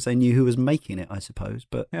cognoscenti, because they knew who was making it, I suppose.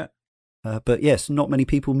 But yeah. But yes, not many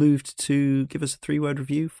people moved to give us a 3-word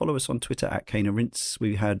review. Follow us on Twitter at @KanaRinse.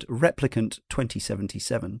 We had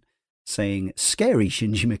Replicant2077 saying scary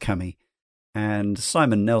Shinji Mikami, and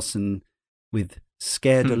Simon Nelson with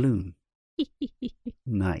Scared Alone.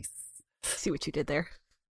 Nice. See what you did there.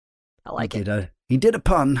 I like it. He did a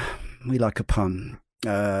pun. We like a pun.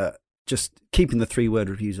 Just keeping the 3-word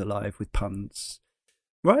reviews alive with puns.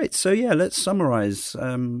 Right, so yeah, let's summarize.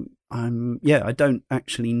 I don't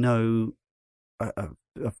actually know. I've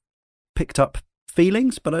picked up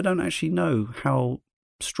feelings, but I don't actually know how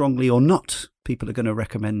strongly or not people are going to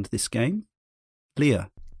recommend this game.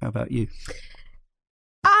 Leah, how about you?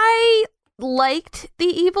 I liked The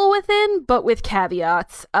Evil Within, but with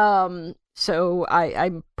caveats. So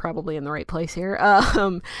I'm probably in the right place here.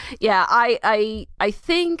 I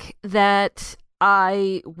think that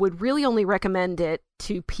I would really only recommend it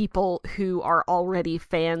to people who are already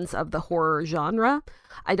fans of the horror genre.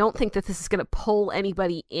 I don't think that this is going to pull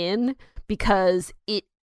anybody in because it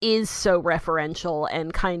is so referential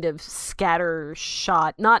and kind of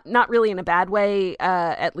scattershot. Not really in a bad way,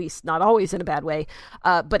 at least not always in a bad way,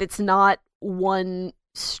 but it's not one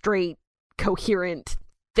straight coherent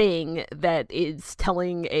thing that is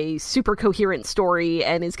telling a super coherent story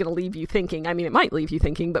and is going to leave you thinking. I mean, it might leave you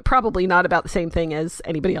thinking, but probably not about the same thing as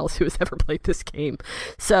anybody else who has ever played this game.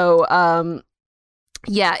 So, I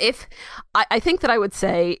think that I would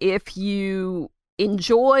say if you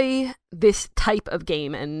enjoy this type of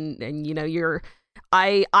game and you know,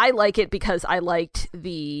 I like it because I liked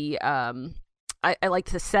the, I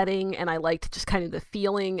liked the setting and I liked just kind of the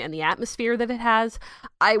feeling and the atmosphere that it has.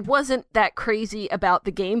 I wasn't that crazy about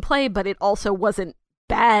the gameplay, but it also wasn't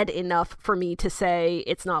bad enough for me to say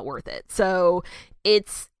it's not worth it. So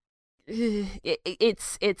it's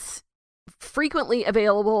frequently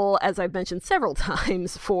available, as I've mentioned several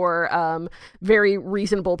times, for very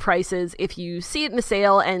reasonable prices. If you see it in a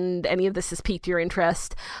sale and any of this has piqued your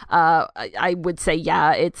interest, I would say,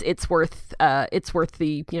 yeah, it's worth the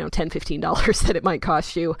 $10-15 that it might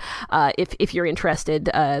cost you if you're interested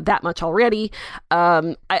that much already.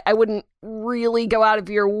 I wouldn't really go out of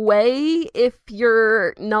your way if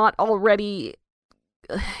you're not already.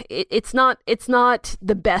 It's not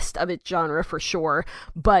the best of its genre for sure,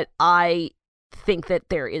 but I think that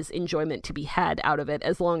there is enjoyment to be had out of it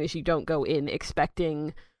as long as you don't go in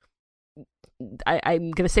expecting.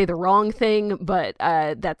 I'm going to say the wrong thing, but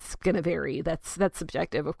that's going to vary. That's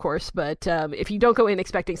subjective, of course. But if you don't go in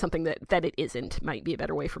expecting something that it isn't, might be a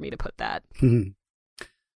better way for me to put that.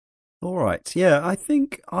 All right. Yeah, I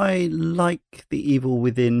think I like The Evil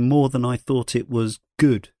Within more than I thought it was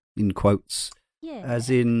good, in quotes. Yeah. As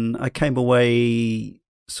in, I came away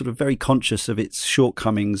sort of very conscious of its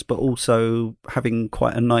shortcomings, but also having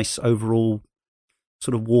quite a nice overall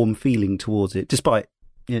sort of warm feeling towards it, despite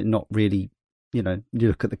not really, you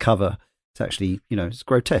look at the cover, it's actually, it's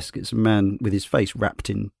grotesque. It's a man with his face wrapped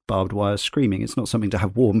in barbed wire screaming. It's not something to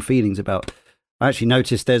have warm feelings about. I actually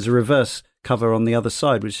noticed there's a reverse cover on the other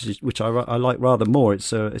side, which I like rather more.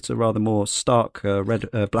 It's a rather more stark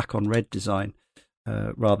black on red design.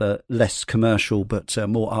 Rather less commercial, but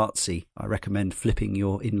more artsy. I recommend flipping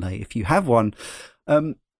your inlay if you have one.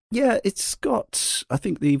 It's got, I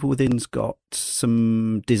think The Evil Within's got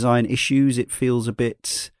some design issues. It feels a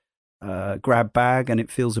bit grab bag, and it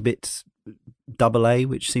feels a bit double A,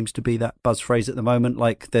 which seems to be that buzz phrase at the moment.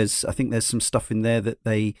 Like I think there's some stuff in there that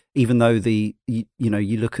they, even though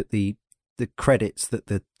you look at the credits that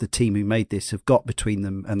the team who made this have got between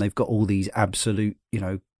them, and they've got all these absolute,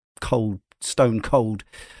 stone cold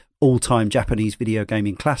all-time Japanese video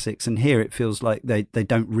gaming classics, and here it feels like they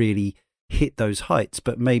don't really hit those heights,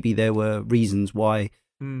 but maybe there were reasons why.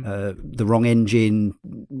 The wrong engine,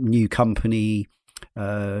 new company,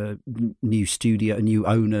 new studio, new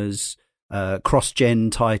owners, cross-gen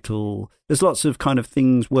title. There's lots of kind of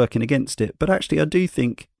things working against it, but actually I do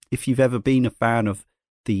think if you've ever been a fan of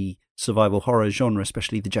the survival horror genre,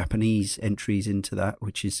 especially the Japanese entries into that,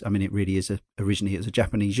 which is, it really is originally it was a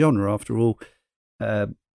Japanese genre after all. I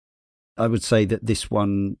would say that this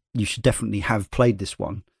one, you should definitely have played this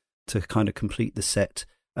one to kind of complete the set.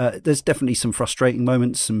 There's definitely some frustrating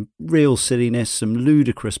moments, some real silliness, some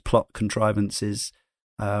ludicrous plot contrivances,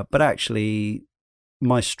 but actually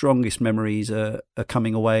my strongest memories are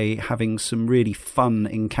coming away having some really fun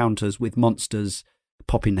encounters with monsters,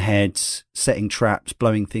 popping heads, setting traps,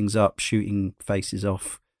 blowing things up, shooting faces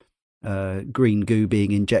off, green goo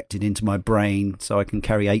being injected into my brain so I can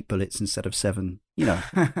carry 8 bullets instead of 7.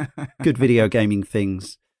 Good video gaming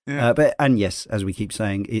things. Yeah. And yes, as we keep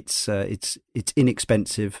saying, it's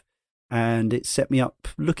inexpensive, and it set me up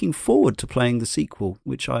looking forward to playing the sequel,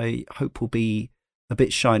 which I hope will be a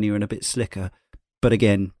bit shinier and a bit slicker. But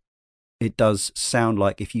again, it does sound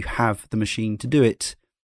like if you have the machine to do it,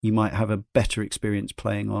 you might have a better experience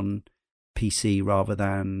playing on PC rather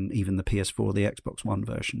than even the PS4 or the Xbox One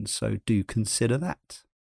version. So do consider that.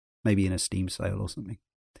 Maybe in a Steam sale or something.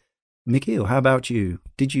 Mikhail, how about you?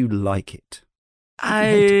 Did you like it?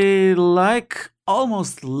 I let's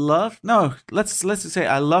say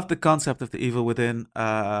I love the concept of The Evil Within.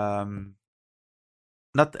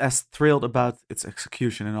 Not as thrilled about its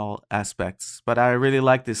execution in all aspects, but I really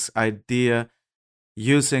like this idea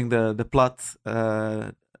using the plot,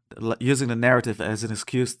 using the narrative as an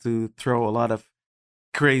excuse to throw a lot of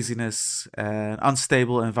craziness and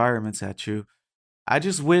unstable environments at you. I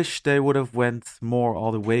just wish they would have went more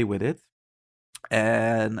all the way with it,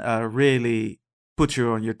 and really put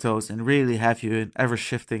you on your toes and really have you in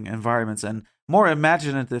ever-shifting environments and more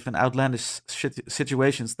imaginative and outlandish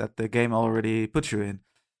situations that the game already puts you in.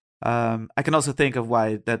 I can also think of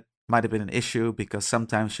why that might have been an issue, because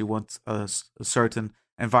sometimes you want a certain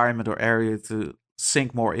environment or area to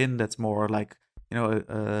sink more in. That's more like,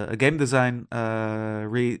 a game design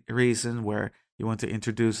reason, where you want to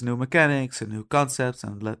introduce new mechanics and new concepts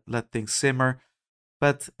and let things simmer.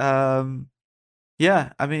 But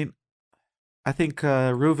I think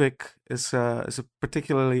Ruvik is a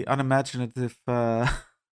particularly unimaginative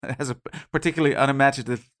has a particularly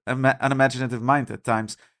unimaginative mind at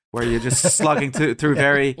times, where you're just slugging through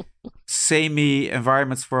very samey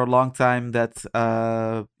environments for a long time that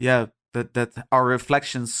that are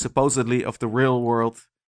reflections supposedly of the real world.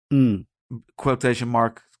 Quotation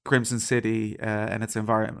mark Crimson City and its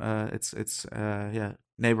environment, its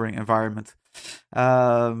neighboring environment.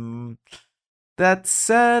 That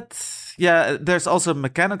said, yeah, there's also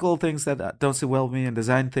mechanical things that don't sit well with me, and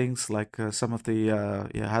design things like some of the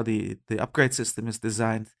how the upgrade system is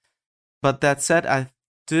designed. But that said, I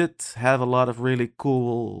did have a lot of really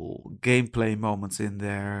cool gameplay moments in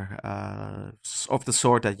there, of the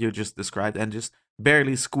sort that you just described, and just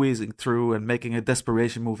barely squeezing through and making a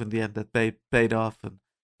desperation move in the end that paid off,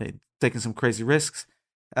 and taking some crazy risks.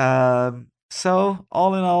 So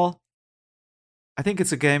all in all, I think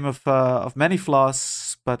it's a game of many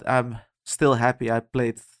flaws, but I'm still happy I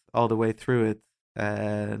played all the way through it.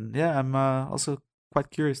 And yeah, I'm also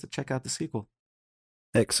quite curious to check out the sequel.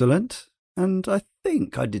 Excellent. And I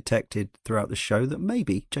think I detected throughout the show that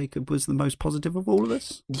maybe Jacob was the most positive of all of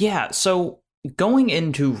us. Yeah, so going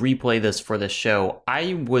into replay this for this show,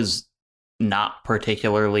 I was not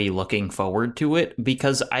particularly looking forward to it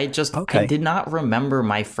because I did not remember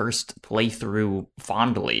my first playthrough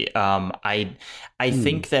fondly. I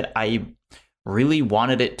think that I really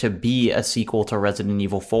wanted it to be a sequel to Resident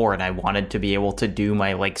Evil 4, and I wanted to be able to do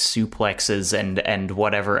my like suplexes and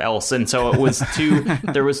whatever else. And so it was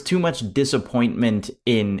there was too much disappointment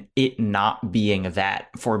in it not being that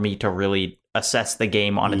for me to really assess the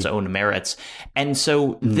game on its own merits. And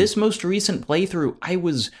so this most recent playthrough, I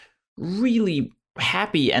was really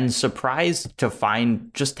happy and surprised to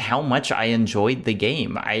find just how much I enjoyed the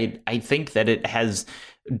game. I think that it has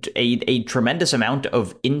a tremendous amount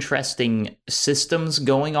of interesting systems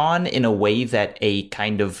going on in a way that a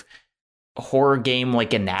kind of horror game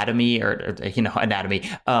like Amnesia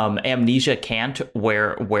can't,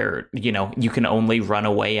 where you can only run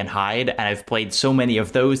away and hide. And I've played so many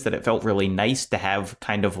of those that it felt really nice to have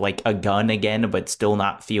kind of like a gun again, but still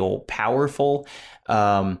not feel powerful.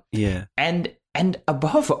 And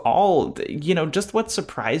above all, just what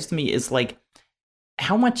surprised me is like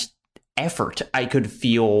how much effort I could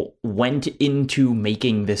feel went into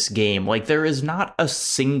making this game. Like there is not a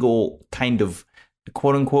single kind of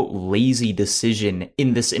quote unquote lazy decision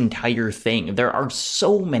in this entire thing. There are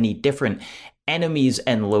so many different enemies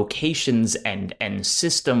and locations and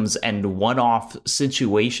systems and one-off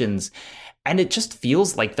situations. And it just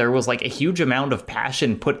feels like there was like a huge amount of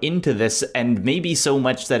passion put into this, and maybe so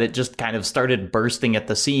much that it just kind of started bursting at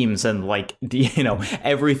the seams, and like,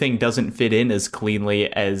 everything doesn't fit in as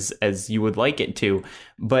cleanly as you would like it to.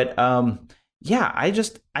 But yeah,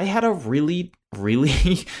 I had a really,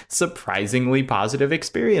 really surprisingly positive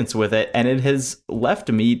experience with it, and it has left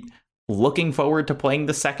me looking forward to playing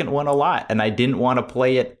the second one a lot. And I didn't want to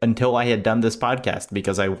play it until I had done this podcast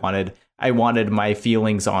because I wanted my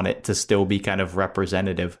feelings on it to still be kind of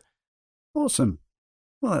representative. Awesome.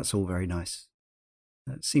 Well, that's all very nice.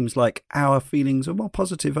 It seems like our feelings are more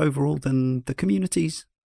positive overall than the community's,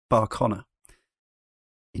 bar Connor.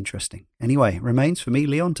 Interesting. Anyway, remains for me,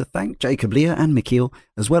 Leon, to thank Jacob, Leah and Michiel,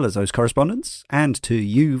 as well as those correspondents, and to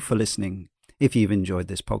you for listening. If you've enjoyed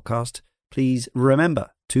this podcast, please remember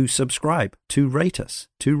to subscribe, to rate us,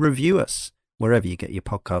 to review us, wherever you get your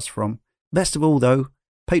podcasts from. Best of all, though,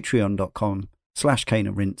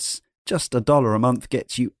 patreon.com/CaneandRinse. Just $1 a month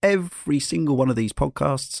gets you every single one of these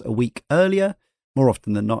podcasts a week earlier, more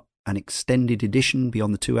often than not, an extended edition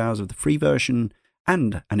beyond the 2 hours of the free version,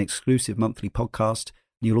 and an exclusive monthly podcast.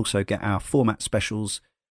 You'll also get our format specials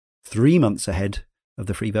 3 months ahead of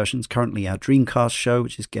the free versions. Currently our Dreamcast show,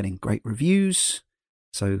 which is getting great reviews.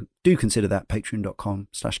 So do consider that,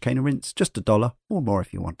 patreon.com/CaneandRinse. Just $1 or more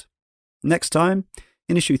if you want. Next time,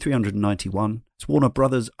 in issue 391, it's Warner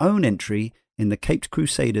Brothers' own entry in the Caped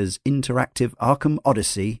Crusaders interactive Arkham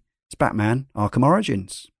Odyssey. It's Batman Arkham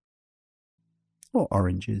Origins. Or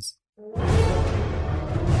Oranges.